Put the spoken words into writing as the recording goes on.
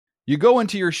You go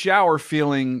into your shower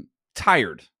feeling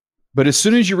tired, but as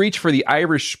soon as you reach for the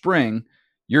Irish Spring,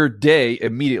 your day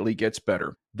immediately gets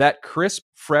better. That crisp,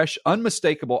 fresh,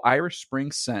 unmistakable Irish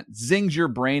Spring scent zings your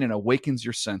brain and awakens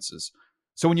your senses.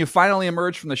 So when you finally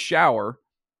emerge from the shower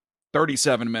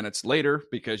 37 minutes later,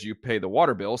 because you pay the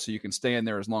water bill so you can stay in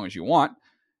there as long as you want,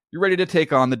 you're ready to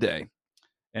take on the day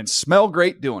and smell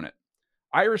great doing it.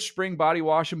 Irish Spring Body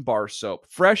Wash and Bar Soap.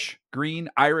 Fresh, green,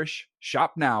 Irish.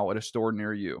 Shop now at a store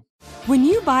near you. When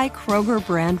you buy Kroger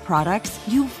brand products,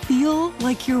 you feel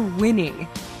like you're winning.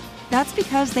 That's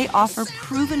because they offer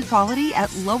proven quality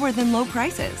at lower than low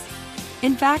prices.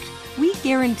 In fact, we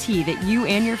guarantee that you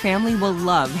and your family will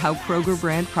love how Kroger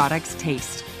brand products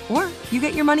taste, or you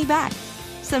get your money back.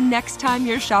 So next time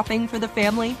you're shopping for the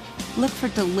family, look for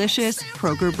delicious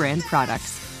Kroger brand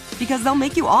products, because they'll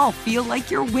make you all feel like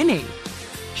you're winning.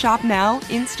 Shop now,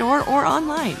 in-store, or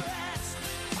online.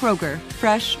 Kroger,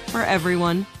 fresh for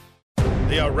everyone.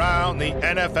 The Around the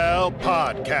NFL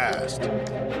podcast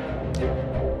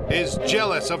is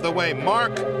jealous of the way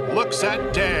Mark looks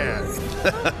at Dan.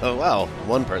 Well,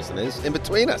 one person is in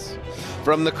between us.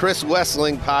 From the Chris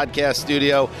Wessling podcast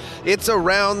studio, it's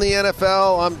Around the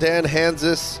NFL. I'm Dan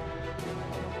Hanzus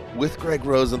with Greg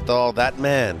Rosenthal, that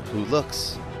man who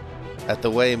looks at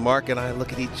the way Mark and I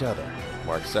look at each other.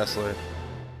 Mark Sessler.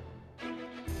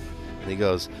 And he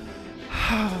goes,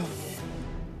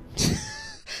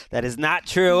 That is not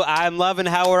true. I'm loving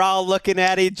how we're all looking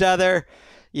at each other.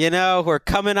 You know, we're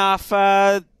coming off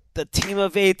the team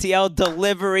of ATL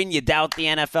delivering. You doubt the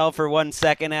NFL for 1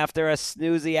 second after a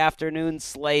snoozy afternoon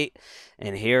slate.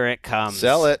 And here it comes.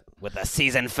 Sell it. With a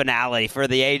season finale for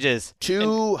the ages.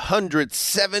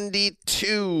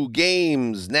 272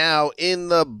 games now in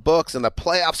the books, and the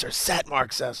playoffs are set,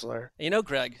 Mark Sessler. You know,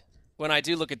 Greg, when I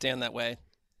do look at Dan that way,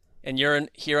 and you're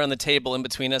here on the table in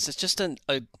between us, it's just a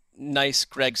nice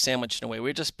Greg sandwich in a way.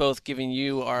 We're just both giving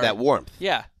you our... That warmth.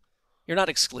 Yeah. You're not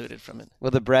excluded from it. Well,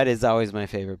 the bread is always my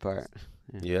favorite part.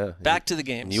 Yeah. Back to the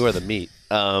games. You are the meat.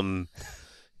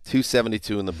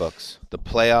 272 in the books. The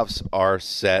playoffs are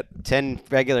set. 10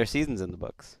 regular seasons in the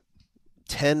books.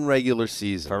 10 regular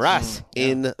seasons. For us.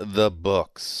 In the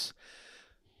books.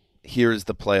 Here's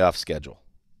the playoff schedule.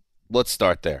 Let's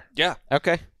start there. Yeah.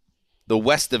 Okay. The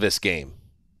Westivus game.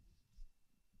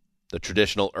 The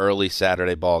traditional early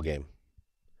Saturday ball game.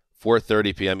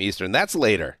 4:30 p.m. Eastern. That's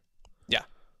later. Yeah.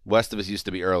 Westivus used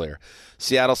to be earlier.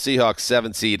 Seattle Seahawks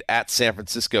 7 seed at San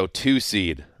Francisco 2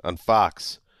 seed on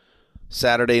Fox.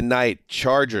 Saturday night,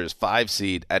 Chargers 5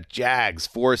 seed at Jags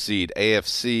 4 seed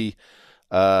AFC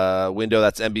window.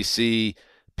 That's NBC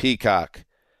Peacock.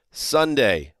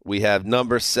 Sunday, we have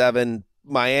number 7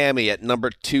 Miami at number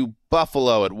 2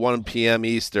 Buffalo at 1 p.m.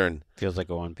 Eastern. Feels like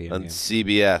a 1 p.m. on game.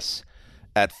 CBS.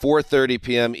 At 4:30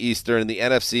 p.m. Eastern, the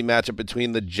NFC matchup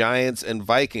between the Giants and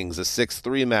Vikings, a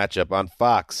 6-3 matchup on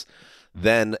Fox.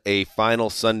 Then a final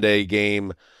Sunday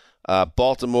game,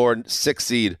 Baltimore 6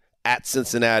 seed at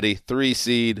Cincinnati, 3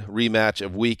 seed rematch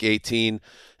of Week 18.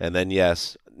 And then,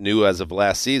 yes, new as of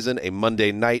last season, a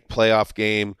Monday night playoff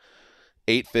game,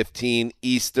 8:15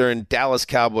 Eastern. Dallas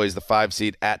Cowboys, the 5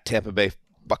 seed at Tampa Bay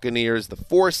Buccaneers, the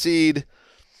 4 seed.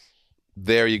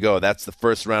 There you go. That's the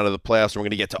first round of the playoffs. We're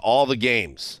going to get to all the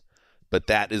games, but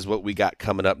that is what we got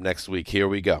coming up next week. Here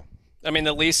we go. I mean,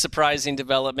 the least surprising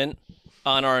development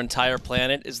on our entire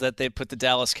planet is that they put the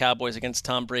Dallas Cowboys against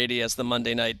Tom Brady as the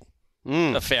Monday night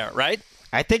affair, right?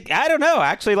 I don't know.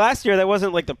 Actually, last year that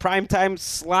wasn't like the primetime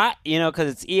slot,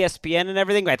 because it's ESPN and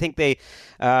everything. I think they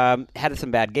had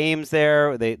some bad games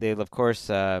there. They of course,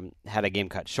 had a game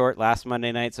cut short last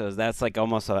Monday night, so that's like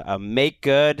almost a make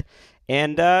good.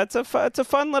 And it's a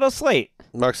fun little slate.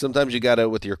 Mark, sometimes you got to,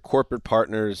 with your corporate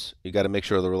partners, you got to make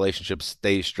sure the relationship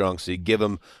stays strong. So you give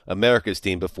them America's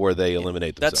team before they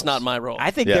eliminate themselves. That's not my role.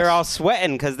 I think they're all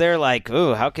sweating because they're like,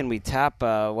 ooh, how can we top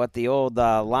what the old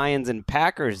Lions and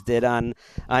Packers did on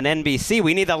NBC?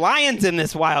 We need the Lions in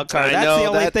this wild card. That's the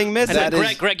only thing missing.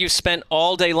 And Greg, you spent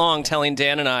all day long telling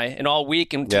Dan and I, and all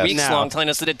week and 2 weeks long, telling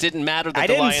us that it didn't matter that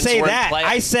the Lions weren't playing. I didn't say that.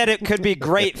 I said it could be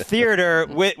great theater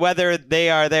whether they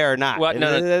are there or not. What?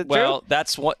 No. Well,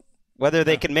 that's what. Whether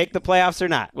they can make the playoffs or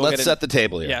not. Let's set the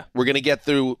table here. Yeah. We're going to get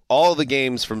through all the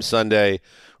games from Sunday.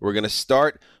 We're going to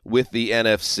start with the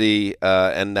NFC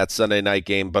and that Sunday night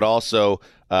game, but also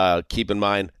keep in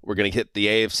mind we're going to hit the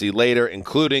AFC later,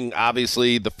 including,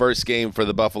 obviously, the first game for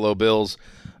the Buffalo Bills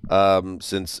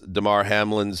since Damar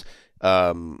Hamlin's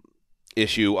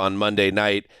issue on Monday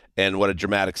night, and what a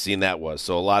dramatic scene that was.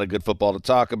 So a lot of good football to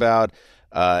talk about,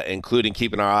 including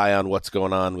keeping our eye on what's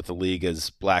going on with the league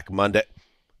as Black Monday.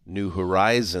 New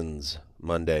Horizons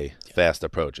Monday fast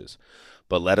approaches.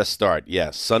 But let us start.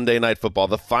 Yes, Sunday Night Football,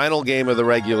 the final game of the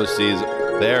regular season.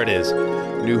 There it is.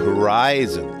 New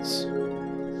Horizons.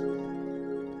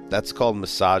 That's called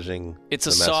massaging. It's a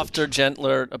the message. softer,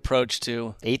 gentler approach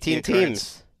to 18 the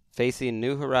occurrence. teams facing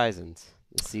New Horizons.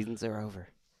 The seasons are over.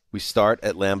 We start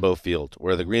at Lambeau Field,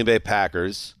 where the Green Bay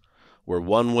Packers were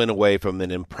one win away from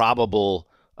an improbable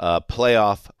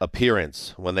playoff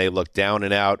appearance when they looked down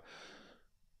and out.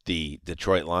 The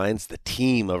Detroit Lions, the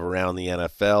team of around the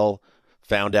NFL,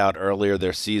 found out earlier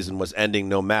their season was ending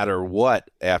no matter what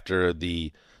after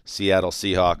the Seattle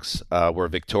Seahawks were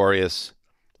victorious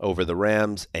over the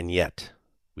Rams, and yet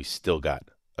we still got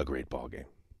a great ball game.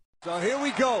 So here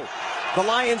we go. The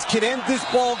Lions can end this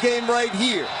ball game right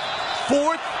here.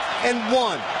 4th and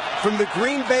 1 from the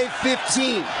Green Bay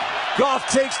 15.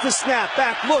 Goff takes the snap,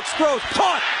 back, looks, throws,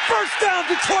 caught. First down,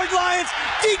 Detroit Lions.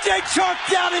 DJ Chark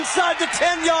down inside the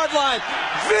 10-yard line.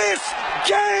 This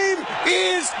game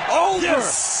is over.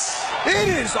 Yes. It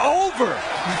is over.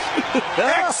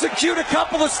 Execute a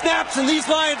couple of snaps, and these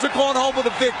Lions are going home with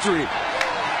a victory.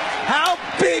 How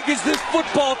big has this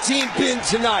football team been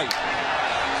tonight?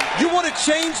 You want to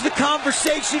change the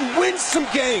conversation, win some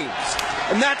games.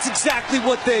 And that's exactly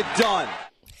what they've done.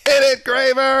 Hit it,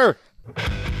 Graver!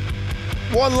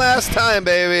 One last time,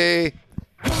 baby.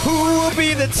 Who will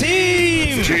be the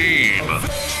team? Team.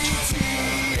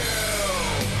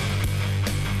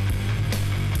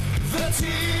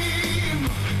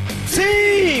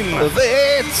 Team!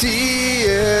 The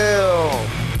TL.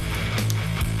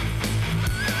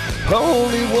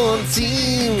 Only one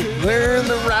team, earn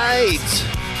the right.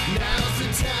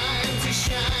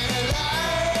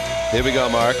 Here we go,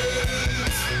 Mark.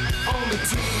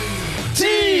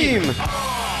 Team!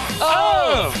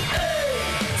 Oh!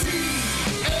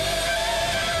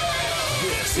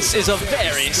 This is a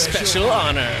very special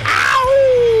honor.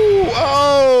 Ow!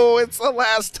 Oh, it's the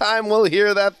last time we'll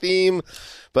hear that theme.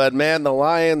 But, man, the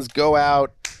Lions go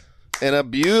out in a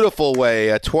beautiful way,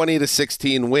 a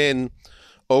 20-16 win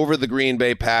over the Green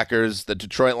Bay Packers. The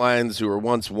Detroit Lions, who were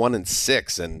once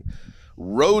 1-6 and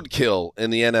roadkill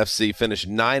in the NFC, finished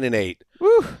 9-8.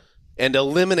 Woo. And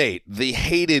eliminate the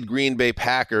hated Green Bay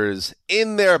Packers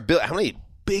in their building. How many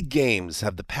big games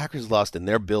have the Packers lost in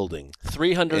their building?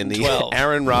 312. In the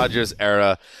Aaron Rodgers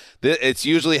era. It's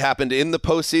usually happened in the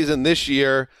postseason. This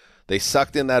year, they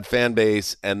sucked in that fan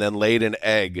base and then laid an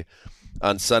egg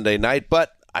on Sunday night.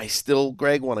 But I still,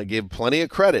 Greg, want to give plenty of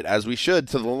credit, as we should,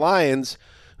 to the Lions,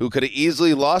 who could have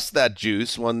easily lost that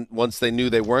juice once they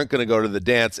knew they weren't going to go to the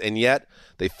dance, and yet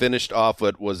they finished off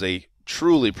what was a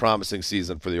truly promising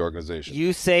season for the organization.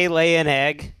 You say lay an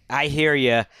egg. I hear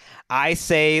you. I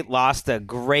say lost a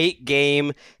great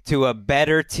game to a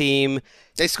better team.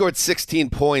 They scored 16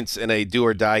 points in a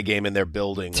do-or-die game in their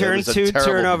building. Turn 2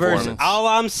 turnovers. All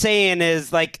I'm saying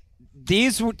is, like,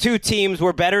 these two teams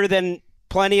were better than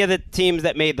plenty of the teams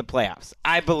that made the playoffs.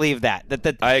 I believe that.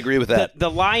 I agree with that.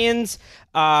 The Lions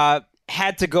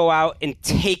had to go out and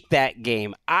take that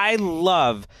game. I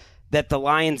love that the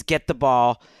Lions get the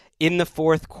ball in the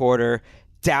fourth quarter,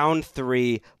 down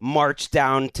 3, march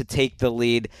down to take the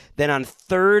lead. Then on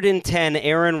 3rd and 10,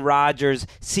 Aaron Rodgers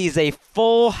sees a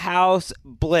full house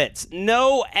blitz.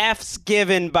 No F's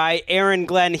given by Aaron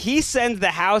Glenn. He sends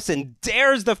the house and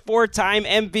dares the 4-time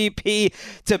MVP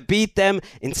to beat them.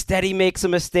 Instead, he makes a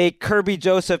mistake. Kirby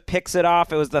Joseph picks it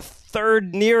off. It was the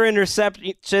 3rd near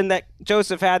interception that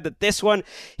Joseph had. That this one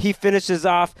he finishes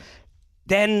off.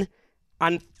 Then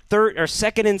on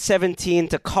 2nd and 17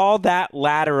 to call that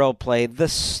lateral play. The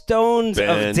stones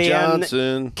of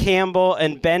Dan Campbell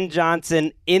and Ben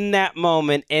Johnson in that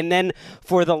moment. And then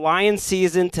for the Lions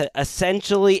season to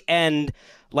essentially end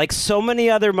like so many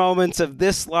other moments of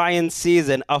this Lions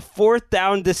season, a 4th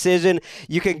down decision.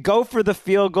 You can go for the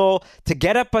field goal to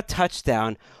get up a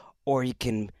touchdown, or you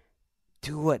can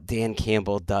do what Dan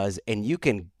Campbell does, and you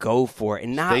can go for it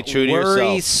and not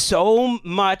worry so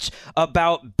much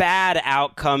about bad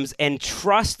outcomes and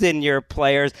trust in your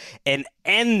players and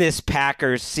end this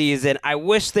Packers season. I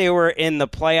wish they were in the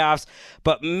playoffs,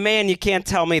 but man, you can't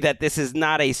tell me that this is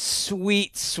not a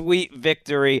sweet, sweet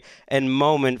victory and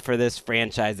moment for this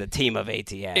franchise, the team of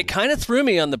ATN. It kind of threw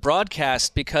me on the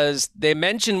broadcast because they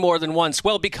mentioned more than once,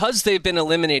 well, because they've been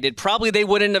eliminated, probably they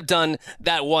wouldn't have done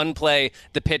that one play,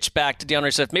 the pitch back to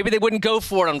DeAndre Swift. Maybe they wouldn't go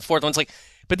for it on 4th one. It's like,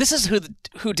 but this is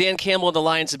who Dan Campbell and the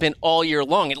Lions have been all year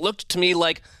long. It looked to me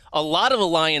like a lot of the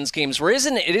Lions games where it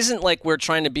isn't like we're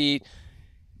trying to be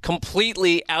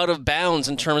completely out of bounds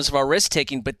in terms of our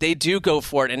risk-taking, but they do go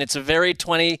for it, and it's a very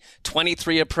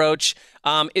 2023 approach.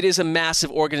 It is a massive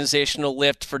organizational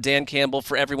lift for Dan Campbell,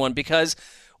 for everyone, because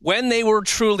when they were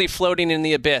truly floating in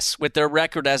the abyss with their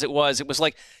record as it was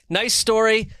like, nice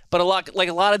story, but a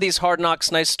lot of these Hard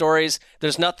Knocks nice stories,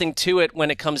 there's nothing to it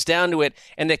when it comes down to it,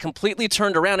 and they completely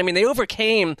turned around. I mean, they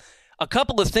overcame a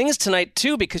couple of things tonight,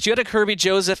 too, because you had a Kirby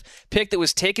Joseph pick that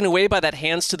was taken away by that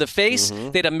hands to the face.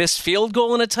 They had a missed field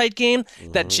goal in a tight game.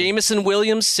 That Jameson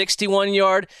Williams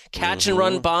 61-yard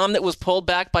catch-and-run bomb that was pulled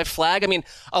back by flag. I mean,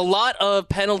 a lot of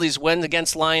penalties went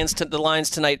against the Lions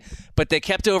tonight, but they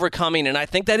kept overcoming, and I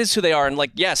think that is who they are. And,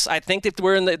 yes, I think if they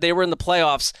were in the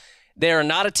playoffs, they are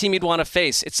not a team you'd want to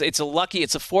face. It's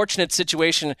a fortunate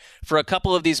situation for a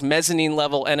couple of these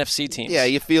mezzanine-level NFC teams. Yeah,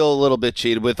 you feel a little bit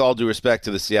cheated, with all due respect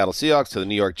to the Seattle Seahawks, to the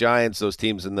New York Giants, those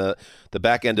teams in the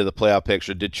back end of the playoff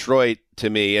picture. Detroit, to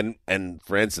me, and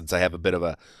for instance, I have a bit of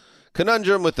a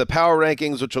conundrum with the power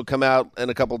rankings, which will come out in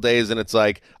a couple days, and it's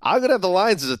like, I'm going to have the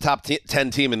Lions as a top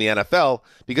 10 team in the NFL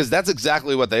because that's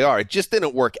exactly what they are. It just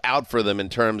didn't work out for them in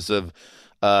terms of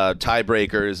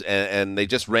tiebreakers, and they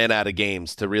just ran out of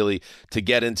games to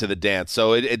get into the dance.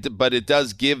 So but it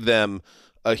does give them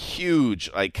a huge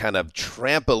kind of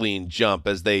trampoline jump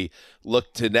as they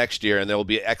look to next year, and there will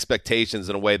be expectations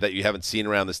in a way that you haven't seen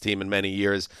around this team in many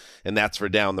years, and that's for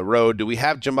down the road. Do we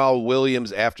have Jamal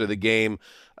Williams after the game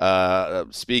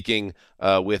speaking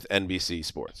with NBC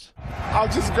Sports? I'm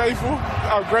just grateful.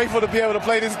 I'm grateful to be able to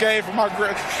play this game for my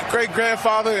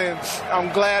great-grandfather, and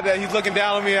I'm glad that he's looking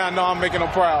down on me, and I know I'm making him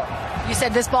proud. You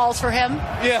said this ball's for him?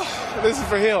 Yeah, this is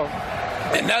for him.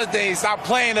 Another thing, stop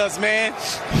playing us, man.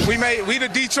 We the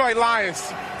Detroit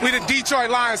Lions. We the Detroit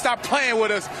Lions. Stop playing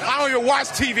with us. I don't even watch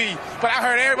TV, but I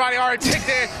heard everybody already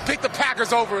pick the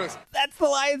Packers over us. That's the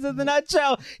Lions in the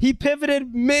nutshell. He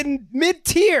pivoted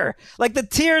mid-tier. Like the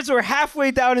tears were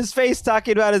halfway down his face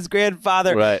talking about his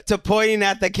grandfather to pointing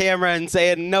at the camera and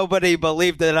saying nobody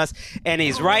believed in us. And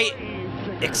he's right.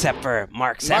 Except for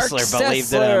Mark Sessler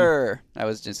believed in him. I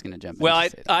was just going to jump in. Well,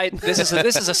 this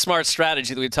is a smart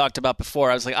strategy that we talked about before.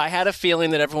 I was like, I had a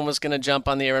feeling that everyone was going to jump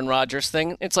on the Aaron Rodgers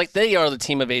thing. It's like they are the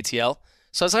team of ATL.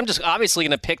 So I'm just obviously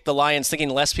going to pick the Lions, thinking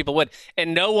less people would.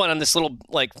 And no one on this little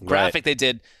graphic they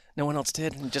did, no one else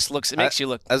did. It makes you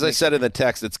look. As I said in the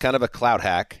text, it's kind of a clout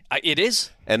hack. It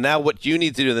is. And now what you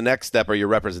need to do, the next step, are your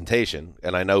representation.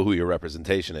 And I know who your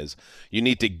representation is. You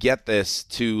need to get this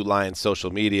to Lions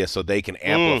social media so they can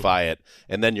amplify it.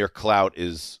 And then your clout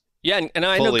is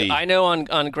I know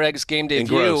on Greg's game day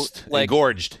view,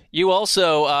 engorged. You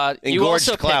also clout.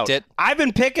 picked it. I've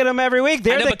been picking them every week.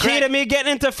 They're the key to me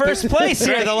getting into first place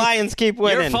here. The Lions keep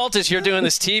winning. Your fault is you're doing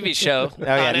this TV show on no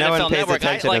NFL one pays Network.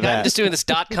 attention to that. I'm just doing this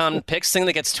 .com picks thing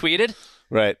that gets tweeted.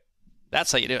 Right.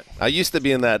 That's how you do it. I used to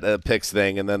be in that picks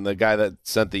thing, and then the guy that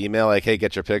sent the email, like, hey,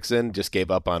 get your picks in, just gave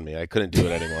up on me. I couldn't do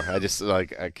it anymore. I just, I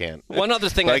can't. One other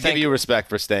thing I give you respect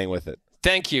for staying with it.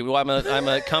 Thank you. Well, I'm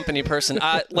a company person.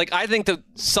 I think that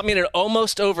something that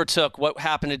almost overtook what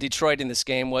happened to Detroit in this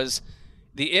game was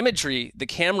the imagery, the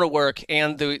camera work,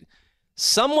 and the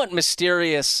somewhat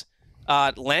mysterious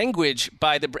language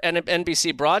by the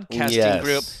NBC broadcasting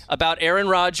group about Aaron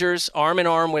Rodgers arm in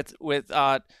arm with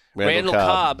Randall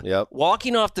Cobb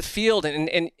walking off the field,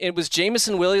 and it was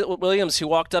Jameson Williams who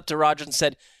walked up to Rodgers and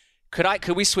said,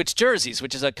 could we switch jerseys,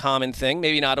 which is a common thing,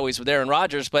 maybe not always with Aaron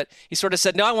Rodgers, but he sort of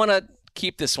said, no, I want to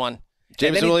keep this one.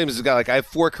 Jameson Williams has got I have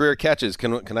 4 career catches.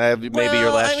 Can I have maybe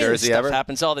your last jersey stuff ever?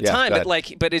 Happens all the time,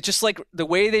 but it's just like the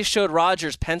way they showed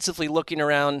Rodgers pensively looking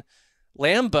around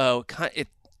Lambeau,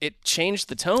 it changed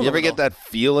the tone. You ever get that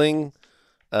feeling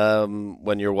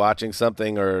when you're watching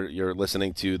something or you're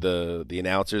listening to the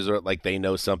announcers, or like they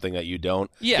know something that you don't?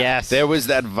 Yeah. Yes. There was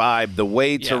that vibe, the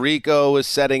way Tirico was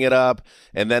setting it up,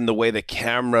 and then the way the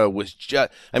camera was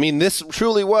just – I mean, this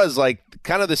truly was like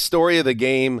kind of the story of the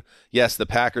game. Yes, the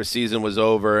Packers season was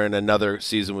over and another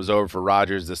season was over for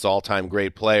Rodgers, this all-time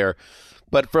great player.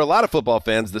 But for a lot of football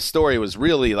fans, the story was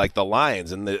really like the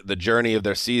Lions and the journey of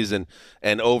their season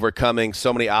and overcoming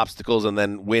so many obstacles and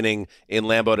then winning in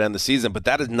Lambeau to end the season. But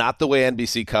that is not the way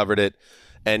NBC covered it.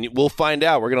 And we'll find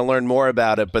out. We're going to learn more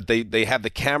about it. But they have the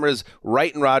cameras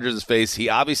right in Rodgers' face. He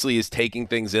obviously is taking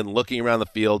things in, looking around the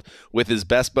field with his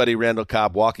best buddy Randall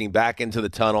Cobb walking back into the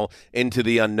tunnel, into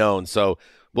the unknown. So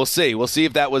we'll see. We'll see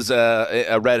if that was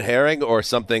a red herring or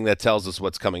something that tells us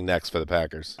what's coming next for the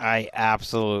Packers. I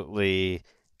absolutely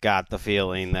got the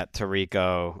feeling that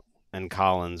Tirico and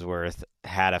Collinsworth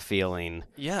had a feeling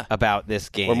about this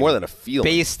game. Or more than a feeling.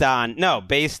 Based on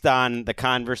the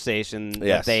conversation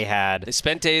that they had. They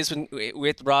spent days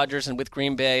with Rodgers and with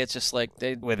Green Bay. It's just like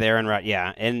with Aaron Rodgers.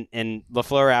 Yeah. And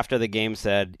LaFleur after the game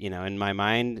said, in my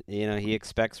mind, he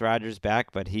expects Rodgers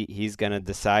back, but he's going to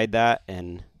decide that.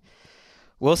 And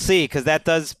we'll see, because that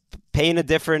does paint a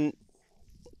different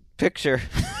picture.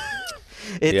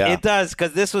 It does,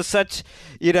 because this was such,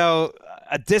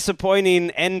 a disappointing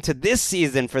end to this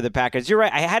season for the Packers. You're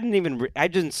right.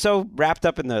 I've been so wrapped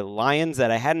up in the Lions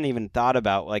that I hadn't even thought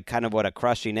about like kind of what a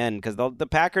crushing end, because the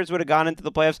Packers would have gone into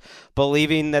the playoffs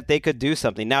believing that they could do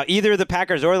something. Now, either the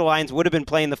Packers or the Lions would have been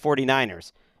playing the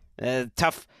 49ers.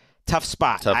 Tough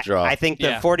spot. Tough draw. I think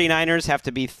the 49ers have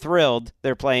to be thrilled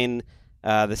they're playing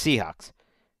the Seahawks,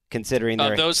 considering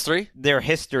those three? Their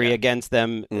history against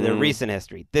them, their recent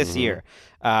history this year.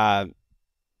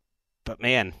 But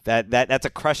man, that's a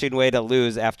crushing way to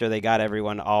lose after they got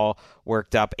everyone all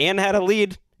worked up and had a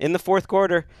lead in the fourth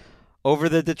quarter over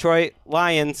the Detroit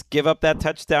Lions. Give up that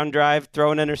touchdown drive,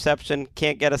 throw an interception,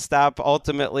 can't get a stop.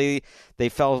 Ultimately, they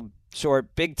fell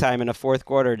short big time in the fourth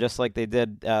quarter, just like they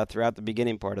did throughout the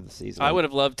beginning part of the season. I would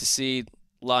have loved to see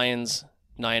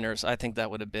Lions-Niners. I think that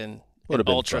would have been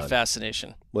ultra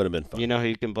fascination. Would have been fun. You know who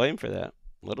you can blame for that?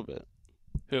 A little bit.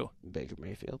 Who? Baker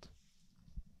Mayfield.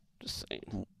 Just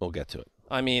saying. We'll get to it.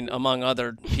 I mean, among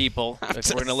other people, if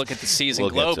we're going to look at the season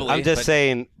globally. I'm just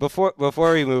saying, before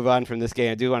we move on from this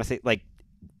game, I do want to say, like,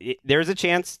 there's a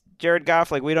chance Jared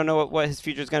Goff, like, we don't know what his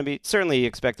future is going to be. Certainly you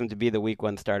expect him to be the week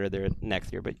 1 starter there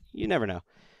next year, but you never know.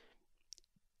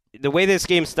 The way this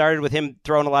game started with him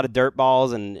throwing a lot of dirt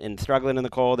balls and struggling in the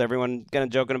cold, everyone kind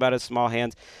of joking about his small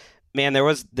hands. Man, there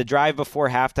was the drive before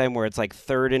halftime where it's like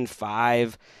 3rd and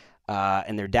 5,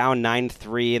 and they're down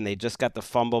 9-3, and they just got the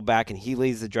fumble back, and he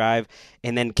leads the drive,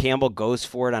 and then Campbell goes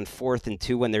for it on 4th and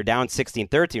 2 when they're down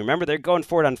 16-13. Remember, they're going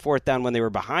for it on 4th down when they were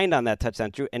behind on that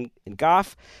touchdown, and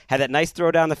Goff had that nice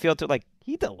throw down the field to, like,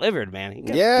 he delivered, man. He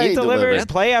delivered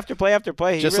play after play after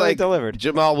play. He just really like delivered.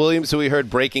 Jamal Williams, who we heard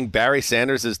breaking Barry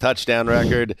Sanders' touchdown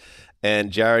record,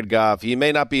 and Jared Goff. He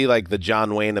may not be like the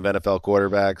John Wayne of NFL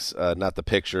quarterbacks, not the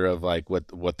picture of like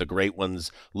what the great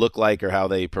ones look like or how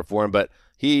they perform, but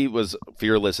he was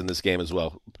fearless in this game as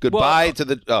well. Goodbye to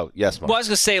the – oh, yes, Mark. Well, I was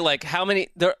going to say, like,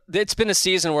 it's been a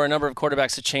season where a number of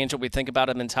quarterbacks have changed what we think about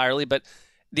him entirely, but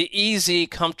the easy,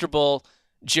 comfortable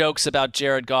jokes about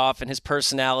Jared Goff and his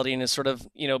personality and his sort of,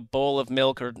 bowl of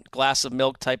milk or glass of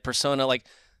milk type persona, like,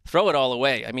 throw it all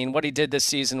away. I mean, what he did this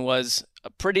season was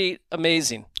pretty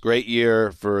amazing. Great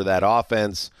year for that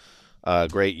offense.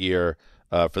 Great year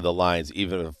for the Lions,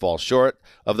 even if it falls short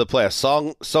of the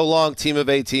playoffs. So long, team of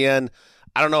ATN.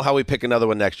 I don't know how we pick another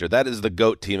one next year. That is the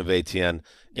GOAT team of ATN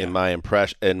in my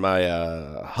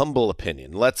humble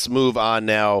opinion. Let's move on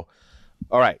now.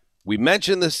 All right. We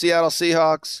mentioned the Seattle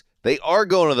Seahawks. They are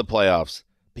going to the playoffs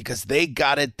because they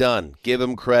got it done. Give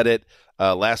them credit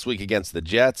last week against the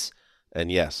Jets and,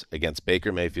 yes, against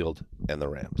Baker Mayfield and the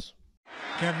Rams.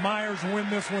 Can Myers win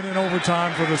this one in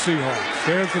overtime for the Seahawks?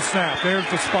 There's the snap. There's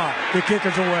the spot. The kick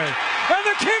is away. And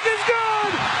the kick is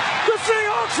good! The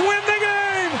Seahawks win the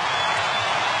game!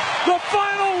 The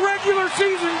final regular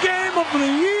season game of the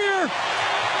year.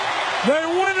 They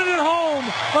win it at home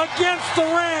against the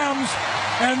Rams.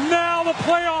 And now the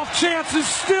playoff chances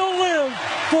still live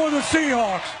for the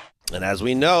Seahawks. And as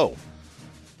we know,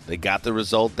 they got the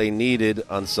result they needed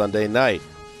on Sunday night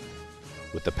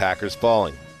with the Packers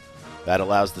falling. That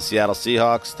allows the Seattle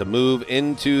Seahawks to move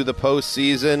into the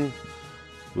postseason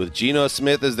with Geno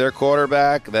Smith as their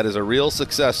quarterback. That is a real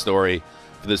success story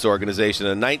for this organization.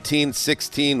 A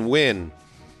 19-16 win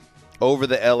over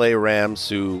the LA Rams,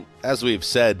 who, as we've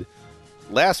said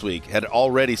last week, had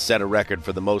already set a record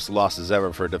for the most losses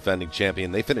ever for a defending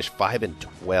champion. They finished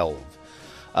 5-12.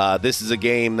 This is a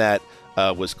game that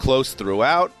was close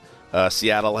throughout.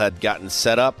 Seattle had gotten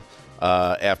set up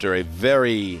after a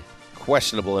very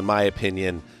questionable, in my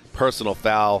opinion, personal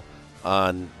foul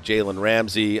on Jalen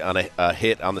Ramsey on a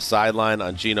hit on the sideline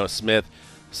on Geno Smith.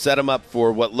 Set him up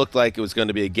for what looked like it was going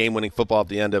to be a game-winning football at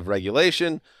the end of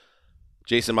regulation.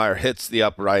 Jason Meyer hits the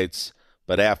uprights,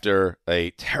 but after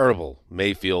a terrible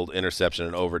Mayfield interception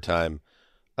in overtime,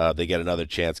 they get another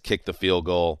chance, kick the field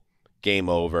goal, game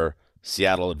over.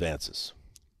 Seattle advances.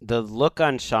 The look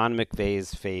on Sean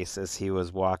McVay's face as he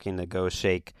was walking to go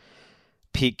shake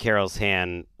Pete Carroll's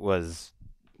hand was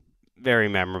very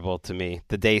memorable to me.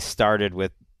 The day started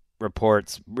with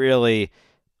reports really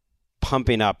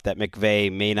pumping up that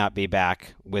McVay may not be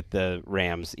back with the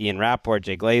Rams. Ian Rappaport,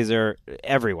 Jay Glazer,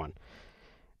 everyone.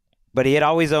 But he had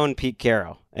always owned Pete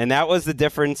Carroll. And that was the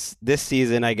difference this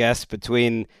season, I guess,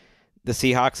 between the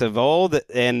Seahawks of old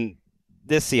and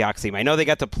this Seahawks team. I know they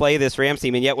got to play this Rams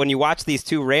team, and yet when you watch these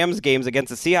two Rams games against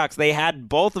the Seahawks, they had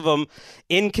both of them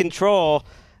in control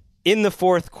in the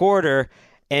fourth quarter,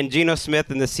 and Geno Smith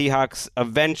and the Seahawks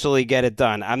eventually get it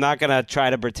done. I'm not going to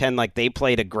try to pretend like they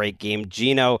played a great game.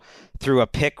 Geno threw a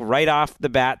pick right off the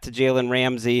bat to Jalen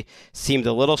Ramsey, seemed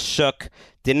a little shook,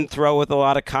 Didn't throw with a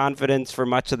lot of confidence for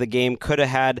much of the game. Could have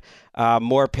had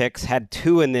more picks, had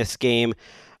 2 in this game.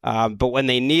 But when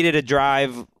they needed a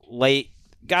drive late,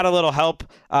 got a little help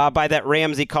by that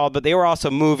Ramsey call, but they were also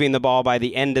moving the ball by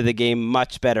the end of the game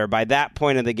much better. By that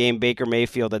point of the game, Baker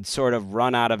Mayfield had sort of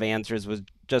run out of answers, was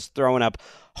just throwing up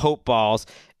hope balls,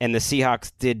 and the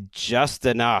Seahawks did just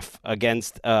enough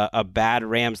against a bad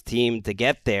Rams team to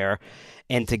get there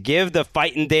and to give the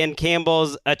fighting Dan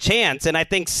Campbells a chance. And I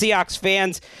think Seahawks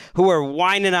fans who were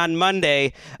whining on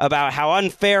Monday about how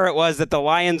unfair it was that the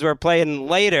Lions were playing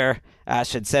later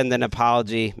should send an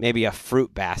apology, maybe a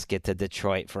fruit basket to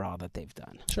Detroit for all that they've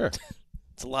done. Sure.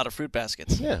 It's a lot of fruit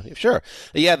baskets. Yeah, sure.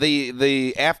 Yeah,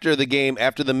 the after the game,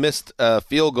 after the missed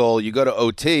field goal, you go to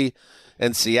OT,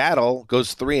 and Seattle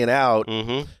goes 3 and out,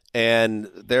 and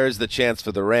there's the chance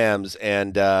for the Rams.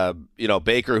 And,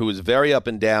 Baker, who is very up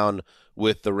and down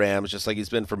with the Rams, just like he's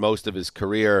been for most of his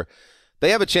career, they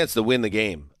have a chance to win the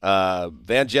game.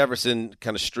 Van Jefferson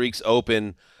kind of streaks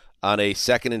open on a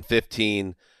 2nd and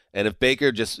 15, and if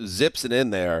Baker just zips it in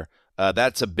there,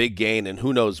 that's a big gain, and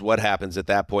who knows what happens at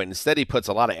that point. Instead, he puts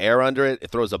a lot of air under it. It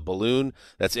throws a balloon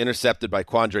that's intercepted by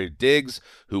Quandre Diggs,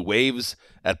 who waves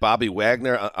at Bobby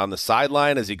Wagner on the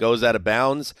sideline as he goes out of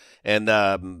bounds, and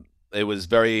it was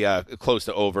very close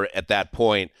to over at that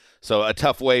point. So a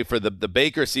tough way for the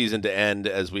Baker season to end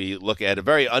as we look at a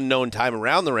very unknown time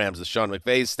around the Rams. The Sean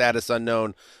McVay's status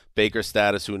unknown, Baker's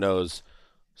status, who knows.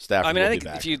 Stafford will I think be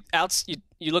back. if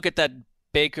you look at that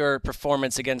Baker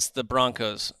performance against the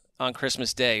Broncos on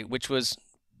Christmas Day, which was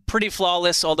pretty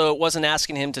flawless, although it wasn't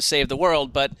asking him to save the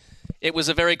world, but it was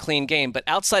a very clean game. But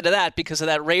outside of that, because of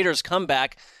that Raiders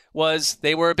comeback,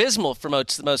 they were abysmal for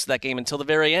most of that game until the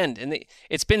very end. And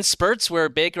it's been spurts where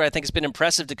Baker, I think, has been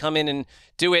impressive to come in and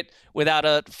do it without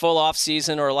a full off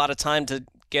season or a lot of time to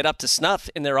get up to snuff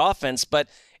in their offense. But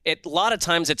a lot of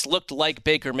times it's looked like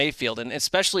Baker Mayfield, and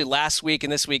especially last week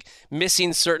and this week,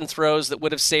 missing certain throws that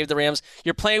would have saved the Rams.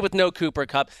 You're playing with no Cooper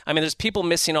Kupp. I mean, there's people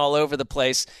missing all over the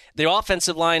place. The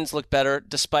offensive lines look better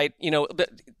despite,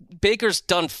 Baker's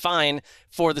done fine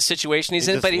for the situation he's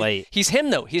in, but he's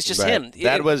him, though. He's just him.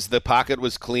 The pocket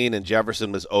was clean and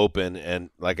Jefferson was open,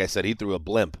 and like I said, he threw a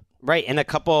blimp. Right, and a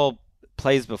couple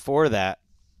plays before that,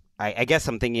 I guess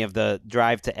I'm thinking of the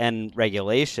drive to end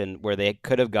regulation where they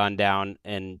could have gone down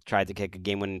and tried to kick a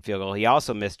game-winning field goal. He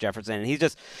also missed Jefferson, and he's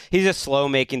just slow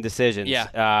making decisions.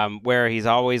 Yeah. Where he's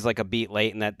always like a beat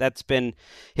late, and that's been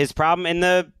his problem. And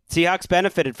the Seahawks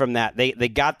benefited from that. They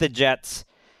got the Jets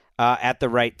at the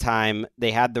right time.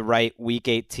 They had the right Week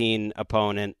 18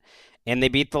 opponent, and they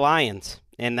beat the Lions.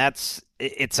 And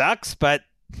it sucks, but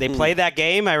they played that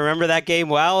game. I remember that game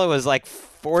well. It was like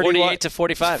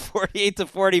 48-45.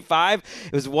 48-45.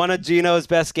 It was one of Geno's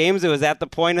best games. It was at the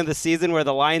point of the season where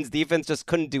the Lions defense just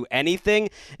couldn't do anything,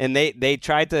 and they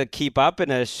tried to keep up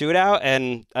in a shootout.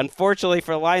 And unfortunately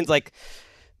for the Lions,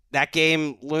 that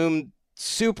game loomed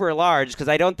super large because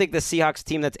I don't think the Seahawks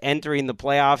team that's entering the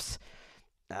playoffs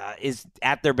is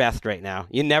at their best right now.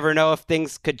 You never know if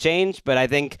things could change, but I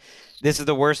think this is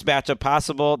the worst matchup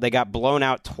possible. They got blown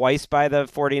out twice by the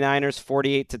 49ers.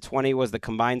 48-20 was the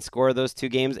combined score of those two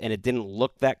games, and it didn't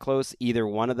look that close either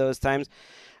one of those times.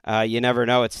 You never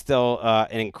know. It's still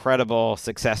an incredible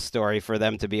success story for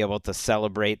them to be able to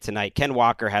celebrate tonight. Ken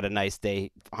Walker had a nice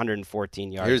day,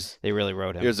 114 yards. They really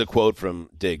rode him. Here's a quote from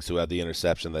Diggs, who had the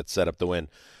interception that set up the win.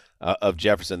 Of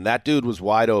Jefferson. That dude was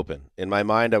wide open. In my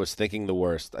mind, I was thinking the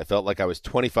worst. I felt like I was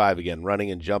 25 again,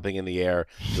 running and jumping in the air.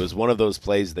 It was one of those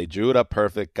plays. They drew it up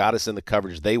perfect, got us in the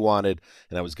coverage they wanted,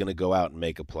 and I was going to go out and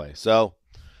make a play. So,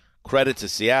 credit to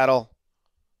Seattle.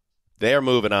 They're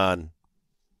moving on,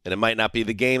 and it might not be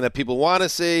the game that people want to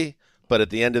see, but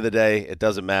at the end of the day, it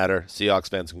doesn't matter.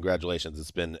 Seahawks fans, congratulations. It's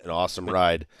been an awesome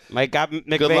ride. Might got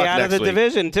McVay out of the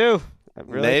division, too.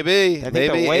 Maybe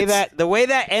the way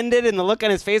that ended and the look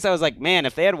on his face, I was like, man,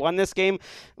 if they had won this game,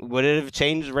 would it have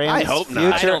changed Rams' I hope future?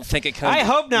 not. I don't think it could. I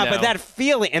hope not, No. but that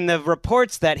feeling and the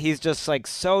reports that he's just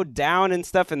so down and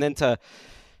stuff, and then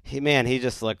he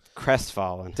just looked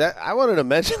crestfallen. I wanted to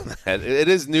mention that. It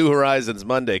is New Horizons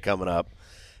Monday coming up,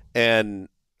 and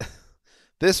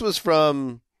this was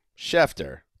from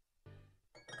Schefter.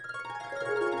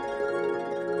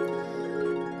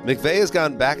 McVay has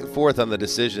gone back and forth on the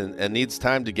decision and needs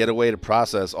time to get away to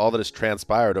process all that has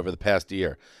transpired over the past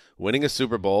year. Winning a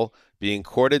Super Bowl, being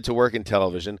courted to work in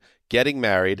television, getting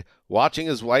married, watching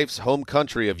his wife's home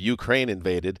country of Ukraine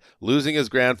invaded, losing his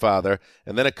grandfather,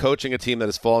 and then coaching a team that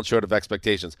has fallen short of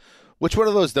expectations. Which one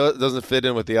of those doesn't fit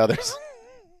in with the others?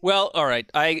 Well, all right.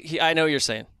 I know what you're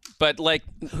saying. But,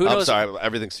 who knows? I'm sorry.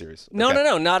 Everything's serious. No, Okay.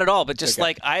 no, not at all. But just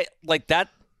Okay. that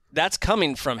that's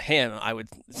coming from him. I would,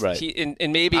 right?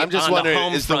 And maybe I'm just on wondering, the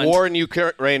home is front, the war in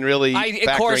Ukraine really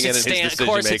factoring in his decision-making? Of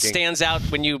course, it stands out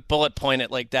when you bullet point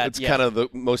it like that. It's kind of the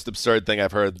most absurd thing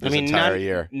I've heard this entire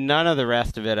year. None of the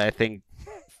rest of it, I think,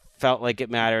 felt like it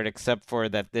mattered, except for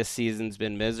that this season's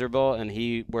been miserable, and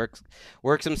he works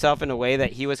himself in a way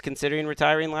that he was considering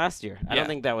retiring last year. I don't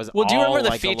think that was. Well, do you remember the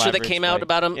like feature that came out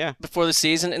about him before the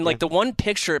season? And Yeah. the one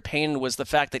picture it painted was the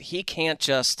fact that he can't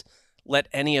just let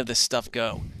any of this stuff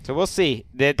go. So we'll see.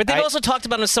 But they also talked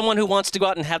about him as someone who wants to go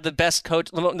out and have the best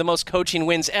coach, the most coaching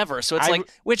wins ever. So it's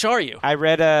which are you? I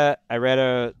read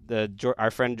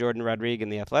our friend Jordan Rodriguez in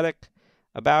The Athletic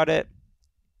about it,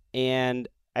 and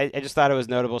I just thought it was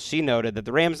notable. She noted that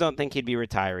the Rams don't think he'd be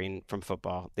retiring from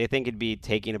football. They think he'd be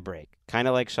taking a break, kind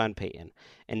of like Sean Payton.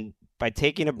 And by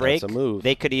taking a break,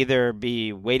 they could either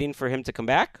be waiting for him to come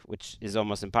back, which is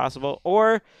almost impossible,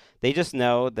 or they just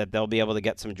know that they'll be able to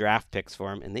get some draft picks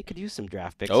for him, and they could use some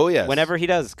draft picks whenever he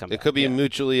does come back. It could be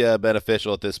mutually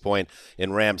beneficial at this point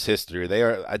in Rams history.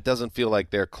 It doesn't feel like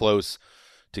they're close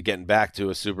to getting back to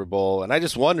a Super Bowl. And I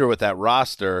just wonder with that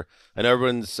roster, and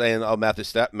everyone's saying, Matthew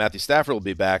Stafford will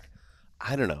be back.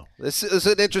 I don't know. This is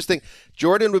an interesting.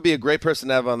 Jordan would be a great person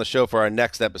to have on the show for our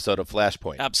next episode of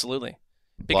Flashpoint. Absolutely.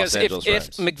 Because if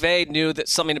McVay knew that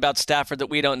something about Stafford that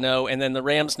we don't know, and then the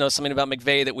Rams know something about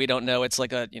McVay that we don't know, it's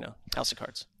like a house of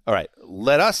cards. All right,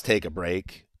 let us take a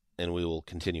break, and we will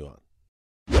continue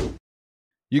on.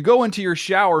 You go into your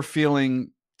shower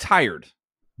feeling tired,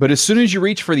 but as soon as you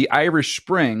reach for the Irish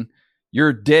Spring,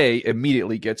 your day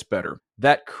immediately gets better.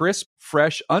 That crisp,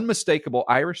 fresh, unmistakable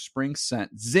Irish Spring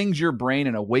scent zings your brain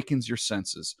and awakens your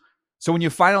senses. So when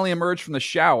you finally emerge from the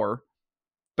shower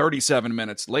 37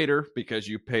 minutes later, because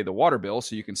you pay the water bill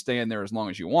so you can stay in there as long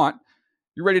as you want,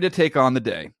 you're ready to take on the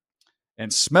day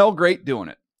and smell great doing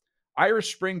it.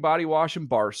 Irish Spring Body Wash and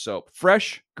Bar Soap.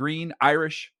 Fresh, green,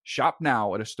 Irish. Shop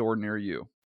now at a store near you.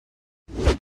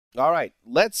 All right,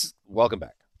 welcome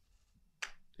back.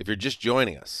 If you're just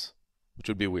joining us, which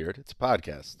would be weird, it's a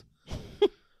podcast.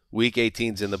 Week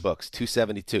 18's in the books.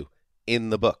 272 in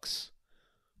the books.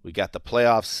 We got the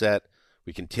playoffs set.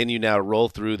 We continue now to roll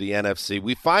through the NFC.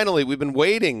 We've been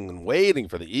waiting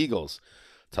for the Eagles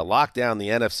to lock down the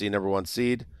NFC number 1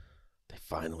 seed. They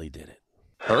finally did it.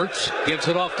 Hurts gives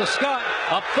it off to Scott.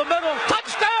 Up the middle.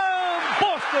 Touchdown!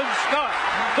 Boston Scott.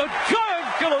 The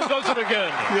giant killer does it again.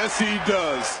 Yes, he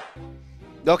does.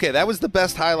 Okay, that was the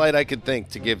best highlight I could think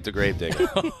to give to Gravedigger.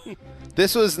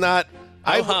 This was not...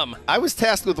 I was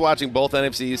tasked with watching both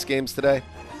NFC East games today.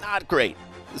 Not great.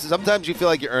 Sometimes you feel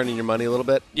like you're earning your money a little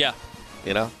bit. Yeah.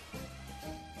 You know?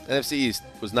 NFC East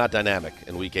was not dynamic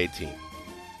in Week 18.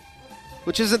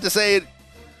 Which isn't to say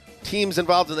teams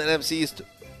involved in the NFC East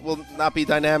will not be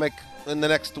dynamic in the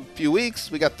next few weeks.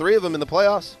 We got 3 of them in the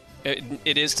playoffs.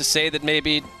 It is to say that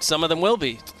maybe some of them will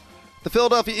be. The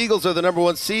Philadelphia Eagles are the number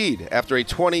 1 seed after a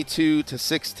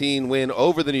 22-16 win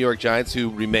over the New York Giants, who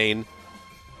remain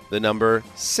the number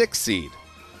 6 seed.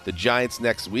 The Giants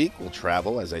next week will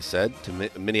travel, as I said, to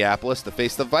Minneapolis to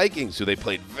face the Vikings, who they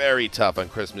played very tough on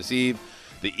Christmas Eve.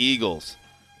 The Eagles,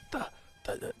 what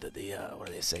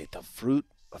do they say? The fruit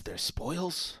of their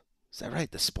spoils? Is that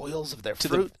right? The spoils of their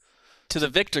fruit? To the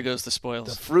victor goes the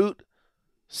spoils. The fruit?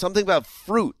 Something about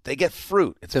fruit. They get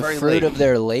fruit. It's the very fruit late. of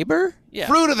their labor? Yeah.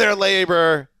 Fruit of their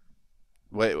labor.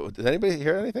 Wait, did anybody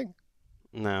hear anything?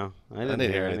 No, I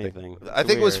didn't hear anything. I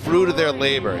think it was fruit of their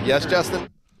labor. Yes, Justin?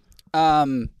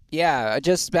 Yeah,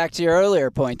 just back to your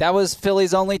earlier point. That was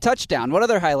Philly's only touchdown. What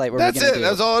other highlight were we going to do? That's it.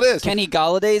 That's all it is. Kenny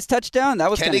Galladay's touchdown? That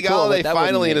was Kenny cool, Galladay that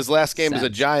finally in his last game sense. as a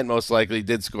Giant most likely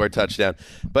did score a touchdown.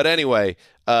 But anyway,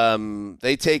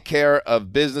 they take care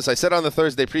of business. I said on the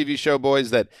Thursday preview show, boys,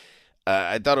 that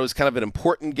I thought it was kind of an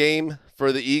important game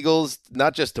for the Eagles,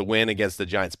 not just to win against the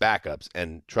Giants' backups.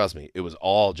 And trust me, it was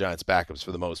all Giants' backups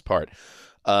for the most part.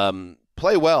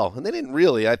 Play well, and they didn't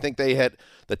really. I think they hit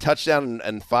the touchdown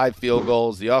and 5 field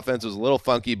goals. The offense was a little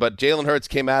funky, but Jalen Hurts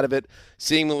came out of it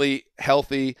seemingly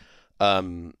healthy.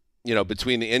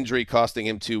 Between the injury costing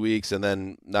him 2 weeks and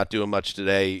then not doing much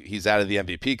today, he's out of the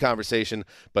MVP conversation.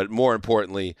 But more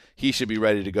importantly, he should be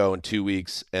ready to go in 2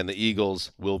 weeks, and the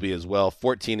Eagles will be as well.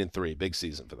 14-3, big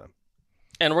season for them.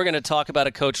 And we're going to talk about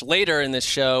a coach later in this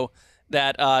show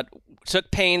that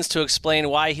took pains to explain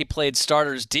why he played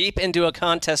starters deep into a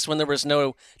contest when there was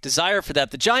no desire for that.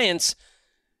 The Giants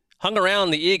hung around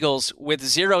the Eagles with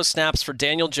 0 snaps for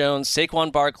Daniel Jones,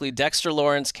 Saquon Barkley, Dexter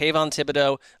Lawrence, Kayvon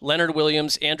Thibodeau, Leonard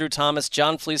Williams, Andrew Thomas,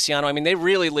 John Feliciano. I mean, they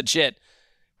really legit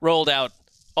rolled out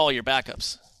all your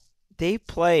backups. They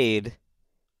played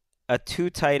a 2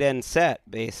 tight end set,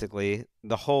 basically,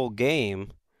 the whole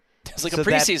game. It's like a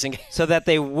preseason game. So that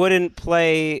they wouldn't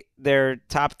play their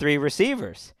top 3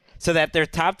 receivers so that their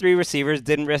top 3 receivers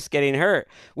didn't risk getting hurt,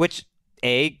 which,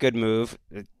 good move.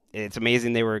 It's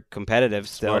amazing they were competitive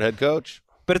still. Smart head coach.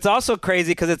 But it's also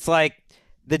crazy because it's like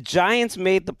the Giants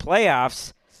made the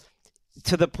playoffs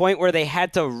to the point where they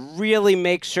had to really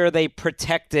make sure they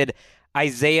protected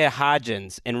Isaiah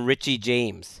Hodgins and Richie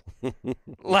James.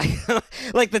 like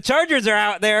the Chargers are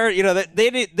out there,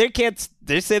 they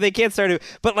say they can't start it,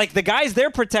 but like the guys they're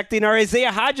protecting are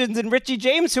Isaiah Hodgins and Richie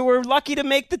James, who were lucky to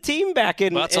make the team back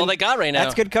in. Well, that's all they got right now.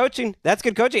 That's good coaching.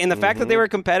 And the fact that they were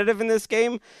competitive in this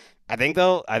game, I think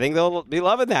they'll be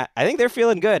loving that. I think they're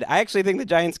feeling good. I actually think the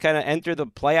Giants kind of enter the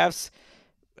playoffs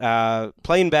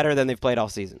playing better than they've played all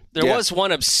season. There was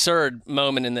one absurd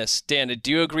moment in this. Dan,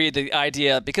 do you agree the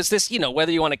idea, because this,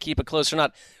 whether you want to keep it close or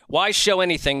not, why show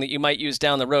anything that you might use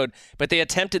down the road? But they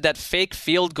attempted that fake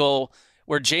field goal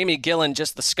where Jamie Gillen,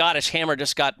 just the Scottish Hammer,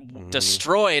 just got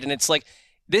destroyed. And it's like,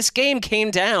 this game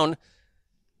came down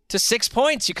to 6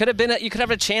 points. You could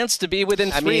have a chance to be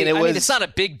within 3. I mean, it's not a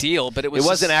big deal, but it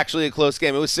wasn't actually a close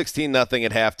game. It was 16-0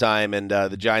 at halftime, and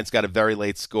the Giants got a very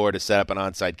late score to set up an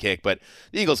onside kick. But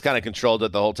the Eagles kind of controlled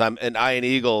it the whole time. And Ian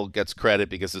Eagle gets credit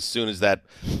because as soon as that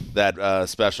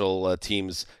special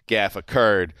teams gaffe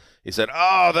occurred, he said,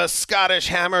 "Oh, the Scottish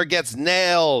Hammer gets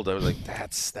nailed." I was like,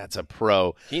 "That's a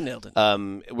pro." He nailed it.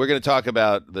 We're going to talk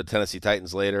about the Tennessee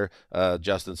Titans later,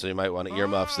 Justin. So you might want to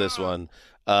earmuffs this one.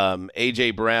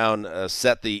 A.J. Brown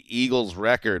set the Eagles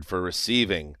record for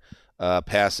receiving,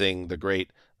 passing the great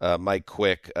Mike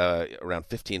Quick, around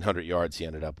 1,500 yards he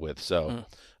ended up with. So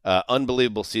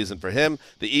unbelievable season for him.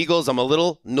 The Eagles, I'm a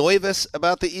little nervous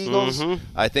about the Eagles.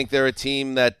 I think they're a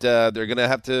team that they're going to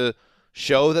have to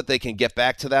show that they can get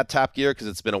back to that top gear because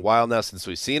it's been a while now since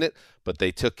we've seen it. But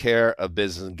they took care of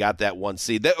business and got that 1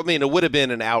 seed. It would have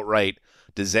been an outright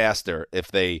disaster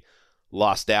if they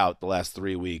lost out the last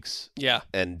 3 weeks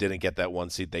and didn't get that 1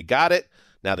 seed. They got it.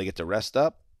 Now they get to rest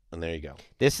up, and there you go.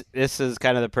 This is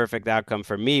kind of the perfect outcome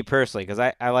for me personally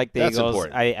because I like the Eagles.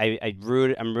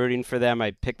 Important. I'm rooting for them.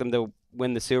 I picked them to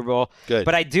win the Super Bowl. Good.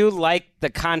 But I do like the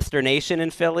consternation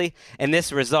in Philly and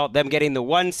this result, them getting the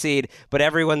 1 seed, but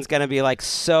everyone's going to be like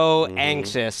so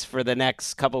anxious for the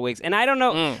next couple weeks. And I don't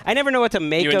know. I never know what to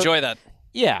make of. You enjoy that?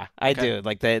 Yeah, I do.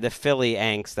 Like the Philly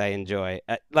angst I enjoy.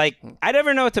 I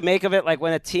never know what to make of it. Like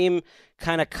when a team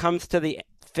kind of comes to the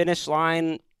finish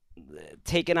line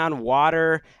taking on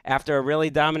water after a really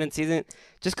dominant season,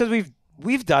 just because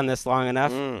we've done this long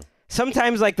enough.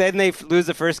 Sometimes then they lose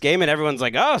the first game and everyone's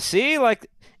like, oh, see?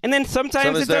 And then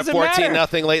sometimes it doesn't matter.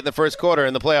 14-0 late in the first quarter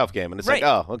in the playoff game. And it's like,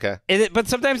 oh, okay. But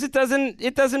sometimes it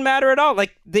doesn't matter at all.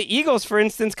 Like the Eagles, for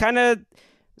instance, kind of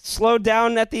slowed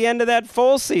down at the end of that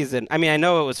Foles season. I mean, I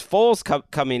know it was Foles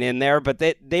coming in there, but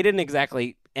they didn't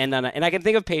exactly end on it. And I can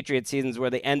think of Patriot seasons where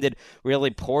they ended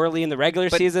really poorly in the regular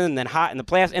season and then hot in the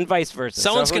playoffs and vice versa.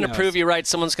 Someone's going to prove you right.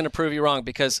 Someone's going to prove you wrong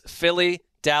because Philly,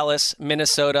 Dallas,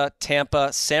 Minnesota,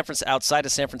 Tampa, outside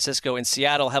of San Francisco, and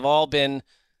Seattle have all been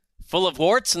full of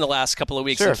warts in the last couple of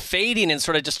weeks and fading and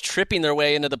sort of just tripping their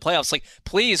way into the playoffs. Like,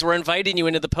 please, we're inviting you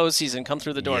into the postseason. Come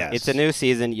through the door. Yes. It's a new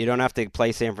season. You don't have to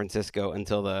play San Francisco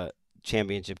until the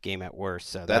championship game at worst.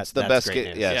 So that's the best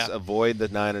game. Yes, avoid the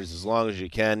Niners as long as you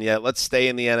can. Yeah, let's stay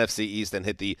in the NFC East and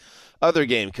hit the other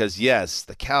game because, yes,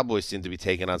 the Cowboys seem to be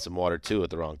taking on some water, too, at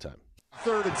the wrong time.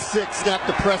 3rd and 6, snap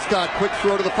to Prescott, quick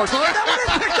throw to the first line. That one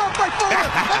is picked up by Fuller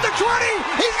at the 20.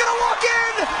 He's going to walk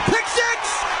in. Pick 6,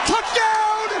 touchdown,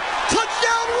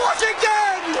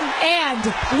 Washington.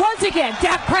 And once again,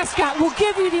 Dak Prescott will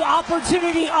give you the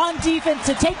opportunity on defense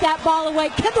to take that ball away.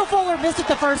 Kendall Fuller missed it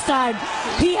the first time.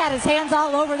 He had his hands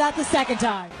all over that the second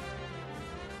time.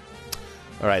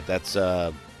 All right, that's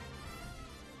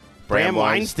Bram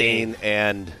Weinstein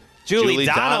and Julie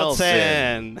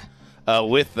Donaldson.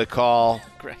 With the call.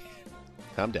 Greg.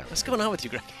 Calm down. What's going on with you,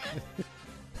 Greg?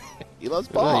 He loves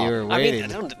ball. Oh, you were waiting. I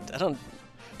don't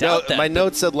doubt that. My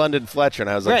note said London Fletcher, and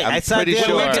I was like, I'm pretty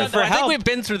sure. I think we've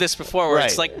been through this before where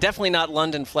it's like definitely not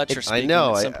London Fletcher speaking I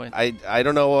know. at some point. I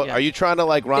don't know. Are you trying to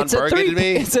like Ron Burgundy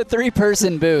me? It's a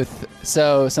 3-person booth,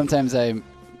 so sometimes I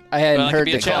hadn't heard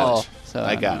the call. So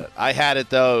I got it. I had it,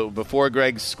 though. Before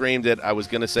Greg screamed it, I was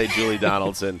going to say Julie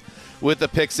Donaldson with the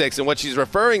pick 6. And what she's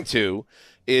referring to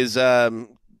is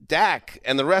Dak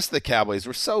and the rest of the Cowboys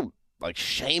were so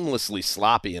shamelessly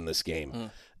sloppy in this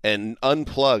game and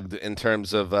unplugged in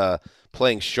terms of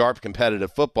playing sharp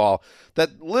competitive football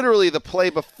that literally the play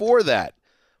before that,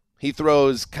 he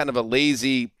throws kind of a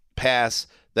lazy pass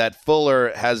that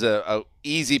Fuller has a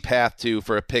easy path to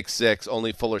for a pick 6,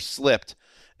 only Fuller slipped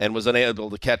and was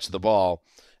unable to catch the ball.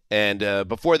 And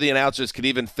before the announcers could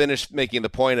even finish making the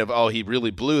point of, oh, he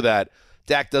really blew that,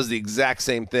 Dak does the exact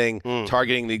same thing,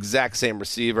 targeting the exact same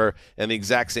receiver and the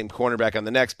exact same cornerback on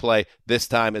the next play. This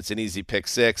time it's an easy pick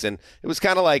six. And it was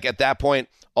kind of like at that point,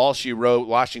 all she wrote,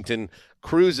 Washington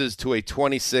cruises to a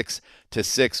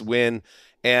 26-6 win.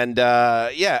 And,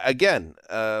 again,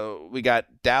 we got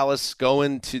Dallas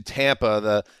going to Tampa,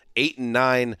 the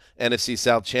 8-9 NFC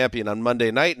South champion, on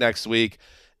Monday night next week.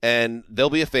 And they'll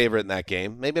be a favorite in that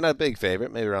game. Maybe not a big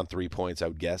favorite, maybe around 3 points, I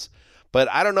would guess. But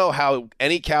I don't know how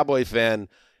any Cowboy fan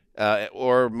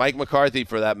or Mike McCarthy,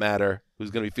 for that matter,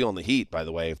 who's going to be feeling the heat, by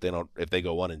the way, if they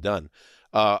go one and done,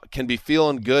 can be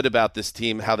feeling good about this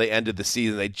team, how they ended the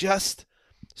season.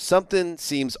 Something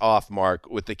seems off, Mark,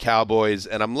 with the Cowboys,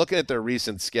 and I'm looking at their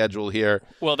recent schedule here.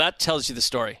 Well, that tells you the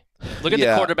story. Look at the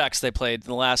quarterbacks they played in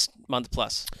the last month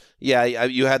plus. Yeah,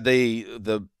 you had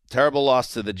the terrible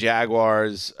loss to the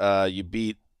Jaguars. You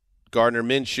beat Gardner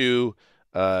Minshew.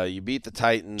 You beat the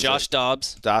Titans. Josh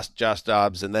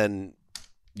Dobbs, and then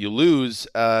you lose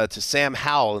to Sam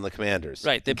Howell and the Commanders.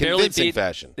 Right, they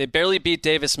barely beat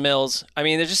Davis Mills. I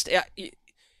mean, they're just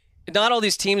not all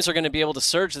these teams are going to be able to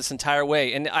surge this entire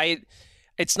way. And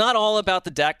it's not all about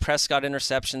the Dak Prescott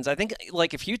interceptions. I think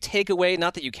if you take away,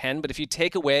 not that you can, but if you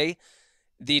take away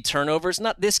the turnovers,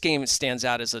 not this game stands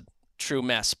out as a true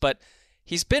mess, but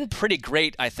he's been pretty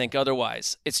great, I think.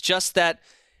 Otherwise, it's just that.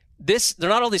 They're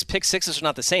not all these pick sixes are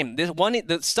not the same.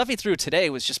 The stuff he threw today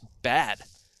was just bad.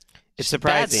 It's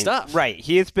surprising. Bad stuff. Right.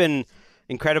 He has been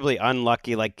incredibly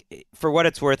unlucky. Like, for what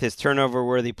it's worth, his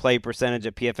turnover-worthy play percentage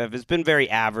at PFF has been very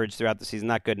average throughout the season.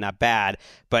 Not good, not bad,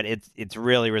 but it's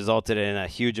really resulted in a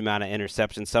huge amount of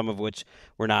interceptions, some of which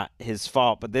were not his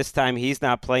fault. But this time he's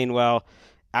not playing well.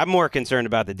 I'm more concerned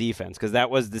about the defense because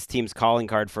that was this team's calling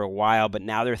card for a while, but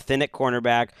now they're thin at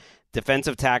cornerback.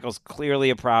 Defensive tackle's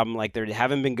clearly a problem. Like, they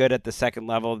haven't been good at the second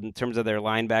level in terms of their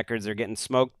linebackers. They're getting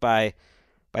smoked by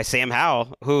Sam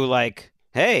Howell, who,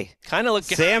 hey, kind of look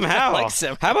Sam Howell. Like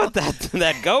Sam How about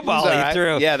that go ball he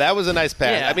threw? Yeah, that was a nice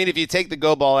pass. Yeah. I mean, if you take the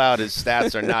go ball out, his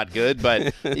stats are not good,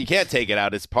 but you can't take it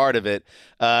out. It's part of it.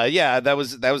 That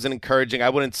was an encouraging.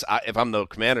 If I'm the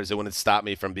Commanders, it wouldn't stop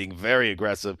me from being very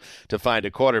aggressive to find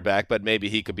a quarterback, but maybe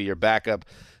he could be your backup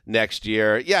next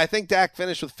year. Yeah, I think Dak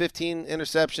finished with 15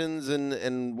 interceptions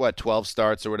and 12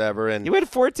 starts or whatever. And he went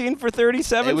 14 for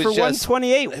 37 for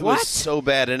 128. It was so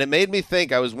bad, and it made me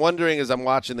think. I was wondering as I'm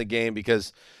watching the game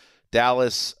because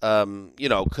Dallas,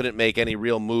 couldn't make any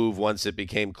real move once it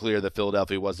became clear that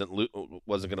Philadelphia wasn't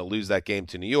going to lose that game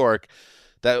to New York.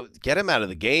 That get him out of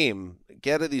the game,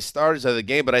 get these starters out of the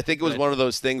game. But I think it was one of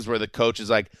those things where the coach is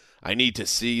like, I need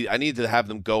to have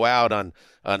them go out on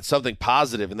something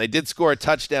positive. And they did score a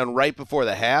touchdown right before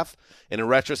the half. And in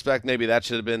retrospect, maybe that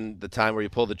should have been the time where you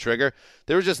pulled the trigger.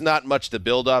 There was just not much to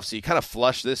build off. So you kind of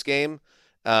flush this game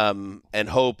and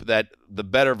hope that the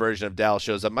better version of Dallas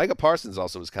shows up. Micah Parsons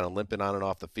also was kind of limping on and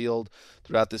off the field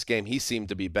throughout this game. He seemed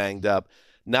to be banged up.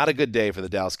 Not a good day for the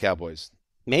Dallas Cowboys.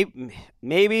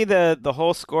 Maybe the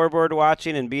whole scoreboard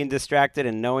watching and being distracted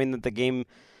and knowing that the game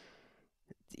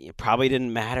probably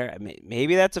didn't matter.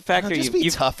 Maybe that's a factor. Just be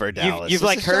tougher, Dallas. You've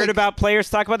heard about players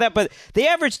talk about that, but they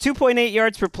averaged 2.8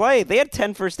 yards per play. They had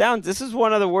 10 first downs. This is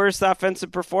one of the worst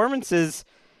offensive performances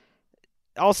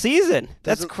all season.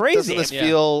 That's crazy. Doesn't this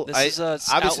feel? This is an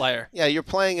outlier. Yeah, you're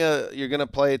going to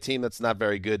play a team that's not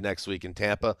very good next week in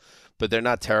Tampa, but they're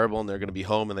not terrible, and they're going to be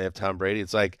home, and they have Tom Brady.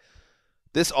 It's like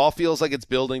this all feels like it's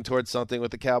building towards something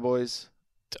with the Cowboys.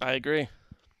 I agree.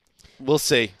 We'll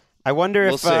see. I wonder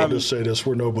if I'll just say this: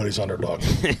 we're nobody's underdog,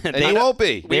 and he won't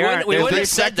be. We wouldn't have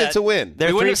said that to win. They're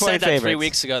we wouldn't have said that favorites. 3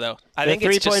 weeks ago, though. I They're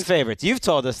think it's 3-point favorites. You've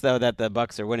told us though that the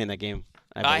Bucs are winning that game.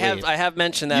 I have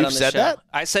mentioned that You've on the said show. that?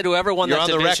 I said whoever won You're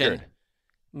that on division the record.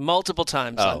 multiple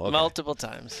times. Oh, okay. Multiple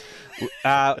times.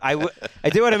 I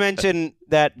do want to mention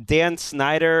that Dan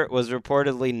Snyder was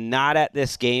reportedly not at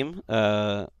this game,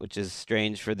 which is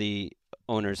strange for the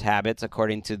owner's habits.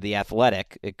 According to The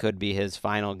Athletic, it could be his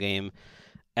final game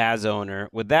as owner.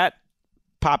 With that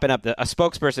popping up, a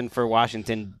spokesperson for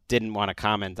Washington didn't want to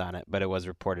comment on it, but it was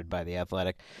reported by The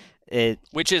Athletic.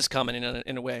 Which is commenting on it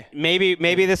in a way. Maybe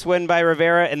this win by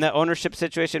Rivera in the ownership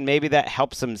situation, maybe that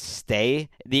helps him stay.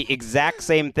 The exact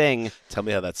same thing. Tell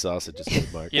me how that sausage is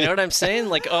made, Mark. You know what I'm saying?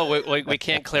 We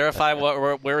can't clarify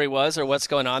where he was or what's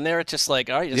going on there. It's just like,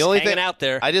 all right, you're just hanging out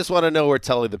there. I just want to know where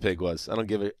Tully the pig was. I don't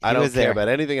care about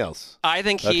anything else. I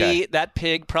think that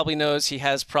pig probably knows he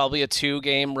has probably a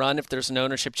 2-game run if there's an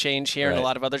ownership change here and a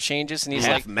lot of other changes, and he's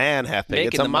half man, half pig.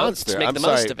 It's a monster. Make the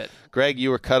most of it. Greg, you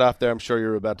were cut off there. I'm sure you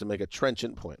were about to make a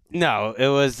trenchant point. No, it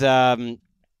was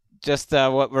just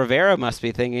what Rivera must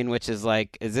be thinking, which is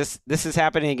like, this is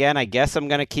happening again? I guess I'm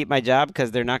going to keep my job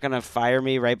because they're not going to fire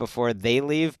me right before they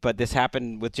leave. But this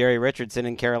happened with Jerry Richardson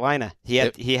in Carolina. He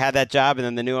had that job, and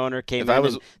then the new owner came in,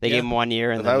 and they gave him 1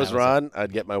 year. And if I was Ron,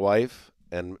 I'd get my wife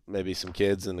and maybe some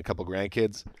kids and a couple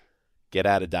grandkids, get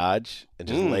out of Dodge, and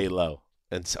just lay low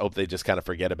and hope they just kind of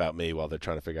forget about me while they're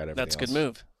trying to figure out everything else. That's a good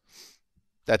move.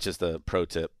 That's just a pro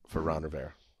tip for Ron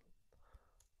Rivera.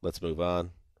 Let's move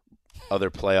on.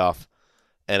 Other playoff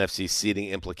NFC seeding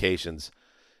implications.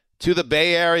 To the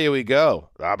Bay Area we go.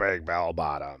 The Big Bell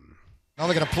Bottom. Now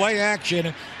they're going to play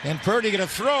action, and Purdy going to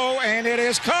throw, and it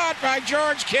is caught by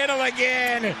George Kittle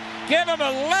again. Give him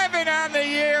 11 on the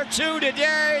year, 2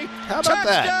 today. How about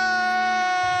Touchdown!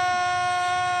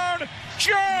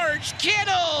 George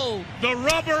Kittle! The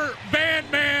rubber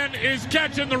band man is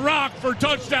catching the rock for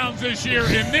touchdowns this year.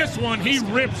 In this one, he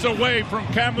rips away from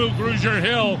Camus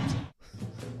Grugier-Hill.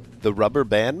 The rubber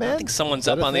band man? I think someone's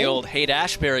up on the old Haight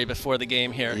Ashbury before the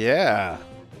game here. Yeah.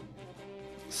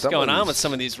 What's going on with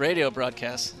some of these radio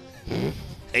broadcasts?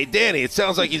 Hey, Danny, it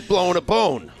sounds like he's blowing a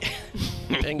bone.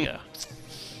 Bingo.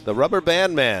 The rubber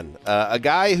band man, a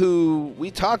guy who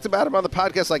we talked about him on the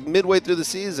podcast like midway through the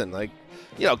season. Like,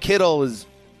 Kittle is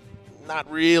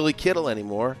not really Kittle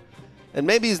anymore. And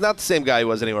maybe he's not the same guy he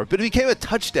was anymore, but he became a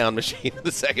touchdown machine in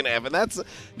the second half. And that's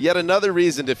yet another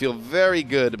reason to feel very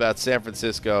good about San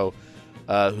Francisco,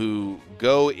 who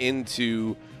go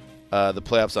into the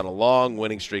playoffs on a long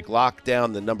winning streak, lock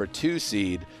down the number 2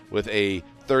 seed with a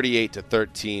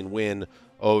 38-13 win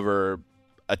over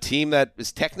a team that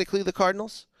is technically the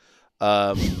Cardinals.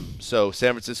 So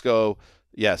San Francisco,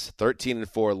 yes,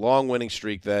 13-4, long winning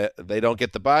streak. That they don't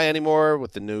get the bye anymore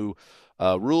with the new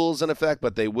rules in effect,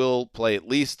 but they will play at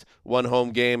least one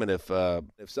home game. And if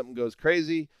something goes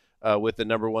crazy with the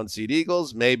number 1 seed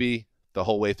Eagles, maybe the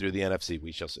whole way through the NFC.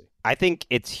 We shall see. I think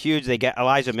it's huge they get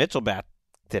Elijah Mitchell back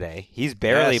today. He's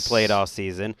barely played all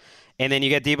season. And then you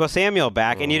get Deebo Samuel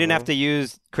back, and you didn't have to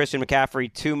use Christian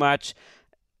McCaffrey too much.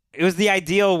 It was the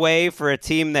ideal way for a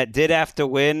team that did have to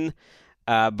win,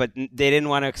 but they didn't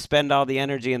want to expend all the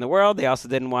energy in the world. They also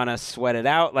didn't want to sweat it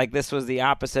out. Like, this was the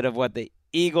opposite of what the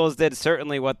Eagles did,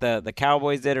 certainly what the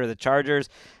Cowboys did or the Chargers.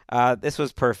 This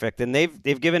was perfect, and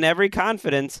they've given every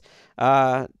confidence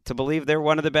to believe they're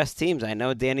one of the best teams. I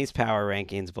know Danny's power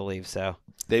rankings believe so.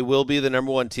 They will be the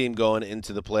number 1 team going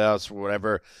into the playoffs or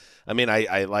whatever. I mean,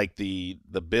 I like the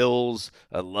Bills.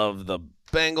 I love the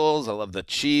Bengals. I love the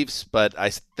Chiefs, but I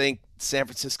think San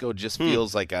Francisco just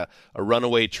feels like a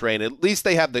runaway train. At least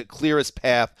they have the clearest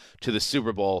path to the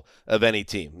Super Bowl of any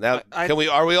team. Now, are we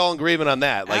all in agreement on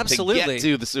that? Like, absolutely. To get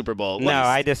to the Super Bowl. No,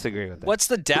 I disagree with that. What's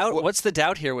the doubt? What's the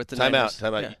doubt here with the Niners?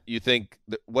 Time out. Yeah. You think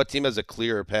what team has a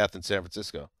clearer path in San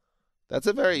Francisco? That's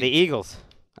a very... The Eagles,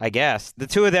 I guess. The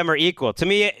two of them are equal. To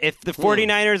me, if the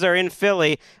 49ers are in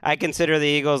Philly, I consider the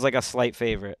Eagles like a slight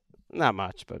favorite. Not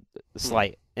much, but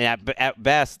slight. Yeah, but at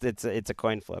best, it's a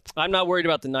coin flip. I'm not worried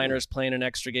about the Niners playing an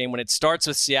extra game. When it starts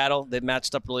with Seattle, they've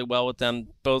matched up really well with them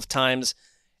both times.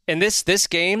 In this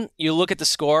game, you look at the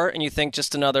score and you think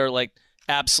just another like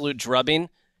absolute drubbing.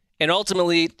 And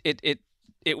ultimately, it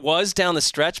was down the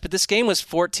stretch, but this game was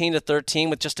 14-13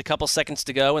 with just a couple seconds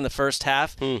to go in the first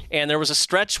half. And there was a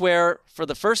stretch where, for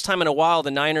the first time in a while,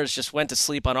 the Niners just went to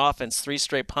sleep on offense, 3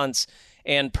 straight punts,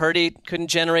 and Purdy couldn't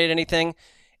generate anything.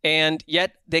 And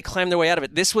yet they climbed their way out of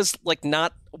it. This was like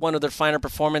not one of their finer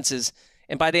performances.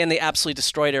 And by the end, they absolutely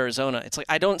destroyed Arizona. It's like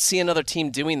I don't see another team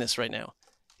doing this right now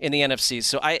in the NFC.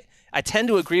 So I tend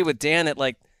to agree with Dan that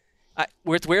like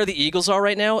with where the Eagles are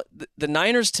right now, the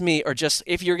Niners to me are just,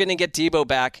 if you're going to get Deebo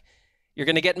back, you're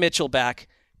going to get Mitchell back.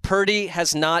 Purdy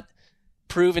has not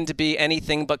proven to be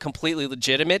anything but completely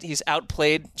legitimate. He's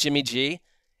outplayed Jimmy G,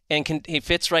 and he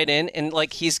fits right in. And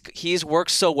like he's worked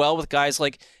so well with guys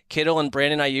like Kittle and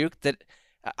Brandon Ayuk that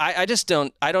I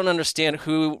don't understand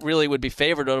who really would be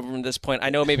favored over him at this point. I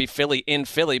know maybe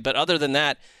Philly, but other than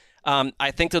that,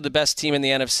 I think they're the best team in the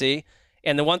NFC.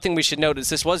 And the one thing we should note is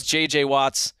this was J.J.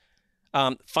 Watt's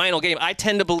final game. I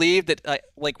tend to believe that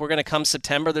we're going to come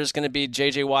September, there's going to be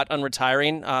J.J. Watt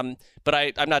unretiring. But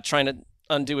I'm not trying to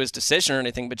undo his decision or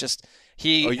anything, but just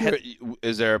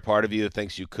is there a part of you that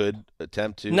thinks you could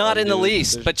attempt to? Not in the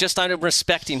least, but just I'm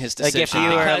respecting his decision. Like if you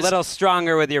were a little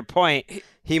stronger with your point,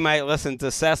 he might listen to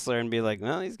Sessler and be like,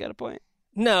 well, he's got a point.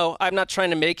 No, I'm not trying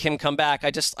to make him come back.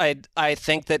 I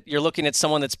think that you're looking at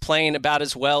someone that's playing about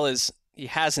as well as he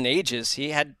has in ages. He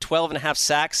had 12.5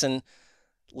 sacks and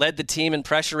led the team in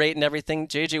pressure rate and everything.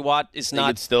 J.J. Watt is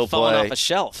not falling off a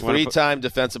shelf. 3-time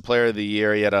Defensive Player of the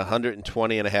Year. He had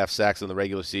 120.5 sacks in the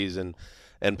regular season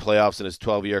and playoffs in his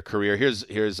 12-year career.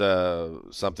 Here's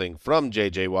something from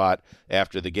J.J. Watt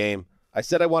after the game. I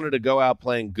said I wanted to go out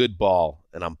playing good ball,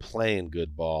 and I'm playing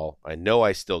good ball. I know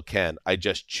I still can. I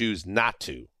just choose not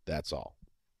to. That's all.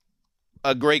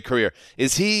 A great career.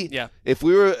 Is he? Yeah. If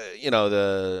we were,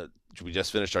 we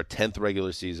just finished our 10th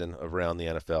regular season of Around the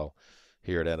NFL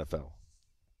here at NFL.com.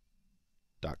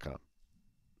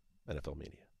 NFL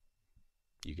Media.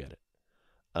 You get it.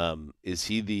 Is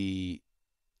he the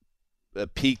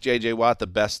peak J.J. Watt, the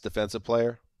best defensive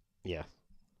player? Yeah.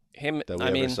 Him. That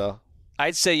we ever saw?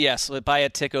 I'd say yes, by a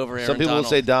tick over Aaron Some people Donald. will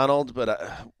say Donald,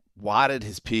 but Watt at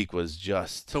his peak was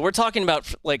just. So we're talking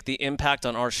about like the impact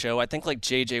on our show. I think like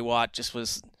J.J. Watt just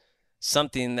was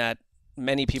something that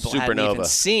many people hadn't even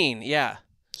seen. Yeah.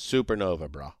 Supernova,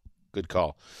 bro. Good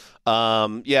call.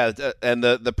 And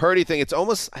the Purdy thing, it's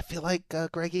almost, I feel like,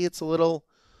 Greggy, it's a little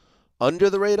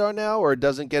under the radar now, or it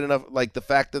doesn't get enough. Like the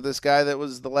fact that this guy that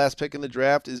was the last pick in the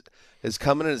draft is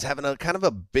coming and is having a kind of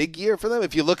a big year for them.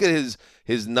 If you look at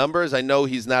his numbers, I know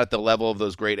he's not at the level of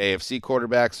those great AFC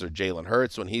quarterbacks or Jalen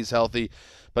Hurts when he's healthy,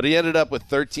 but he ended up with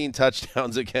 13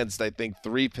 touchdowns against, I think,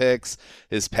 3 picks.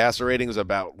 His passer rating was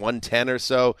about 110 or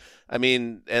so. I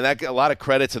mean, and that a lot of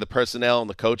credit to the personnel and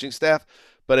the coaching staff.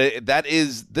 But that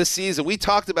is this season. We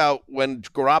talked about when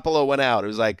Garoppolo went out. It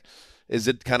was like, is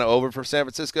it kind of over for San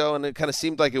Francisco? And it kind of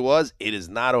seemed like it was. It is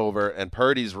not over, and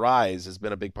Purdy's rise has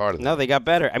been a big part of that. No, they got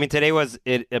better. I mean, today was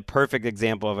a perfect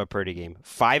example of a Purdy game.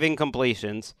 5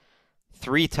 incompletions,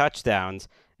 3 touchdowns,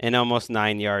 and almost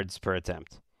 9 yards per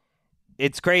attempt.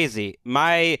 It's crazy.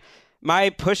 My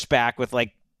pushback with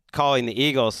like calling the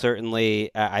Eagles certainly,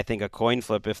 I think a coin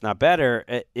flip, if not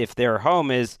better, if they're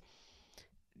home, is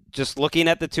just looking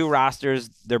at the 2 rosters.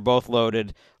 They're both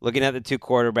loaded. Looking at the 2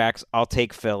 quarterbacks, I'll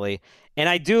take Philly. And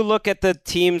I do look at the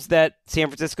teams that San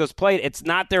Francisco's played. It's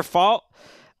not their fault.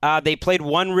 They played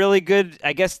one really good,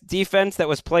 I guess, defense that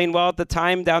was playing well at the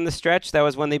time down the stretch. That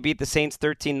was when they beat the Saints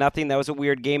 13-0. That was a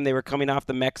weird game. They were coming off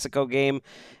the Mexico game,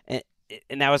 and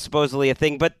that was supposedly a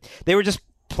thing. But they were just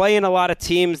playing a lot of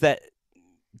teams that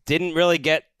didn't really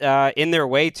get in their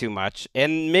way too much.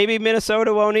 And maybe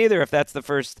Minnesota won't either if that's the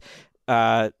first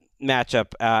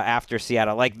matchup after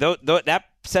Seattle. Like that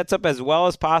sets up as well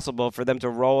as possible for them to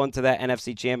roll into that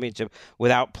NFC Championship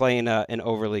without playing an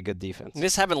overly good defense. They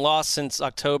just haven't lost since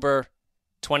October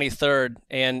 23rd,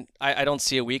 and I don't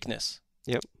see a weakness.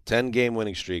 Yep. 10-game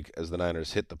winning streak as the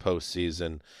Niners hit the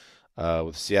postseason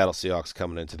with Seattle Seahawks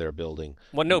coming into their building.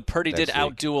 Well, no, Purdy did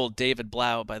outduel David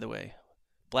Blau, by the way.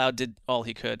 Blau did all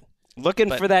he could.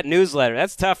 Looking for that newsletter.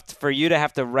 That's tough for you to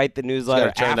have to write the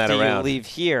newsletter after you leave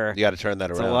here. You got to turn that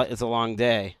around. It's a long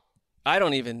day. I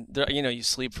don't even, you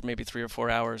sleep for maybe 3 or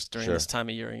 4 hours during this time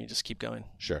of year and you just keep going.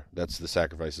 Sure. That's the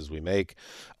sacrifices we make.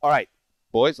 All right,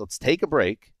 boys, let's take a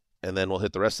break, and then we'll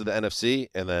hit the rest of the NFC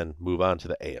and then move on to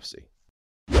the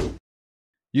AFC.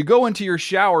 You go into your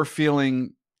shower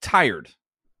feeling tired,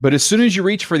 but as soon as you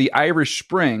reach for the Irish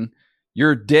Spring,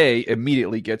 your day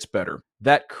immediately gets better.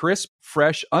 That crisp,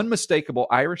 fresh, unmistakable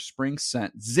Irish Spring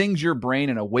scent zings your brain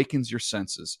and awakens your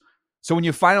senses. So when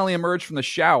you finally emerge from the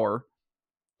shower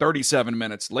 37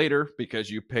 minutes later, because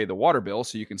you pay the water bill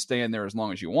so you can stay in there as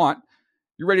long as you want,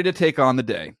 you're ready to take on the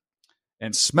day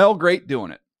and smell great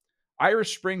doing it.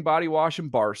 Irish Spring Body Wash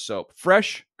and Bar Soap.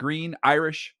 Fresh, green,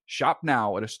 Irish. Shop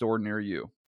now at a store near you.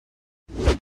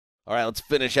 All right, let's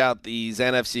finish out these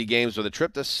NFC games with a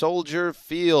trip to Soldier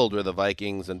Field, where the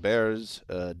Vikings and Bears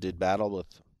did battle with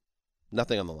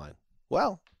nothing on the line.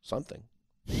 Well, something.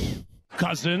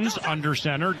 Cousins under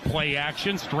center, play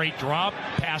action, straight drop,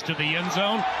 pass to the end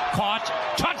zone, caught,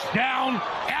 touchdown,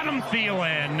 Adam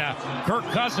Thielen. Kirk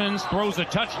Cousins throws a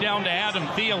touchdown to Adam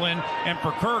Thielen, and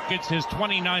for Kirk, it's his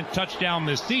 29th touchdown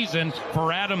this season.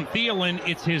 For Adam Thielen,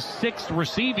 it's his 6th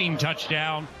receiving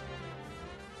touchdown.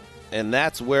 And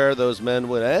that's where those men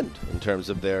would end in terms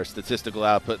of their statistical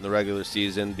output in the regular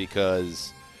season,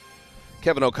 because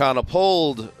Kevin O'Connell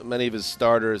pulled many of his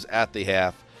starters at the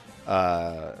half.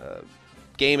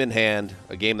 Game in hand,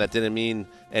 a game that didn't mean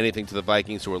anything to the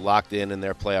Vikings, who were locked in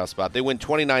their playoff spot. They win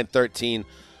 29-13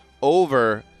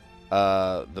 over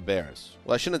the Bears.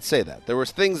 Well, I shouldn't say that. There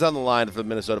was things on the line for the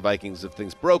Minnesota Vikings. If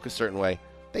things broke a certain way,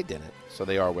 they didn't. So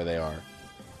they are where they are,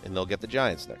 and they'll get the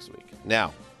Giants next week.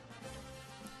 Now,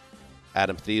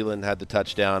 Adam Thielen had the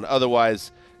touchdown.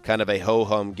 Otherwise, kind of a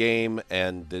ho-hum game,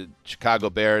 and the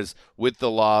Chicago Bears, with the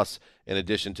loss, in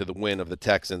addition to the win of the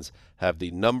Texans, have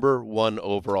the number 1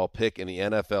 overall pick in the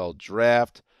NFL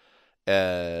draft.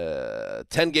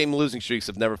 10-game losing streaks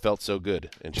have never felt so good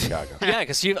in Chicago. Yeah,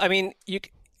 because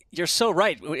you're so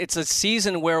right. It's a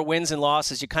season where wins and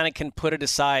losses, you kind of can put it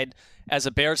aside as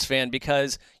a Bears fan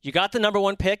because you got the number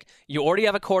 1 pick. You already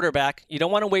have a quarterback. You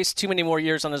don't want to waste too many more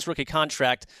years on his rookie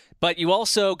contract. But you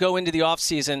also go into the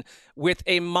offseason with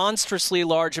a monstrously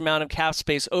large amount of cap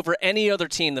space over any other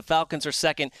team. The Falcons are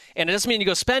second. And it doesn't mean you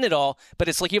go spend it all, but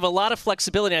it's like you have a lot of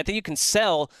flexibility. And I think you can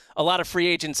sell a lot of free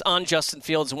agents on Justin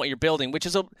Fields and what you're building, which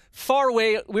is a far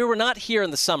way. We were not here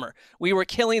in the summer. We were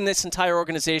killing this entire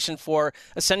organization for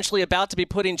essentially about to be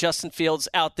putting Justin Fields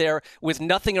out there with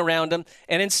nothing around him.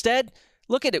 And instead,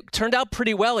 look at it. Turned out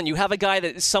pretty well, and you have a guy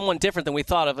that is someone different than we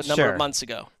thought of a number of months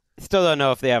ago. Still don't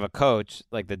know if they have a coach.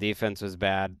 Like, the defense was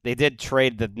bad. They did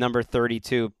trade the number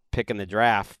 32 pick in the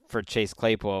draft for Chase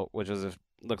Claypool, which was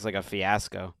looks like a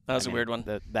fiasco. That was a weird one.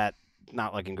 That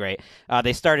not looking great.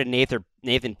 They started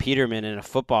Nathan Peterman in a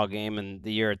football game in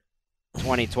the year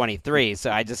 2023,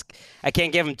 so I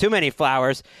can't give him too many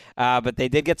flowers, but they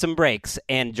did get some breaks.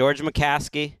 And George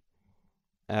McCaskey,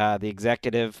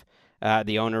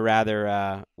 the owner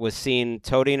rather, was seen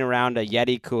toting around a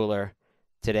Yeti cooler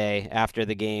today after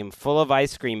the game, full of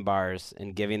ice cream bars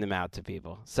and giving them out to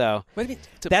people. So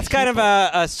that's kind of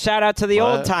a shout out to the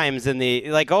old times in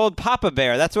the old Papa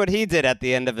Bear. That's what he did at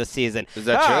the end of the season. Is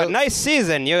that true? Nice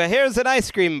season. Here's an ice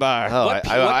cream bar. Oh,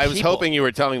 I was hoping you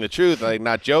were telling the truth, like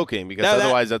not joking, because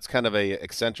otherwise that's kind of a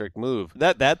eccentric move.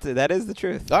 That is the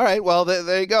truth. All right. Well,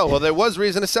 there you go. Well, there was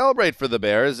reason to celebrate for the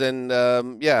Bears, and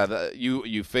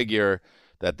you figure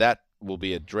that will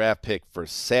be a draft pick for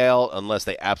sale unless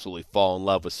they absolutely fall in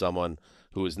love with someone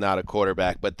who is not a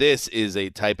quarterback. But this is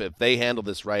a type, if they handle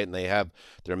this right and they have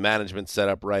their management set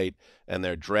up right and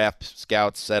their draft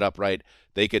scouts set up right,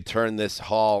 they could turn this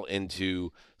haul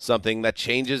into something that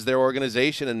changes their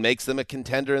organization and makes them a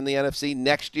contender in the NFC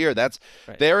next year.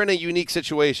 They're in a unique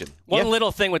situation. One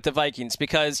little thing with the Vikings,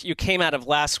 because you came out of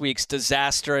last week's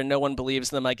disaster and no one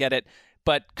believes in them, I get it.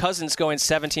 But Cousins going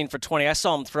 17 for 20, I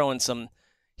saw him throwing some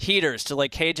heaters to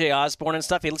like KJ Osborne and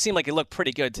stuff. It seemed like he looked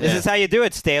pretty good today. This is how you do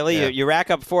it, Staley. Yeah. You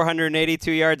rack up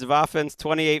 482 yards of offense,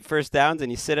 28 first downs,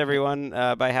 and you sit everyone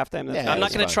by halftime. I'm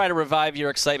not going to try to revive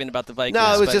your excitement about the Vikings.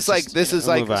 No, it was just like this is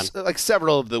like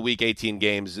several of the Week 18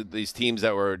 games. These teams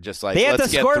that were just like, they had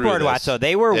let's the get scoreboard through watch. So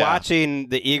they were watching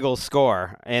the Eagles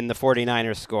score and the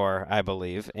 49ers score, I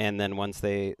believe. And then once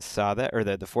they saw that, or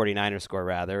the 49ers score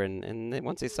rather, and then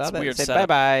once they saw that, they said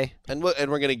bye-bye. And we're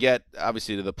going to get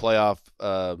obviously to the playoff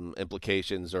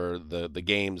implications or the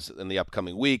games in the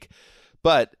upcoming week.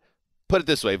 But put it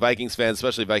this way, Vikings fans,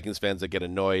 especially Vikings fans that get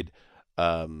annoyed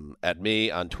at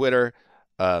me on Twitter,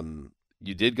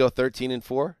 you did go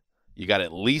 13-4. You got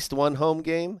at least one home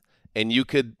game, and you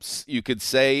could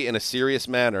say in a serious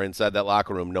manner inside that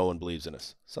locker room, no one believes in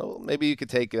us. So maybe you could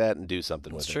take that and do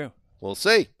something with it. That's true. We'll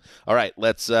see. All right,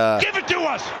 let's give it to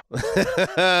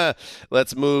us.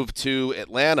 Let's move to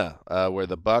Atlanta, where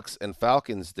the Bucs and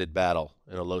Falcons did battle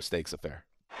in a low-stakes affair.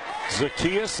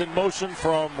 Zacchaeus in motion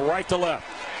from right to left.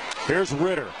 Here's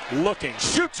Ritter looking,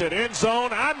 shoots it end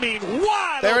zone. I mean,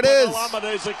 wide there open. It is.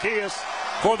 Olamide Zacchaeus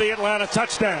for the Atlanta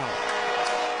touchdown.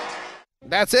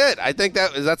 That's it. I think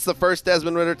that's the first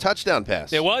Desmond Ritter touchdown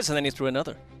pass. It was, and then he threw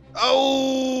another.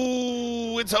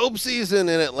 Oh, it's hope season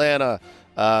in Atlanta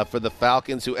for the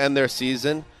Falcons, who end their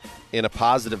season in a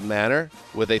positive manner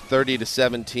with a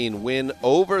 30-17 win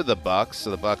over the Bucs.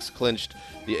 So the Bucs clinched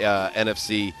the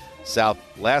NFC South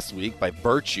last week by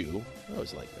virtue. I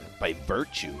always like that. By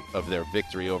virtue of their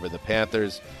victory over the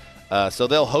Panthers. So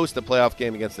they'll host a playoff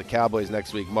game against the Cowboys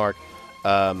next week, Mark.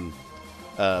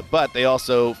 But they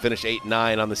also finished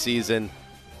 8-9 on the season.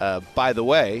 By the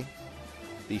way,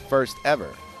 the first ever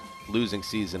losing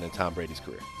season in Tom Brady's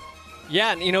career.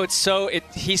 Yeah, and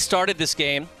he started this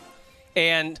game,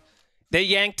 and they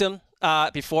yanked him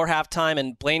before halftime,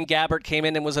 and Blaine Gabbert came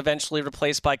in and was eventually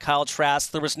replaced by Kyle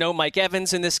Trask. There was no Mike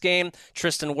Evans in this game.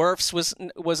 Tristan Wirfs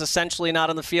was essentially not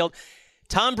on the field.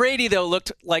 Tom Brady, though,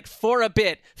 looked like for a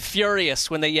bit furious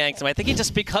when they yanked him. I think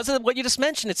because of what you just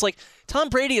mentioned, it's like Tom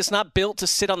Brady is not built to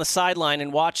sit on the sideline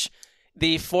and watch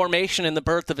the formation and the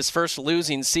birth of his first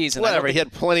losing season. Whatever, he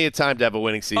had plenty of time to have a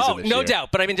winning season this no year. doubt.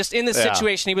 But I mean, just in this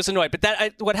situation, he was annoyed.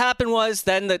 But what happened was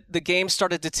then the game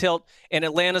started to tilt in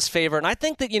Atlanta's favor. And I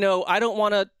think that, I don't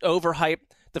want to overhype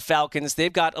the Falcons.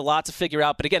 They've got a lot to figure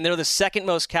out. But again, they're the second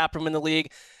most cap room in the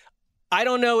league. I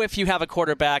don't know if you have a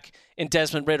quarterback in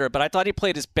Desmond Ritter, but I thought he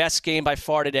played his best game by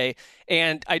far today.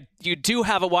 And you do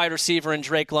have a wide receiver in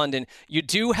Drake London. You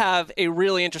do have a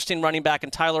really interesting running back in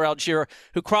Tyler Algier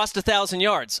who crossed 1,000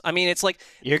 yards. I mean, it's like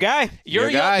your guy. Your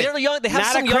guy. They're young. They have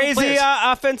not some a young crazy players.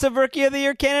 Offensive Rookie of the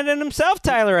Year candidate himself,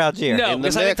 Tyler Algier. No,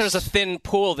 because I think there's a thin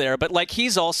pool there. But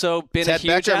he's also been Ted a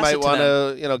huge Becker asset might to want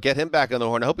them. to get him back on the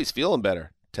horn. I hope he's feeling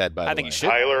better. Ted, by the way. I think he should.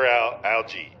 Tyler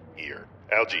Algier.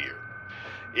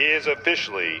 is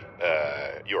officially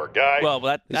your guy. Well,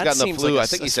 that He's gotten the seems flu. like I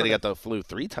think he said he got the flu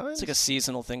 3 times. It's like a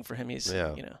seasonal thing for him. He's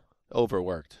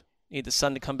overworked. Need the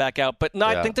sun to come back out. But no,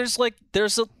 I think there's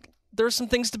some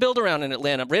things to build around in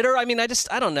Atlanta. Ritter, I mean, I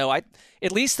don't know. At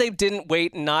least they didn't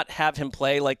wait and not have him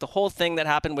play. Like the whole thing that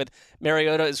happened with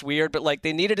Mariota is weird, but like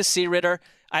they needed to see Ritter.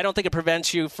 I don't think it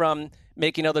prevents you from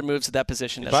making other moves at that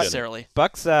position necessarily.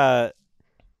 Bucks were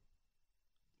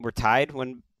tied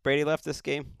when Brady left this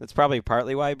game. That's probably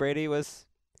partly why Brady was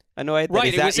annoyed.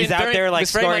 Right, he's out there like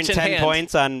scoring 10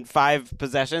 points on 5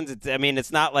 possessions.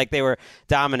 It's not like they were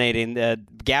dominating.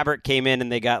 Gabbert came in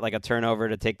and they got like a turnover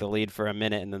to take the lead for a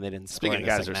minute, and then they didn't score. Speaking of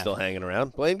guys who are still hanging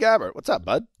around, Blaine Gabbert. What's up,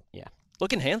 bud? Yeah.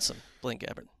 Looking handsome, Blaine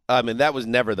Gabbert. I mean, that was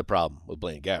never the problem with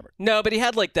Blaine Gabbert. No, but he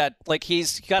had like that. Like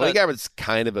he's got Blaine Gabbert's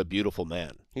kind of a beautiful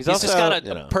man. He's also just got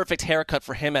a perfect haircut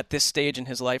for him at this stage in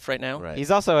his life right now. Right. He's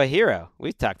also a hero.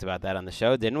 We talked about that on the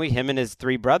show, didn't we? Him and his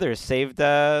 3 brothers saved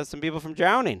some people from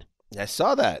drowning. I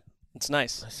saw that. It's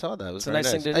nice. I saw that. It was a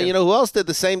nice thing to do. And you know who else did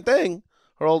the same thing?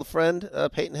 Her old friend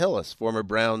Peyton Hillis, former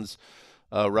Browns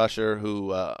rusher,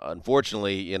 who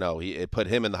unfortunately, it put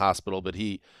him in the hospital, but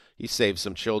he saved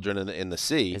some children in the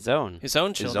sea. His own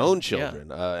children.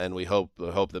 Yeah. And we hope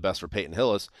the best for Peyton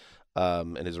Hillis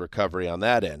and his recovery on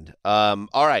that end.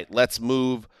 All right, let's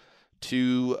move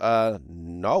to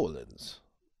New Orleans.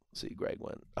 See, Greg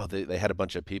went. Oh, they had a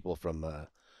bunch of people from the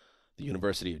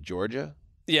University of Georgia.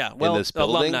 Yeah, well, in this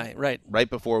building, alumni, right? Right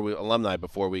before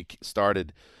we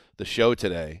started the show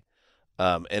today,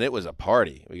 and it was a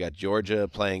party. We got Georgia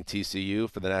playing TCU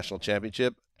for the national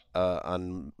championship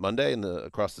on Monday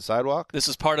across the sidewalk. This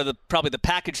is part of probably the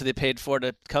package that they paid for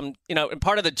to come. And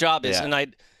part of the job is,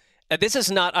 and this is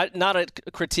not a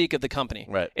critique of the company.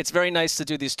 Right. It's very nice to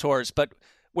do these tours, but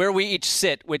where we each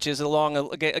sit, which is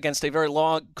against a very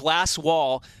long glass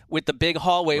wall with the big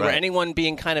hallway, where anyone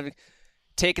being kind of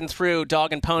taken through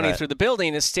dog and pony through the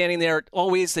building is standing there.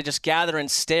 Always they just gather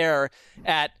and stare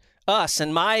at us,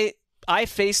 and I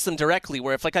face them directly,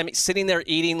 where if I'm sitting there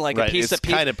eating like a piece of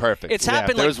pizza. It's kind of perfect. It's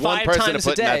happened like 5 times a day. If there's one person to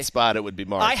put in that spot, it would be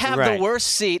Mark. I have the worst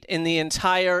seat in the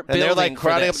entire building. And they're like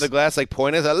crowding up the glass, like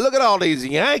pointing at, look at all these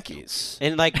Yankees.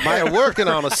 And like they're working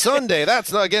on a Sunday.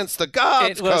 That's not against the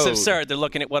God's It was code. absurd. They're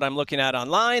looking at what I'm looking at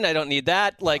online. I don't need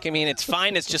that. Like, I mean, it's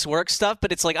fine. It's just work stuff.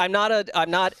 But it's like I'm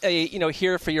not a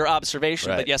here for your observation.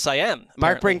 But yes, I am.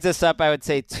 Mark brings this up, I would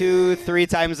say 2-3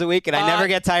 times a week, and I never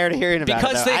get tired of hearing about it.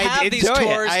 Because they have these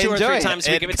tours 2 or 3 times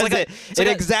a week. It's like it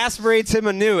exasperates him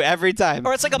anew every time.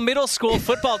 Or it's like a middle school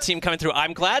football team coming through.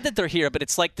 I'm glad that they're here, but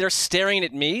it's like they're staring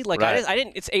at me. Like I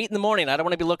didn't. It's 8 a.m. I don't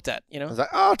want to be looked at. I was like,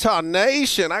 oh,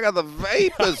 tarnation! I got the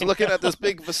vapors looking at this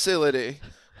big facility.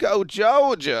 Go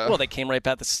Georgia! Well, they came right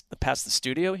past the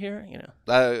studio here.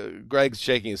 Greg's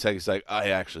shaking his head. He's like, I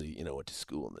actually, went to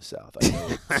school in the South. I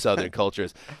know what Southern culture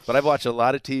is, but I've watched a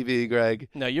lot of TV, Greg.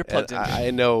 No, you're plugged in.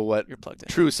 I know what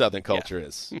true Southern culture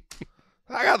is.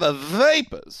 I got the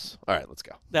vapors. All right, let's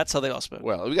go. That's how they all spoke.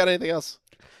 Well, we got anything else?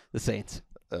 The Saints.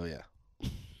 Oh, yeah.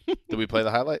 Did we play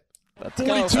the highlight?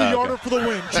 42-yarder for the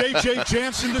win. J.J.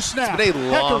 Jansen to snap. It's been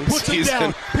a long Hecker puts season. it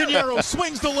down. Pinheiro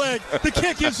swings the leg. The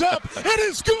kick is up. It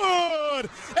is good.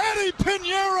 Eddie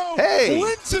Pinheiro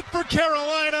wins it for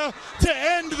Carolina to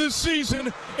end the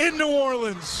season in New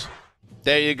Orleans.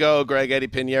 There you go, Greg. Eddie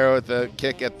Pinheiro with the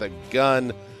kick at the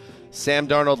gun. Sam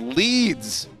Darnold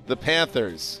leads the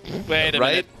Panthers. Wait a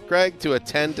minute. Greg, to a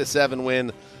 10-7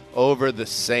 win over the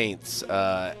Saints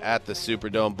at the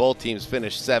Superdome. Both teams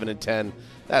finished 7-10.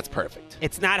 That's perfect.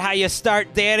 It's not how you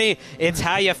start, Danny. It's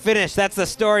how you finish. That's the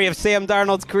story of Sam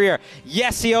Darnold's career.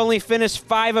 Yes, he only finished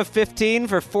 5 of 15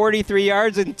 for 43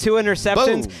 yards and 2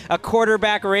 interceptions, a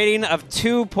quarterback rating of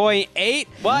 2.8.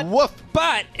 What? Woof.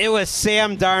 But it was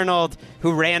Sam Darnold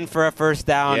who ran for a first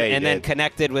down and then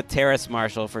connected with Terrace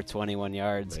Marshall for 21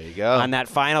 yards there you go. On that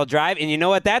final drive. And you know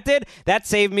what that did? That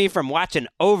saved me from watching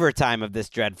overtime of this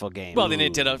dreadful game. Well, then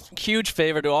it did a huge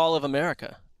favor to all of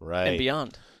America and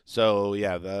beyond. So,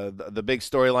 yeah, the big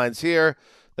storylines here.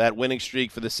 That winning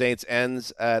streak for the Saints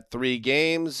ends at 3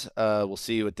 games. We'll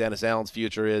see what Dennis Allen's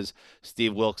future is.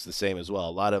 Steve Wilks the same as well.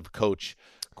 A lot of coach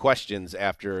questions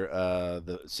after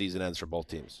the season ends for both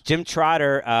teams. Jim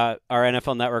Trotter, our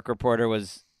NFL Network reporter,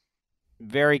 was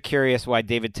very curious why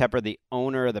David Tepper, the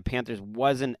owner of the Panthers,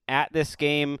 wasn't at this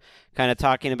game, kind of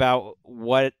talking about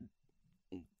what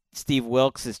Steve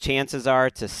Wilks' chances are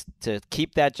to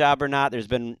keep that job or not. There's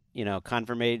been,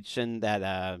 confirmation that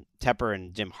Tepper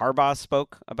and Jim Harbaugh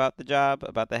spoke about the job,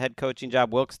 about the head coaching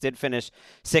job. Wilks did finish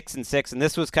 6-6, and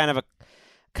this was kind of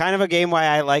a game why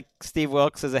I like Steve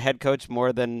Wilks as a head coach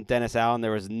more than Dennis Allen.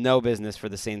 There was no business for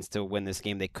the Saints to win this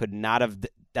game. They could not have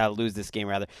lose this game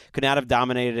rather. Could not have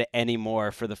dominated it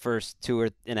anymore for the first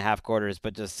 2.5 quarters,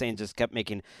 but just kept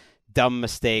making dumb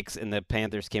mistakes, and the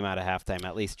Panthers came out at halftime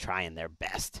at least trying their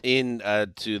best.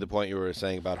 To the point you were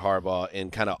saying about Harbaugh,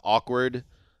 in kind of awkward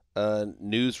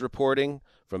news reporting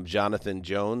from Jonathan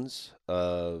Jones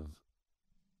of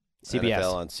CBS.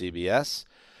 NFL on CBS.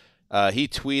 He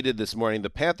tweeted this morning, the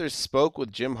Panthers spoke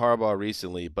with Jim Harbaugh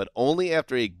recently, but only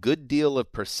after a good deal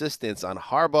of persistence on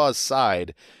Harbaugh's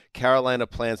side, Carolina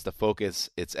plans to focus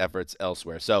its efforts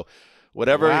elsewhere. So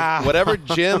whatever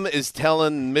Jim is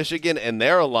telling Michigan and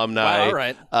their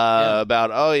alumni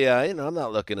about, I'm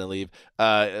not looking to leave.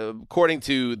 According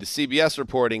to the CBS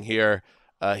reporting here,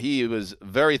 he was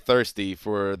very thirsty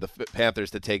for the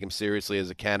Panthers to take him seriously as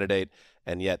a candidate,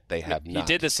 and yet they have not. He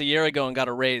did this a year ago and got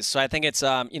a raise. So I think it's,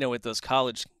 with those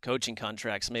college coaching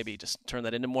contracts, maybe just turn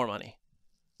that into more money.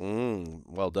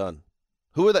 Well done.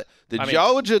 Who are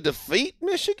Georgia defeat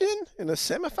Michigan in the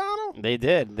semifinal? They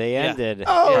did. They ended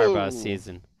Harbaugh's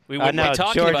season. We wouldn't be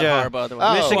talking Georgia, about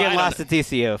Harbaugh. Michigan lost to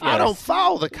TCU. I don't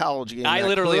follow the college game. I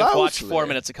literally have watched 4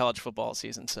 minutes of college football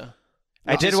season, so.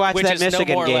 I did watch that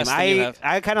Michigan game.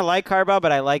 I kind of like Harbaugh,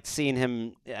 but I liked seeing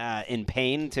him in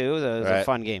pain, too. So it was a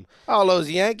fun game. All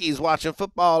those Yankees watching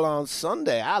football on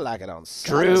Sunday. I like it on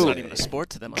Saturday. It's not even a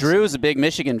sport to them. Drew's a big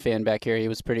Michigan fan back here. He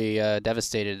was pretty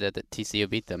devastated that the TCU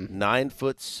beat them.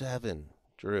 9'7",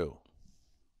 Drew.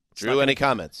 Any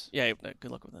comments? Yeah, good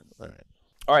luck with that.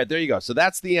 All right, there you go. So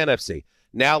that's the NFC.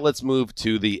 Now let's move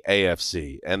to the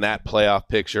AFC and that playoff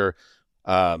picture,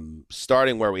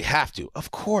 starting where we have to,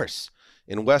 of course,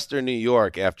 in Western New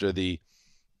York after the,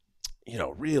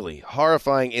 really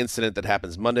horrifying incident that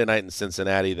happens Monday night in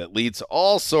Cincinnati that leads to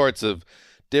all sorts of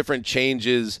different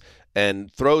changes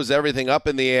and throws everything up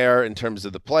in the air in terms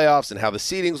of the playoffs and how the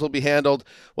seedings will be handled.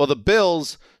 Well, the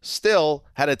Bills still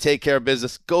had to take care of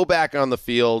business, go back on the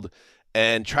field,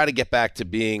 and try to get back to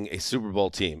being a Super Bowl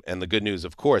team. And the good news,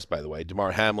 of course, by the way,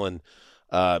 Damar Hamlin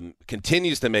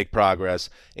continues to make progress,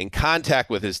 in contact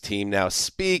with his team now,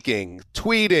 speaking,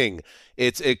 tweeting.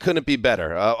 It couldn't be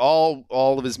better.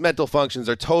 All of his mental functions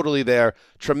are totally there.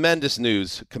 Tremendous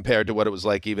news compared to what it was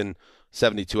like even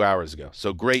 72 hours ago.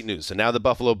 So great news. So now the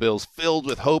Buffalo Bills, filled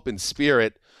with hope and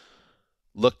spirit,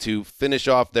 look to finish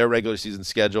off their regular season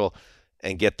schedule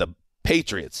and get the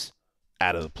Patriots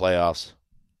out of the playoffs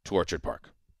to Orchard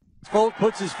Park. Folk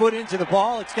puts his foot into the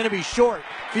ball. It's going to be short.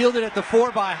 Fielded at the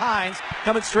 4 by Hines.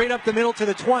 Coming straight up the middle to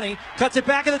the 20. Cuts it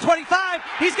back at the 25.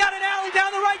 He's got an alley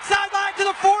down the right sideline to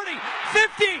the 40.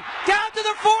 50. Down to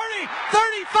the 40.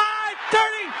 35.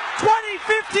 30. 20.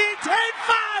 15. 10.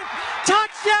 5.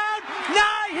 Touchdown.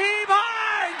 Nyheim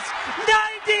Hines.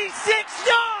 96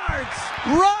 yards.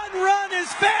 Run as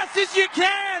fast as you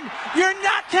can. You're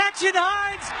not catching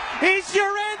Hines. He's your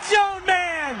end zone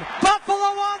man. Buffalo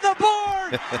on the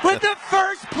board with the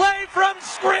first play from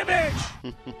scrimmage.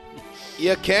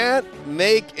 You can't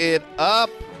make it up.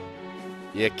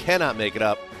 You cannot make it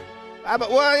up.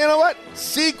 Well, you know what?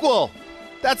 Sequel.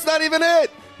 That's not even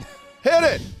it. Hit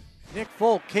it. Nick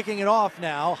Folk kicking it off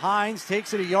now. Hines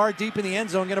takes it a yard deep in the end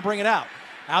zone, going to bring it out.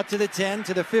 Out to the 10,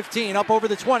 to the 15, up over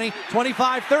the 20,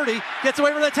 25, 30, gets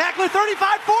away from the tackler,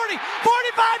 35, 40,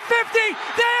 45, 50.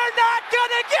 They're not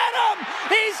going to get him.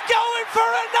 He's going for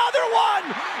another one.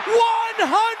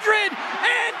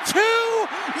 102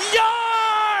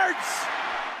 yards.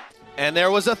 And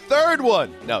there was a third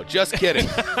one. No, just kidding.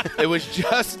 It was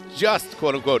just,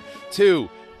 quote unquote, 2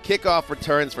 kickoff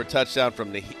returns for touchdown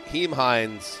from Nyheim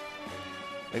Hines,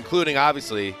 including,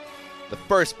 obviously, the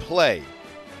first play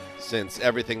since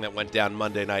everything that went down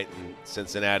Monday night in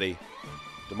Cincinnati.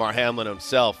 Damar Hamlin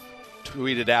himself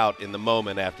tweeted out in the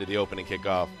moment after the opening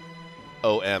kickoff,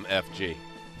 OMFG.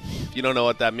 If you don't know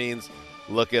what that means,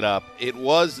 look it up. It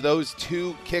was those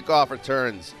 2 kickoff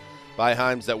returns by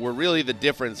Hines that were really the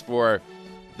difference for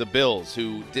the Bills,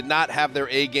 who did not have their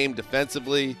A game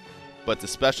defensively, but the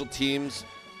special teams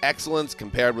excellence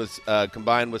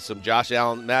combined with some Josh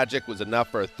Allen magic was enough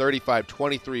for a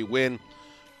 35-23 win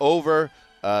over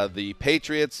the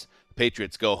Patriots.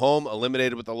 Patriots go home,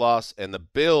 eliminated with the loss, and the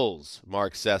Bills,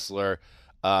 Mark Sessler,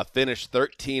 finished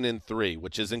 13-3,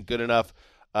 which isn't good enough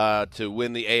to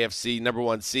win the AFC number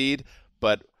 1 seed,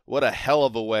 but what a hell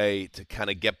of a way to kind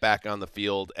of get back on the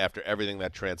field after everything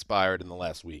that transpired in the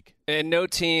last week. And no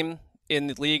team in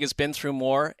the league has been through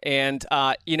more, and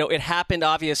it happened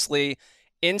obviously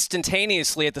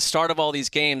instantaneously at the start of all these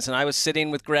games, and I was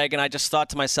sitting with Greg, and I just thought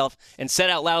to myself and said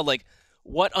out loud, like,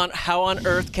 how on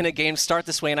earth can a game start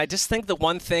this way? And I just think the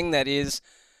one thing that is,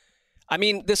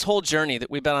 this whole journey that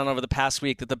we've been on over the past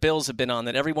week, that the Bills have been on,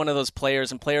 that every one of those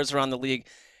players and players around the league,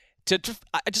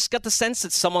 I just got the sense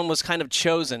that someone was kind of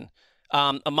chosen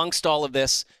amongst all of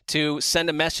this to send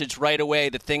a message right away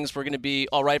that things were going to be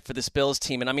all right for this Bills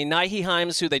team. And I mean, Nyheim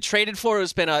Hines, who they traded for,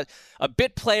 who's been a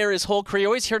bit player his whole career. You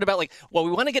always heard about we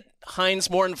want to get Hines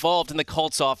more involved in the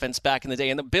Colts offense back in the day.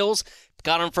 And the Bills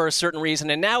got him for a certain reason.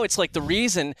 And now it's like the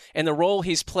reason and the role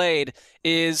he's played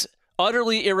is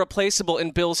utterly irreplaceable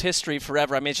in Bills history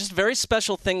forever. I mean, it's just a very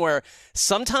special thing where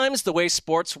sometimes the way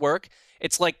sports work,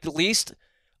 it's like the least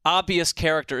obvious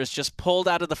character is just pulled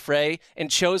out of the fray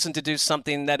and chosen to do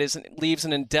something that leaves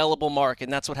an indelible mark,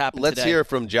 and that's what happened today. Let's hear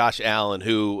from Josh Allen,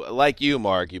 who, like you,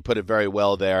 Mark, you put it very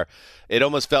well there. It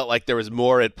almost felt like there was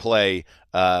more at play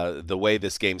the way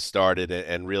this game started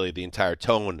and really the entire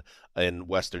tone in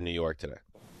Western New York today.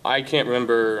 I can't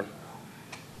remember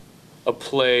a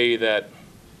play that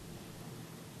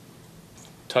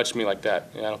touched me like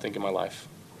that, I don't think, in my life.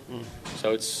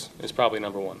 So it's probably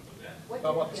number one.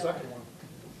 How about the second one?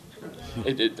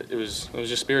 It was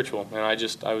just spiritual, and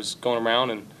I was going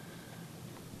around and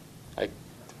I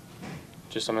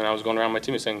was going around my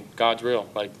team and saying God's real.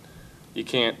 Like you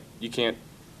can't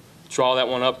draw that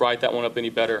one up, write that one up any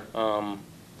better.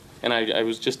 And I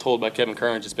was just told by Kevin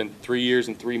Kearns it's been 3 years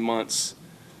and 3 months.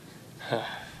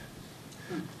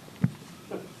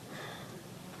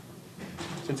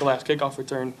 Since the last kickoff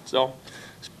return, so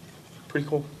it's pretty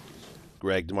cool.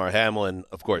 Greg DeMar Hamlin,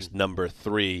 of course, number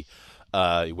 3.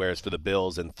 He wears for the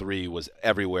Bills, and 3 was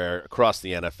everywhere across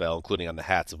the NFL, including on the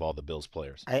hats of all the Bills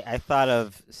players. I thought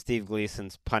of Steve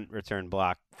Gleason's punt return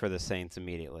block for the Saints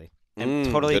immediately.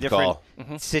 And totally different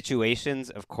situations,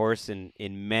 of course, in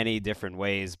many different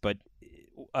ways. But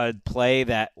a play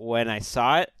that when I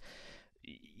saw it,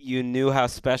 you knew how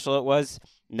special it was.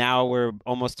 Now we're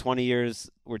almost 20 years.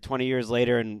 We're 20 years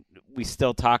later, and we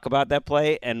still talk about that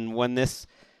play. And when this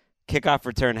kickoff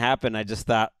return happened, I just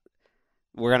thought,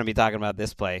 we're going to be talking about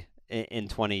this play in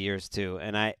 20 years too.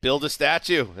 And I build a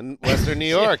statue in Western New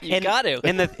York. You got to.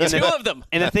 And two of them.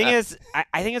 And the thing is,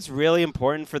 I think it's really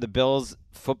important for the Bills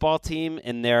football team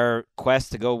in their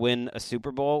quest to go win a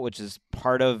Super Bowl, which is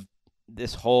part of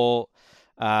this whole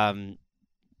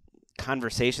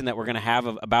conversation that we're going to have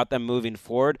about them moving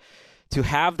forward. To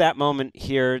have that moment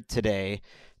here today,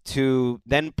 to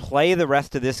then play the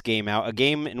rest of this game out, a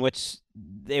game in which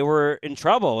they were in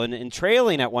trouble and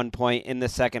trailing at one point in the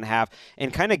second half,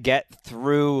 and kind of get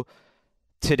through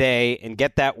today and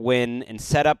get that win and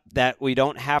set up that we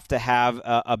don't have to have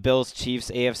a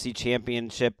Bills-Chiefs AFC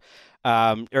championship,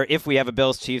 or if we have a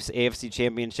Bills-Chiefs AFC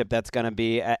championship, that's going to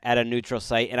be at a neutral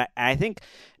site. And I think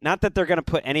not that they're going to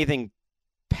put anything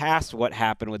past what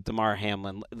happened with DeMar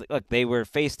Hamlin. Look, they were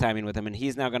FaceTiming with him, and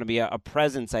he's now going to be a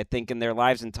presence, I think, in their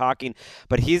lives and talking,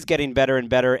 but he's getting better and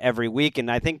better every week.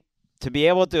 And I think to be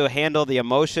able to handle the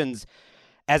emotions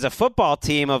as a football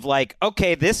team of like,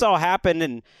 okay, this all happened,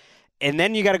 and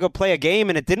then you got to go play a game,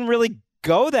 and it didn't really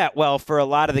go that well for a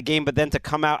lot of the game, but then to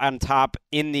come out on top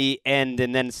in the end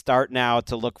and then start now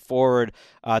to look forward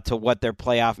to what their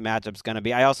playoff matchup's going to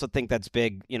be. I also think that's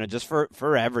big, just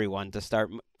for everyone to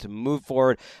start to move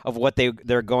forward of what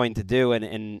they're going to do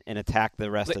and attack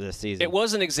the rest of the season. It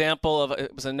was an example of,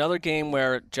 it was another game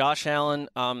where Josh Allen,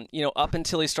 up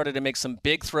until he started to make some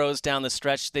big throws down the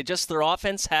stretch, their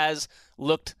offense has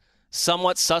looked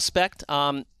somewhat suspect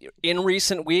in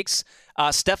recent weeks.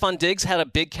 Stephon Diggs had a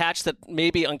big catch that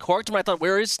maybe uncorked him. I thought,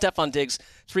 where is Stephon Diggs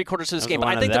 3/4 of this game? But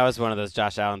I think that was one of those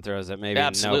Josh Allen throws that maybe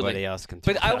nobody else can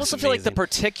throw. But I also feel like the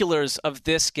particulars of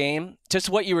this game, just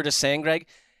what you were just saying, Greg,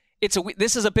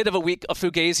 this is a bit of a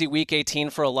fugazi week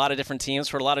 18 for a lot of different teams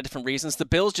for a lot of different reasons. The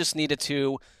Bills just needed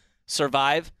to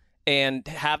survive and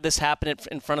have this happen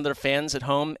in front of their fans at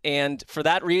home. And for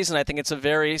that reason, I think it's a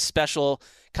very special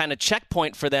kind of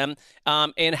checkpoint for them,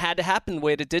 and had to happen the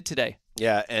way it did today.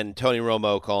 Yeah, and Tony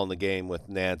Romo calling the game with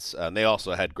Nance. They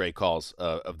also had great calls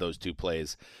of those two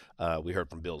plays. We heard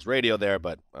from Bills radio there,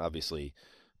 but obviously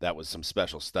that was some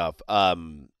special stuff.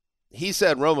 Romo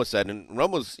said, and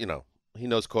Romo's, he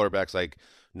knows quarterbacks like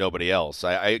nobody else.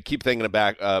 I keep thinking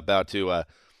about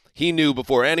he knew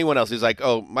before anyone else. He's like,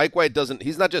 oh, Mike White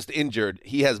he's not just injured,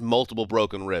 he has multiple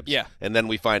broken ribs. Yeah. And then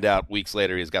we find out weeks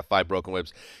later he's got 5 broken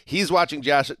ribs. He's watching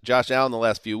Josh Allen the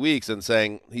last few weeks and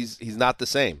saying he's not the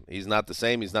same. He's not the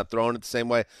same. He's not throwing it the same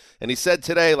way. And he said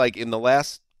today, like in the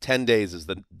last 10 days is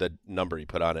the number he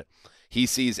put on it, he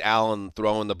sees Allen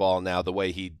throwing the ball now the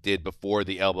way he did before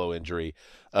the elbow injury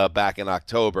back in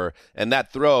October. And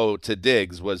that throw to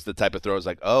Diggs was the type of throw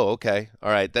like, oh, okay,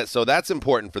 all right. So that's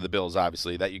important for the Bills,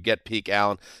 obviously, that you get peak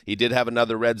Allen. He did have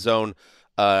another red zone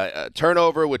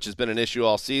turnover, which has been an issue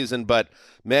all season. But,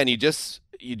 man, you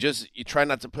try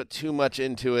not to put too much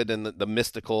into it and the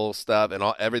mystical stuff and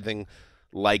everything.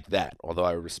 like that. Although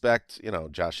I respect,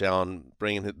 Josh Allen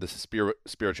bringing the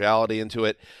spirituality into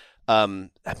it. Man,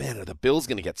 are the Bills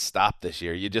going to get stopped this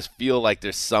year? You just feel like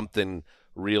there's something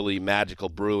really magical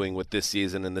brewing with this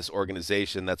season and this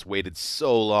organization that's waited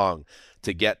so long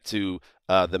to get to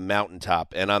the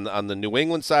mountaintop. And on the New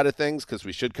England side of things, because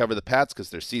we should cover the Pats because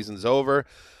their season's over,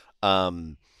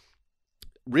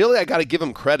 really I got to give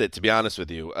them credit, to be honest with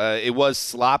you. It was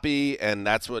sloppy, and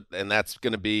that's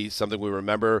going to be something we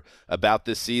remember about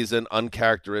this season.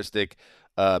 Uncharacteristic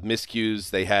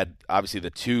miscues. They had obviously the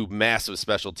 2 massive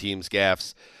special teams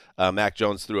gaffes. Mac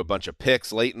Jones threw a bunch of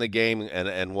picks late in the game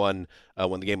and won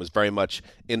when the game was very much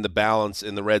in the balance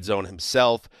in the red zone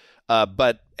himself.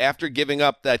 But after giving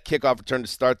up that kickoff return to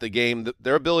start the game,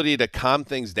 their ability to calm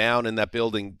things down in that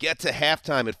building, get to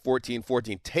halftime at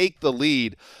 14-14, take the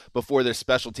lead before their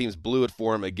special teams blew it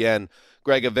for them again.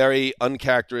 Greg, a very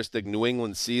uncharacteristic New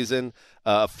England season,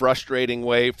 a frustrating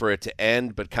way for it to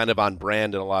end, but kind of on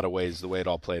brand in a lot of ways, the way it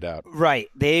all played out. Right.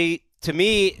 They, to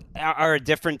me, are a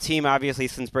different team, obviously,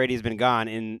 since Brady's been gone.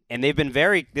 And they've been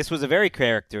this was a very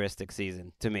characteristic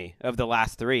season, to me, of the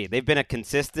last 3. They've been a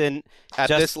consistent. At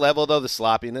this level, though, the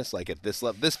sloppiness, like at this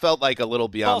level, this felt like a little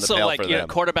beyond the pale for them. Also,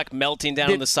 quarterback melting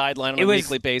down on the sideline on a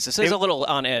weekly basis. It was a little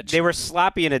on edge. They were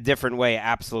sloppy in a different way,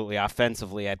 absolutely.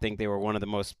 Offensively, I think they were one of the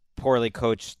most poorly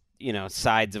coached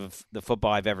sides of the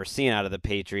football I've ever seen out of the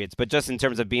Patriots. But just in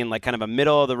terms of being like kind of a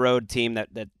middle-of-the-road team that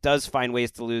does find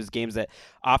ways to lose games, that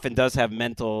often does have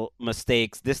mental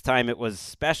mistakes. This time it was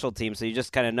special teams, so you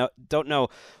just kind of don't know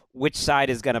which side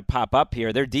is going to pop up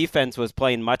here. Their defense was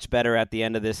playing much better at the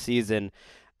end of this season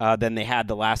than they had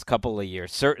the last couple of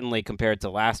years, certainly compared to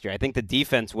last year. I think the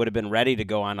defense would have been ready to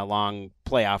go on a long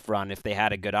playoff run if they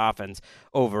had a good offense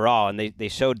overall, and they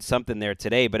showed something there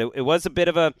today. But it was a bit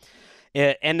of a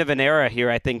end of an era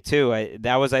here, I think, too.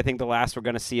 That was, I think, the last we're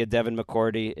going to see of Devin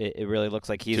McCourty. It really looks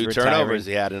like he's 2 retiring. turnovers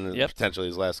he had in potentially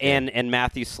his last game. And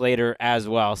Matthew Slater as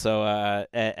well. So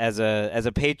as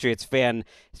a Patriots fan,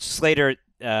 Slater,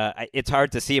 it's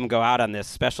hard to see him go out on this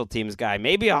special teams guy.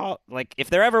 Maybe if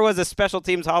there ever was a special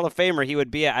teams Hall of Famer, he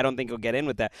would be it. I don't think he'll get in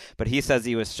with that. But he says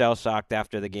he was shell-shocked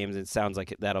after the games. It sounds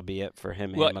like that'll be it for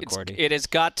him and McCourty. It has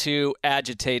got to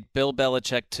agitate Bill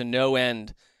Belichick to no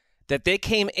end that they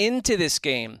came into this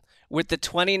game with the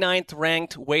 29th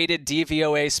ranked weighted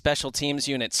DVOA special teams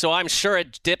unit. So I'm sure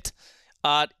it dipped.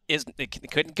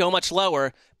 It couldn't go much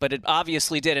lower, but it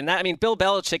obviously did. And Bill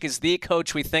Belichick is the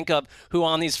coach we think of who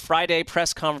on these Friday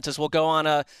press conferences will go on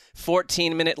a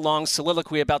 14-minute long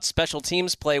soliloquy about special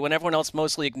teams play when everyone else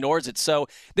mostly ignores it. So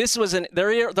this was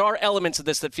there are elements of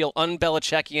this that feel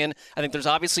un-Belichickian. I think there's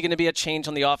obviously going to be a change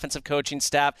on the offensive coaching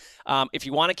staff. If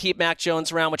you want to keep Mac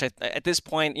Jones around, which at this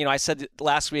point, I said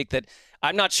last week that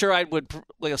I'm not sure I would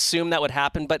assume that would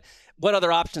happen, but what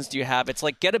other options do you have? It's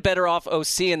like get a better off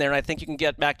OC in there, and I think you can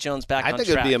get Mac Jones back on track. I think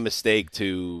it would be a mistake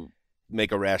to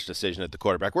make a rash decision at the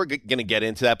quarterback. We're going to get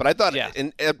into that, but I thought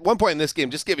at one point in this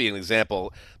game, just give you an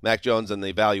example, Mac Jones and the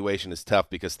evaluation is tough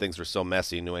because things were so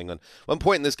messy in New England. One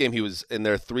point in this game, he was in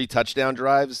their 3 touchdown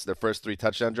drives, their first 3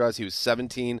 touchdown drives, he was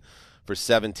 17 for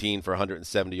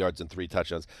 170 yards and 3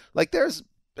 touchdowns. Like there's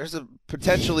a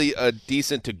potentially a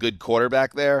decent to good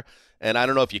quarterback there. And I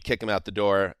don't know if you kick him out the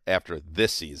door after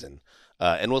this season.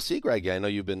 And we'll see, Greg. I know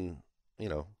you've been,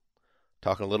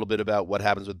 talking a little bit about what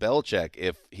happens with Belichick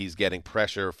if he's getting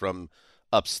pressure from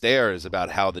upstairs about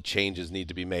how the changes need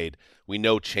to be made. We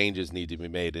know changes need to be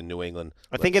made in New England.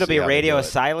 I think it'll be radio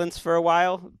silence for a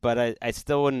while, but I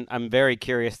still wouldn't. I'm very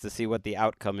curious to see what the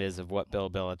outcome is of what Bill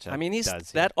Belichick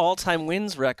does. That all-time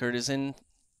wins record is in,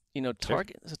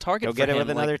 target. It's a target. He'll for get him. it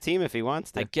with another team if he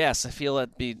wants to. I guess. I feel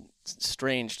that'd be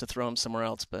strange to throw him somewhere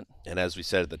else, but. And as we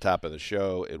said at the top of the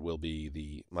show, it will be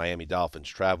the Miami Dolphins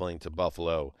traveling to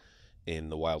Buffalo in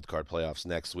the wild card playoffs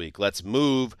next week. Let's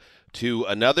move to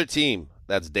another team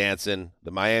that's dancing, the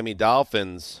Miami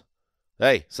Dolphins.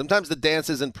 Hey, sometimes the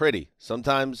dance isn't pretty.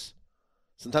 Sometimes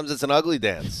it's an ugly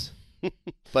dance.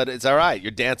 But it's all right. You're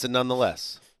dancing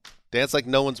nonetheless. Dance like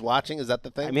no one's watching? Is that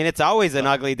the thing? I mean, it's always an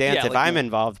ugly dance if I'm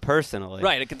involved personally.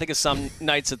 Right. I can think of some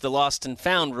nights at the Lost and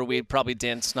Found where we'd probably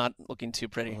dance not looking too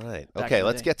pretty. All right. Okay,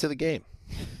 let's get to the game.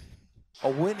 A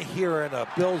win here and a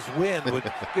Bills win would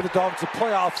give the Dolphins the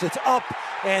playoffs. It's up,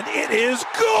 and it is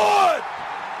good!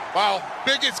 Wow,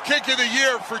 biggest kick of the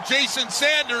year for Jason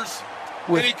Sanders,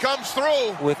 and he comes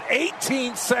through. With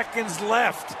 18 seconds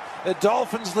left, the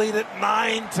Dolphins lead at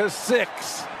 9-6.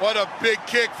 What a big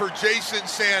kick for Jason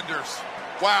Sanders.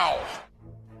 Wow.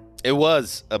 It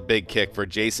was a big kick for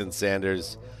Jason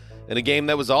Sanders in a game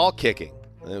that was all kicking.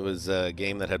 It was a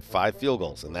game that had 5 field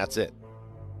goals, and that's it.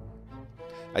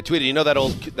 I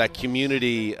tweeted, that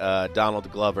Community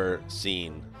Donald Glover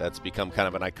scene that's become kind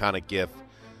of an iconic gif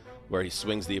where he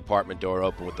swings the apartment door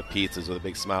open with the pizzas with a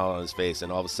big smile on his face, and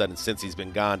all of a sudden, since he's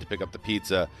been gone to pick up the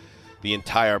pizza, the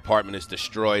entire apartment is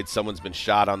destroyed. Someone's been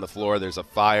shot on the floor. There's a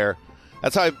fire.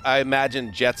 That's how I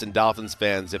imagine Jets and Dolphins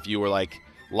fans if you were like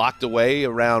locked away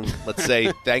around, let's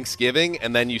say, Thanksgiving,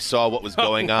 and then you saw what was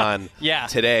going on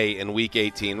today in Week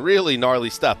 18. Really gnarly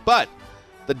stuff. But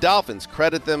the Dolphins,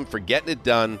 credit them for getting it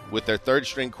done with their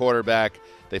third-string quarterback.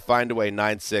 They find a way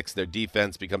 9-6. Their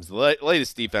defense becomes the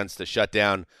latest defense to shut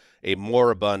down a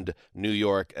moribund New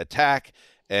York attack.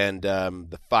 And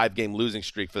the 5-game losing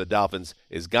streak for the Dolphins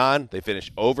is gone. They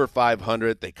finish over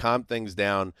 500. They calm things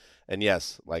down. And,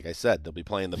 yes, like I said, they'll be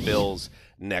playing the Bills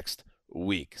next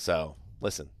week. So,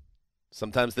 listen,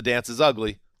 sometimes the dance is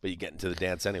ugly, but you get into the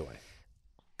dance anyway.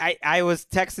 I was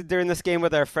texted during this game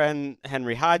with our friend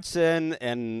Henry Hodgson,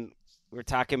 and we were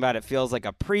talking about it feels like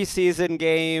a preseason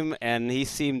game, and he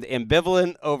seemed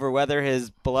ambivalent over whether his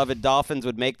beloved Dolphins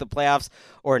would make the playoffs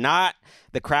or not.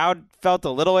 The crowd felt a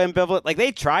little ambivalent. Like,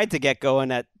 they tried to get going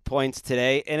at points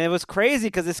today, and it was crazy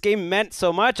because this game meant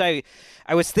so much. I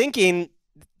was thinking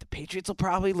the Patriots will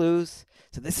probably lose,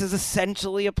 so this is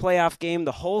essentially a playoff game.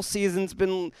 The whole season's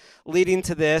been leading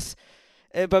to this.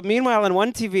 But meanwhile, on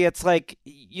one TV, it's like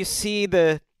you see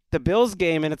the Bills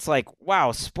game, and it's like,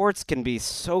 wow, sports can be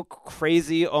so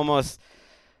crazy, almost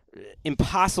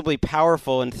impossibly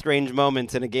powerful in strange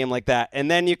moments in a game like that.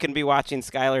 And then you can be watching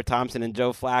Skylar Thompson and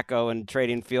Joe Flacco and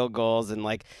trading field goals and,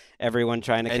 like, everyone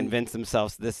trying to convince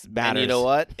themselves this matters. And you know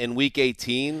what? In Week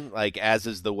 18, like, as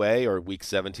is the way, or Week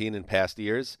 17 in past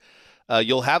years,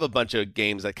 you'll have a bunch of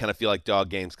games that kind of feel like dog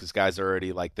games because guys are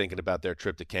already like thinking about their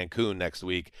trip to Cancun next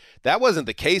week. That wasn't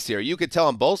the case here. You could tell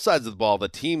on both sides of the ball the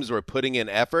teams were putting in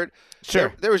effort.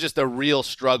 Sure. There was just a real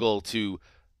struggle to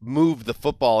move the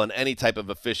football in any type of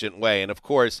efficient way. And, of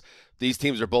course, these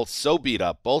teams are both so beat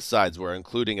up, both sides were,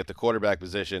 including at the quarterback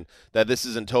position, that this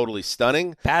isn't totally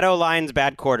stunning. Bad O-lines,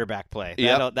 bad quarterback play.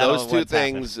 Yep, those two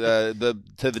things, to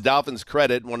the Dolphins'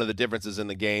 credit, one of the differences in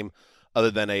the game, other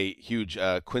than a huge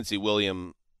Quincy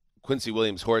Williams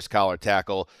horse collar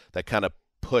tackle that kind of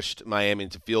pushed Miami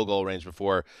into field goal range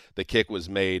before the kick was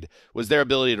made, was their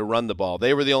ability to run the ball.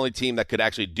 They were the only team that could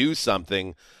actually do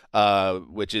something,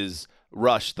 which is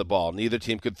rush the ball. Neither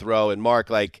team could throw. And, Mark,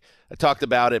 like I talked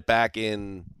about it back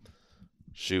in,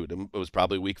 it was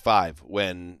probably Week 5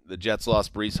 when the Jets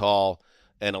lost Breece Hall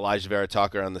and Elijah Vera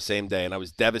Tucker on the same day, and I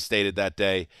was devastated that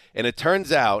day. And it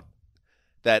turns out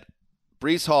that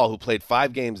Breece Hall, who played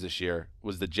 5 games this year,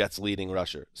 was the Jets' leading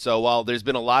rusher. So while there's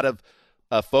been a lot of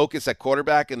focus at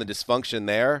quarterback and the dysfunction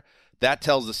there, that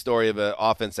tells the story of an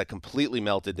offense that completely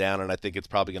melted down, and I think it's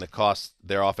probably going to cost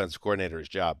their offensive coordinator his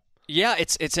job. Yeah,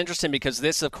 it's interesting because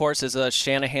this, of course, is a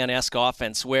Shanahan-esque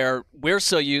offense where we're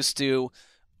so used to,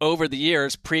 over the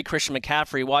years, pre-Christian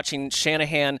McCaffrey, watching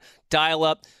Shanahan dial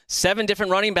up 7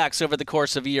 different running backs over the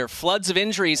course of a year, floods of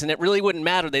injuries, and it really wouldn't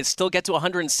matter. They'd still get to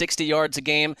 160 yards a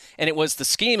game, and it was the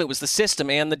scheme, it was the system.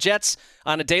 And the Jets,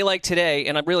 on a day like today,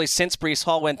 and really since Breece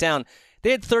Hall went down, they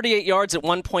had 38 yards at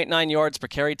 1.9 yards per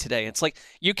carry today. It's like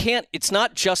you can't – it's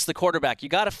not just the quarterback. You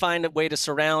got to find a way to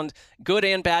surround good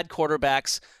and bad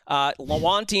quarterbacks,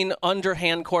 wanting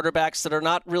underhand quarterbacks that are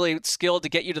not really skilled to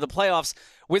get you to the playoffs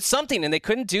with something, and they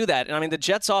couldn't do that. And, I mean, the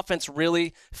Jets' offense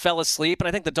really fell asleep, and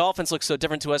I think the Dolphins look so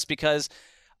different to us because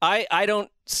I don't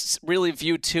really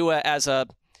view Tua as a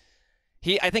 –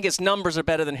 I think his numbers are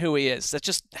better than who he is. That's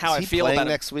just how I feel about him.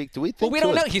 Next week? Do we think? Well, we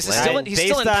don't know. He's still in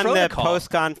protocol.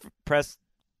 Based on the post-press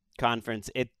conference,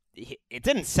 it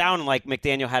didn't sound like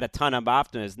McDaniel had a ton of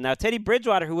optimism. Now, Teddy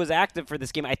Bridgewater, who was active for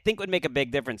this game, I think would make a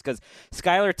big difference because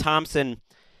Skylar Thompson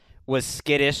was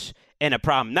skittish and a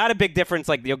problem. Not a big difference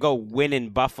like you'll go win in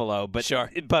Buffalo, but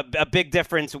sure. But a big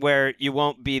difference where you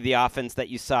won't be the offense that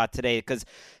you saw today because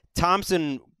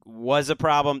Thompson was a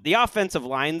problem. The offensive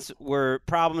lines were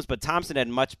problems, but Thompson had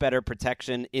much better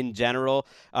protection in general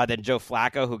than Joe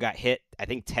Flacco, who got hit, I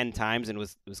think, 10 times and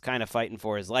was kind of fighting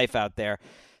for his life out there.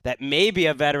 That maybe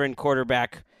a veteran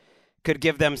quarterback could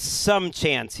give them some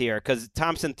chance here because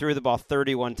Thompson threw the ball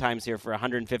 31 times here for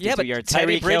 152 yards.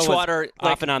 Teddy Bridgewater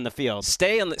off and on the field.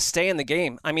 Stay in the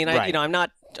game. I mean, right. I'm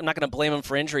not going to blame him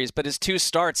for injuries, but his 2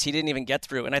 starts he didn't even get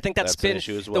through, and I think that's been an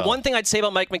issue as well. The one thing I'd say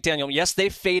about Mike McDaniel. Yes, they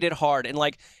faded hard, and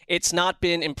it's not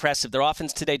been impressive. Their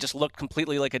offense today just looked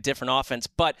completely like a different offense.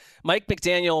 But Mike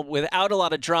McDaniel, without a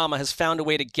lot of drama, has found a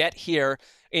way to get here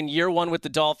in year 1 with the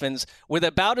Dolphins with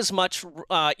about as much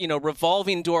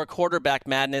revolving door quarterback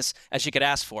madness as you could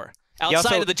ask for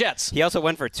outside of the Jets. He also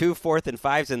went for 2 4th and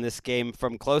 5s in this game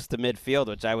from close to midfield,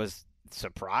 which I was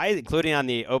surprised, including on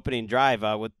the opening drive.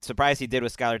 What surprised he did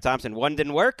with Skylar Thompson. One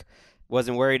didn't work.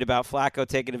 Wasn't worried about Flacco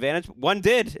taking advantage. One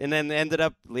did, and then ended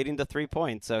up leading to 3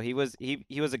 points. So he was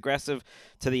aggressive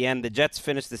to the end. The Jets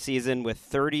finished the season with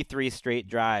 33 straight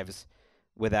drives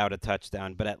without a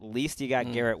touchdown. But at least you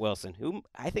got Garrett Wilson, who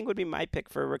I think would be my pick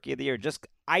for Rookie of the Year, just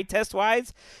eye test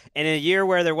wise. And in a year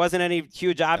where there wasn't any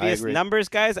huge obvious numbers,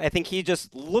 guys, I think he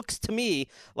just looks to me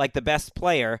like the best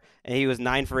player. And he was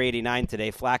 9 for 89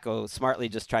 today. Flacco smartly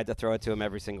just tried to throw it to him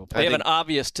every single play. They have an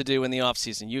obvious to do in the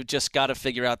offseason. You've just got to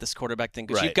figure out this quarterback thing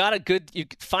because you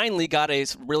finally got a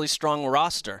really strong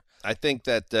roster. I think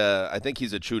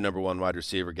he's a true number one wide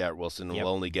receiver. Garrett Wilson will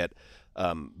only get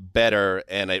better,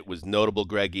 and it was notable,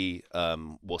 Greggy.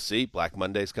 We'll see. Black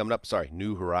Monday's coming up. Sorry,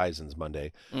 New Horizons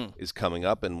Monday is coming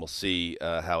up, and we'll see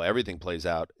how everything plays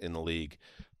out in the league.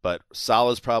 But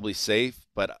Salah's probably safe,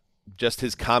 but just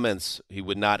his comments, he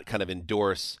would not kind of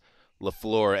endorse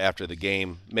LaFleur after the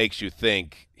game, makes you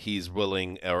think he's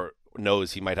willing or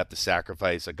knows he might have to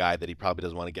sacrifice a guy that he probably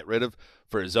doesn't want to get rid of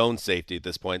for his own safety at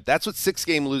this point. That's what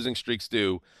 6-game losing streaks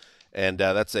do. And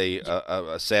that's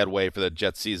a sad way for the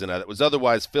Jets season that was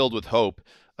otherwise filled with hope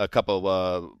a couple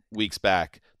of weeks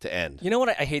back to end. You know what?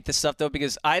 I hate this stuff, though,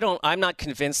 because I'm not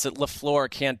convinced that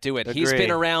LaFleur can't do it. Agree. He's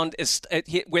been around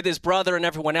with his brother and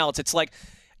everyone else. It's like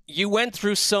you went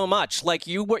through so much. Like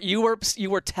you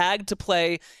were tagged to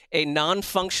play a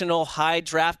non-functional high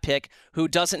draft pick who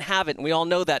doesn't have it, and we all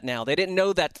know that now. They didn't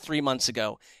know that 3 months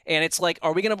ago. And it's like,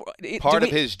 are we going to – Part of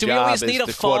his job do we always need is a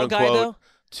to, fall guy, though?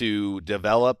 To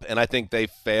develop, and I think they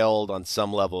failed on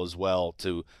some level as well.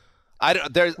 I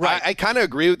kind of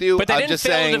agree with you. But they I'm didn't just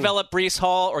fail saying, to develop Breece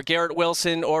Hall or Garrett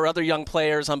Wilson or other young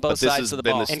players on both sides of the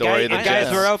ball. This has been the story of the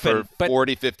Jets were open. for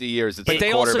 40, 50 years. It's but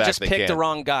they also just picked the the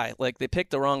wrong guy. Like they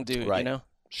picked the wrong dude. Right. You know.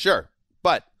 Sure,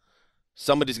 but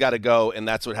somebody's got to go, and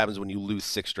that's what happens when you lose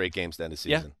 6 straight games to end the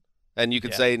season. Yeah. And you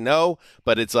could say no,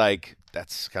 but it's like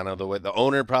that's kind of the way the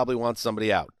owner probably wants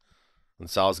somebody out. And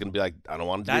Salah's going to be like, I don't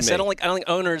want to do I don't think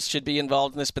owners should be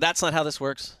involved in this, but that's not how this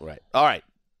works. Right. All right.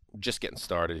 Just getting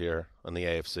started here on the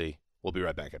AFC. We'll be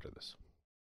right back after this.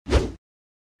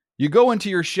 You go into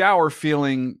your shower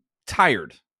feeling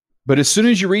tired, but as soon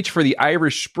as you reach for the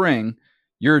Irish Spring,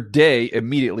 your day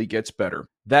immediately gets better.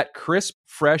 That crisp,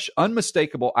 fresh,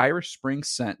 unmistakable Irish Spring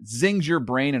scent zings your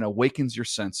brain and awakens your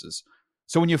senses.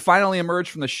 So when you finally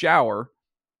emerge from the shower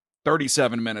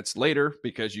 37 minutes later,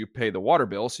 because you pay the water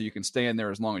bill so you can stay in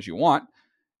there as long as you want,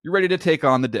 you're ready to take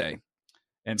on the day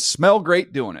and smell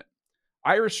great doing it.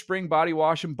 Irish Spring Body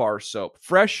Wash and Bar Soap.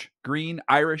 Fresh, green,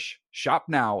 Irish. Shop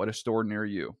now at a store near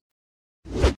you.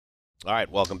 All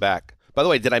right, welcome back. By the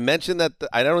way, did I mention that?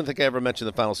 I don't think I ever mentioned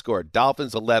the final score.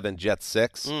 Dolphins 11, Jets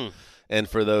 6. And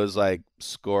for those like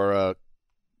Scorigami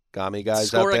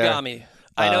guys out there.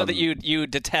 I know that you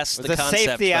detest the concept. It was a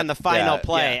safety on the final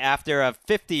play after a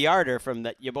 50-yarder from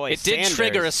your boy Sanders. It did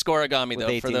trigger a scorigami,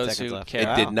 though, for those who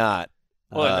care. It did not.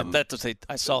 Well,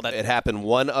 I saw that. It happened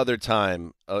one other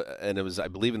time, and it was, I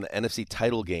believe, in the NFC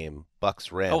title game,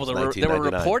 Bucs-Rams, there were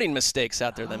reporting mistakes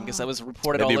out there then because that was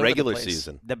reported all over regular the place.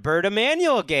 Season. The Burt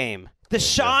Emanuel game. The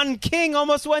Sean King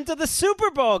almost went to the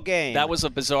Super Bowl game. That was a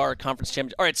bizarre conference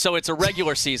championship. All right, so it's a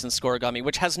regular season scorigami,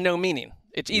 which has no meaning.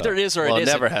 It either is or it isn't. It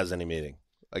never has any meaning,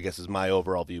 I guess, is my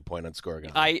overall viewpoint on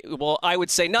scorigami. I would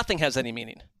say nothing has any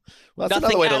meaning. Well, that's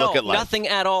another way to look at life. Nothing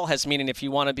at all has meaning if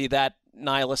you want to be that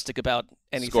nihilistic about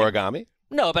anything. Scorigami?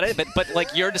 No, but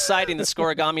like you're deciding that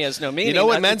scorigami has no meaning. You know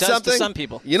what meant something to some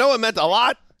people? You know what meant a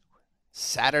lot?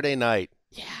 Saturday night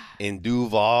in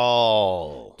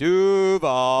Duval.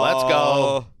 Let's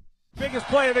go. Biggest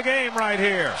play of the game right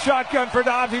here. Shotgun for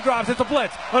Dobbs. He drops. It's a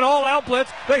blitz. An all-out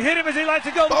blitz. They hit him as he lets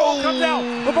it go. The ball comes out.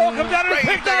 The ball comes out and it's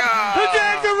picked up. The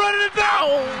Jags are running it back.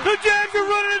 The Jags are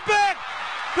running it back.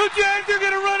 The Jags are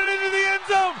going to run it into the end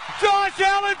zone. Josh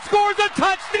Allen scores a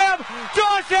touchdown.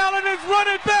 Josh Allen is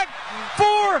running back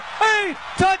for a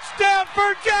touchdown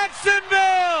for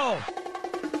Jacksonville.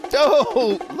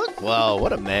 Oh, look. Wow,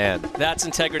 what a man. That's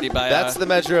integrity by That's the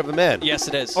measure of a man. Yes,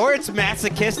 it is. Or it's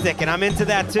masochistic, and I'm into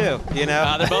that too, you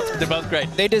know? They're both great.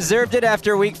 They deserved it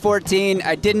after Week 14.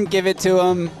 I didn't give it to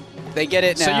them. They get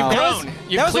it now. So you've grown.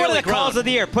 That was one of the calls of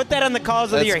the year. Put that on the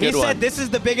calls of the year. He said this is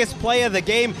the biggest play of the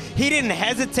game. He didn't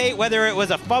hesitate whether it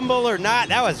was a fumble or not.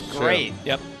 That was great.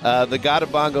 Yep. The God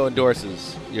of Bongo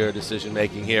endorses your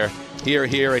decision-making here. Here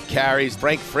it carries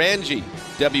Frank Frangie,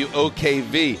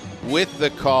 WOKV, with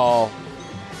the call.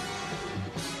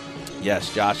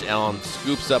 Yes, Josh Allen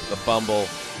scoops up the fumble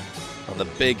on the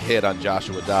big hit on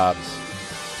Joshua Dobbs.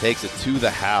 Takes it to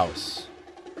the house.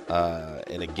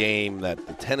 In a game that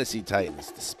the Tennessee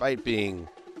Titans, despite being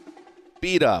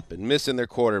beat up and missing their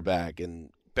quarterback and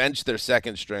benched their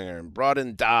second stringer and brought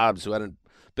in Dobbs, who hadn't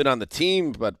been on the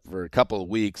team but for a couple of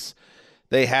weeks.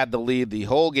 They had the lead the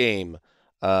whole game,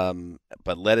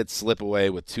 but let it slip away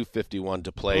with 2:51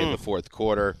 to play in the fourth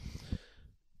quarter.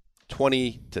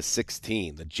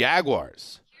 20-16. The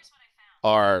Jaguars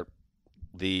are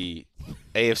the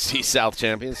AFC South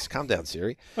champions. Calm down,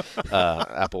 Siri.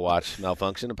 Apple Watch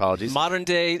malfunction. Apologies. Modern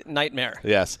day nightmare.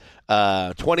 Yes.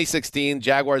 2016,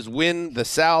 Jaguars win the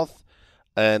South,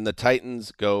 and the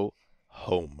Titans go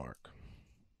home, Mark.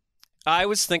 I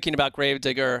was thinking about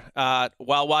Gravedigger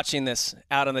while watching this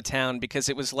out on the town because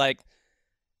it was like,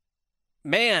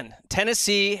 man,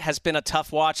 Tennessee has been a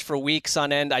tough watch for weeks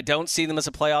on end. I don't see them as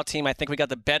a playoff team. I think we got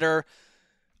the better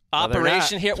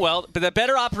operation here. Well, but the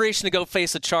better operation to go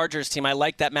face the Chargers team. I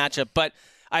like that matchup. But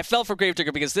I felt for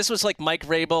Gravedigger because this was like Mike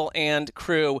Vrabel and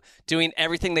crew doing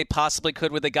everything they possibly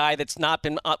could with a guy that's not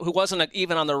been, who wasn't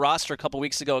even on the roster a couple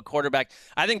weeks ago at quarterback.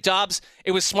 I think Dobbs,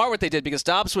 it was smart what they did because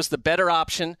Dobbs was the better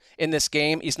option in this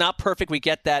game. He's not perfect, we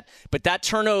get that. But that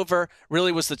turnover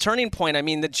really was the turning point. I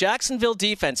mean, the Jacksonville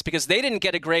defense, because they didn't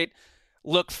get a great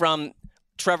look from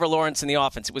Trevor Lawrence in the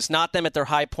offense. It was not them at their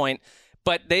high point.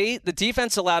 But the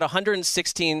defense allowed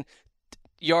 116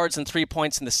 yards and 3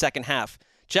 points in the second half.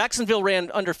 Jacksonville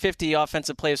ran under 50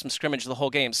 offensive plays from scrimmage the whole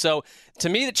game. So to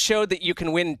me, it showed that you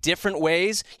can win different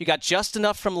ways. You got just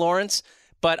enough from Lawrence,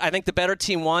 but I think the better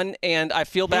team won. And I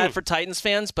feel bad for Titans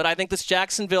fans, but I think this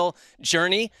Jacksonville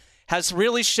journey has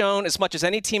really shown, as much as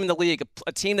any team in the league,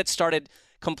 a team that started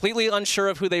completely unsure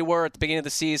of who they were at the beginning of the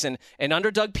season. And under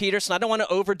Doug Peterson, I don't want to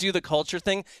overdo the culture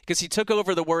thing because he took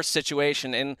over the worst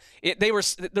situation. And there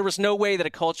was no way that a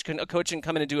coach can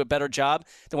come in and do a better job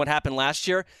than what happened last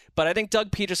year. But I think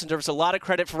Doug Peterson deserves a lot of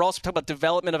credit for also talking about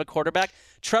development of a quarterback.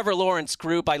 Trevor Lawrence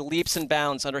grew by leaps and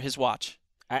bounds under his watch.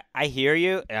 I hear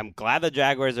you, and I'm glad the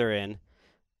Jaguars are in.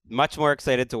 Much more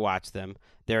excited to watch them.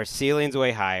 Their ceiling's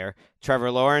way higher.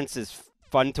 Trevor Lawrence is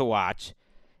fun to watch.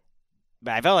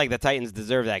 But I felt like the Titans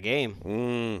deserve that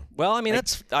game. Well, I mean,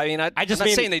 I'm not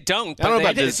saying they don't. I don't know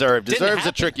about deserve. Deserve's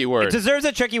a tricky word. It deserves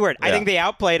a tricky word. Yeah. I think they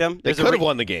outplayed them. They could have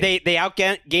won the game. They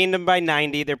outgained them by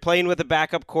 90. They're playing with a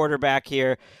backup quarterback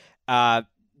here.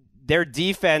 Their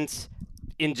defense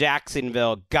in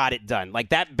Jacksonville got it done. Like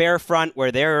that bear front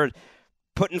where they're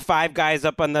putting 5 guys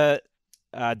up on the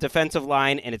defensive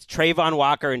line, and it's Trayvon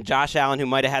Walker and Josh Allen who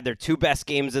might have had their 2 best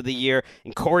games of the year,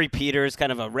 and Corey Peters,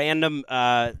 kind of a random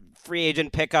free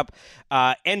agent pickup,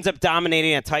 ends up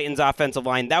dominating a Titans offensive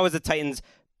line. That was the Titans'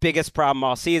 biggest problem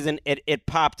all season. It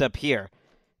popped up here.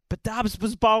 But Dobbs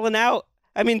was balling out.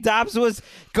 I mean, Dobbs was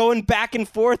going back and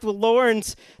forth with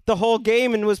Lawrence the whole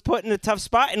game and was put in a tough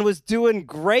spot and was doing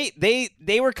great.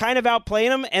 They were kind of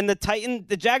outplaying him, and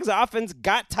the Jags offense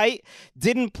got tight,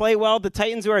 didn't play well. The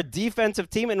Titans were a defensive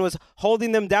team and was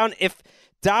holding them down. If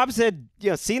Dobbs had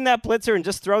seen that blitzer and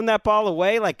just thrown that ball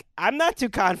away, like, I'm not too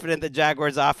confident the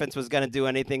Jaguars offense was going to do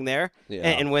anything there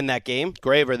and win that game.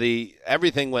 Graver,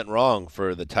 everything went wrong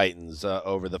for the Titans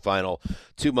over the final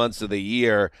 2 months of the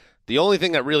year. The only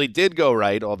thing that really did go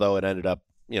right, although it ended up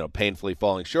painfully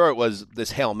falling short, was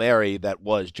this Hail Mary that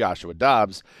was Joshua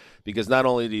Dobbs, because not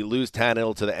only did he lose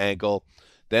Tannehill to the ankle,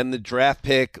 then the draft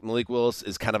pick, Malik Willis,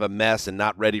 is kind of a mess and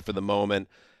not ready for the moment.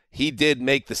 He did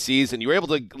make the season. You were able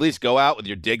to at least go out with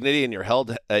your dignity and your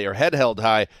head held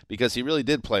high because he really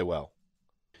did play well.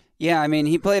 Yeah, I mean,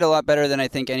 he played a lot better than I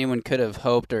think anyone could have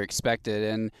hoped or expected.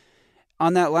 And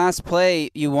on that last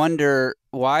play, you wonder,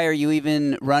 why are you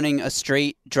even running a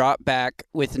straight drop back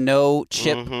with no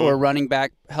chip or running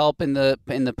back help in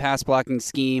the pass blocking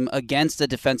scheme against a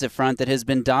defensive front that has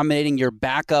been dominating your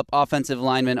backup offensive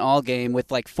lineman all game with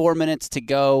like 4 minutes to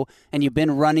go, and you've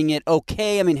been running it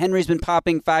okay. I mean, Henry's been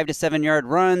popping 5 to 7 yard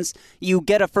runs. You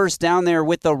get a first down there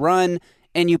with the run,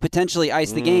 and you potentially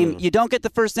ice the game. You don't get the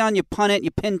first down, you punt it,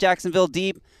 you pin Jacksonville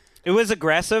deep. It was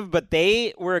aggressive, but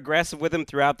they were aggressive with him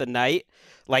throughout the night.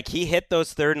 Like, he hit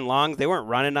those 3rd and longs. They weren't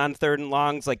running on 3rd and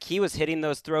longs. Like, he was hitting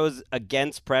those throws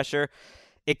against pressure.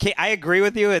 I agree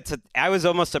with you. I was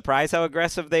almost surprised how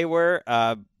aggressive they were.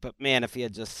 But, man, if he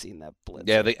had just seen that blitz.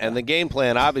 Yeah, and the game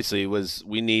plan, obviously, was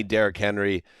we need Derrick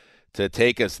Henry to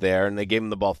take us there. And they gave him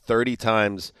the ball 30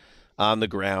 times on the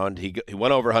ground. He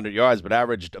went over 100 yards, but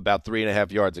averaged about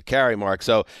 3.5 yards a carry, Mark.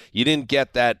 So you didn't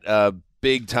get that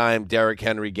big-time Derrick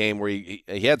Henry game where he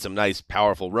had some nice,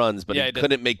 powerful runs, but he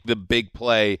couldn't make the big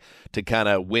play to kind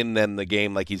of win them the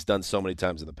game like he's done so many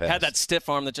times in the past. Had that stiff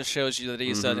arm that just shows you that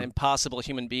he's an impossible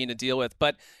human being to deal with.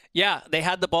 But, yeah, they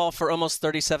had the ball for almost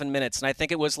 37 minutes, and I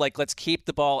think it was like, let's keep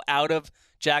the ball out of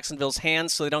Jacksonville's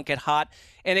hands so they don't get hot.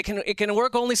 And it can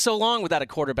work only so long without a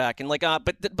quarterback. And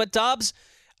but Dobbs,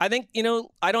 I think,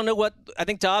 I don't know what – I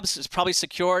think Dobbs has probably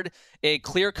secured a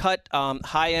clear-cut,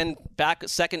 high-end back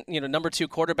second, number 2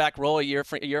 quarterback role a year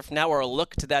from now, or a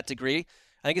look to that degree.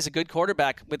 I think he's a good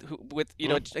quarterback with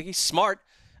he's smart.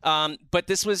 But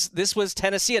this was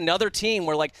Tennessee, another team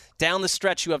where, like, down the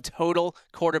stretch you have total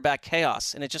quarterback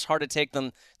chaos, and it's just hard to take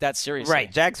them that seriously.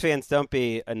 Right. Jags fans, don't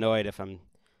be annoyed if I'm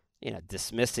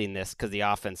dismissing this because the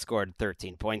offense scored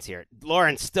 13 points here.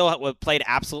 Lawrence still played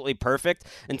absolutely perfect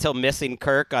until missing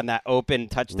Kirk on that open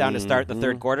touchdown to start the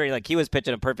third quarter. Like, he was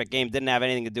pitching a perfect game, didn't have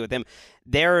anything to do with him.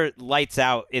 They're lights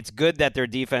out. It's good that their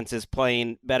defense is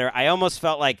playing better. I almost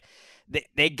felt like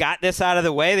they got this out of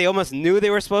the way. They almost knew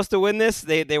they were supposed to win this.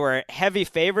 They were heavy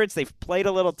favorites. They've played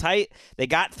a little tight. They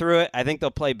got through it. I think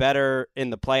they'll play better in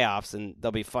the playoffs, and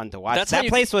they'll be fun to watch. That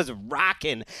place was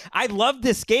rocking. I loved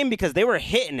this game because they were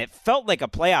hitting. It felt like a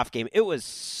playoff game. It was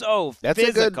so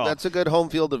physical. That's a good home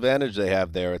field advantage they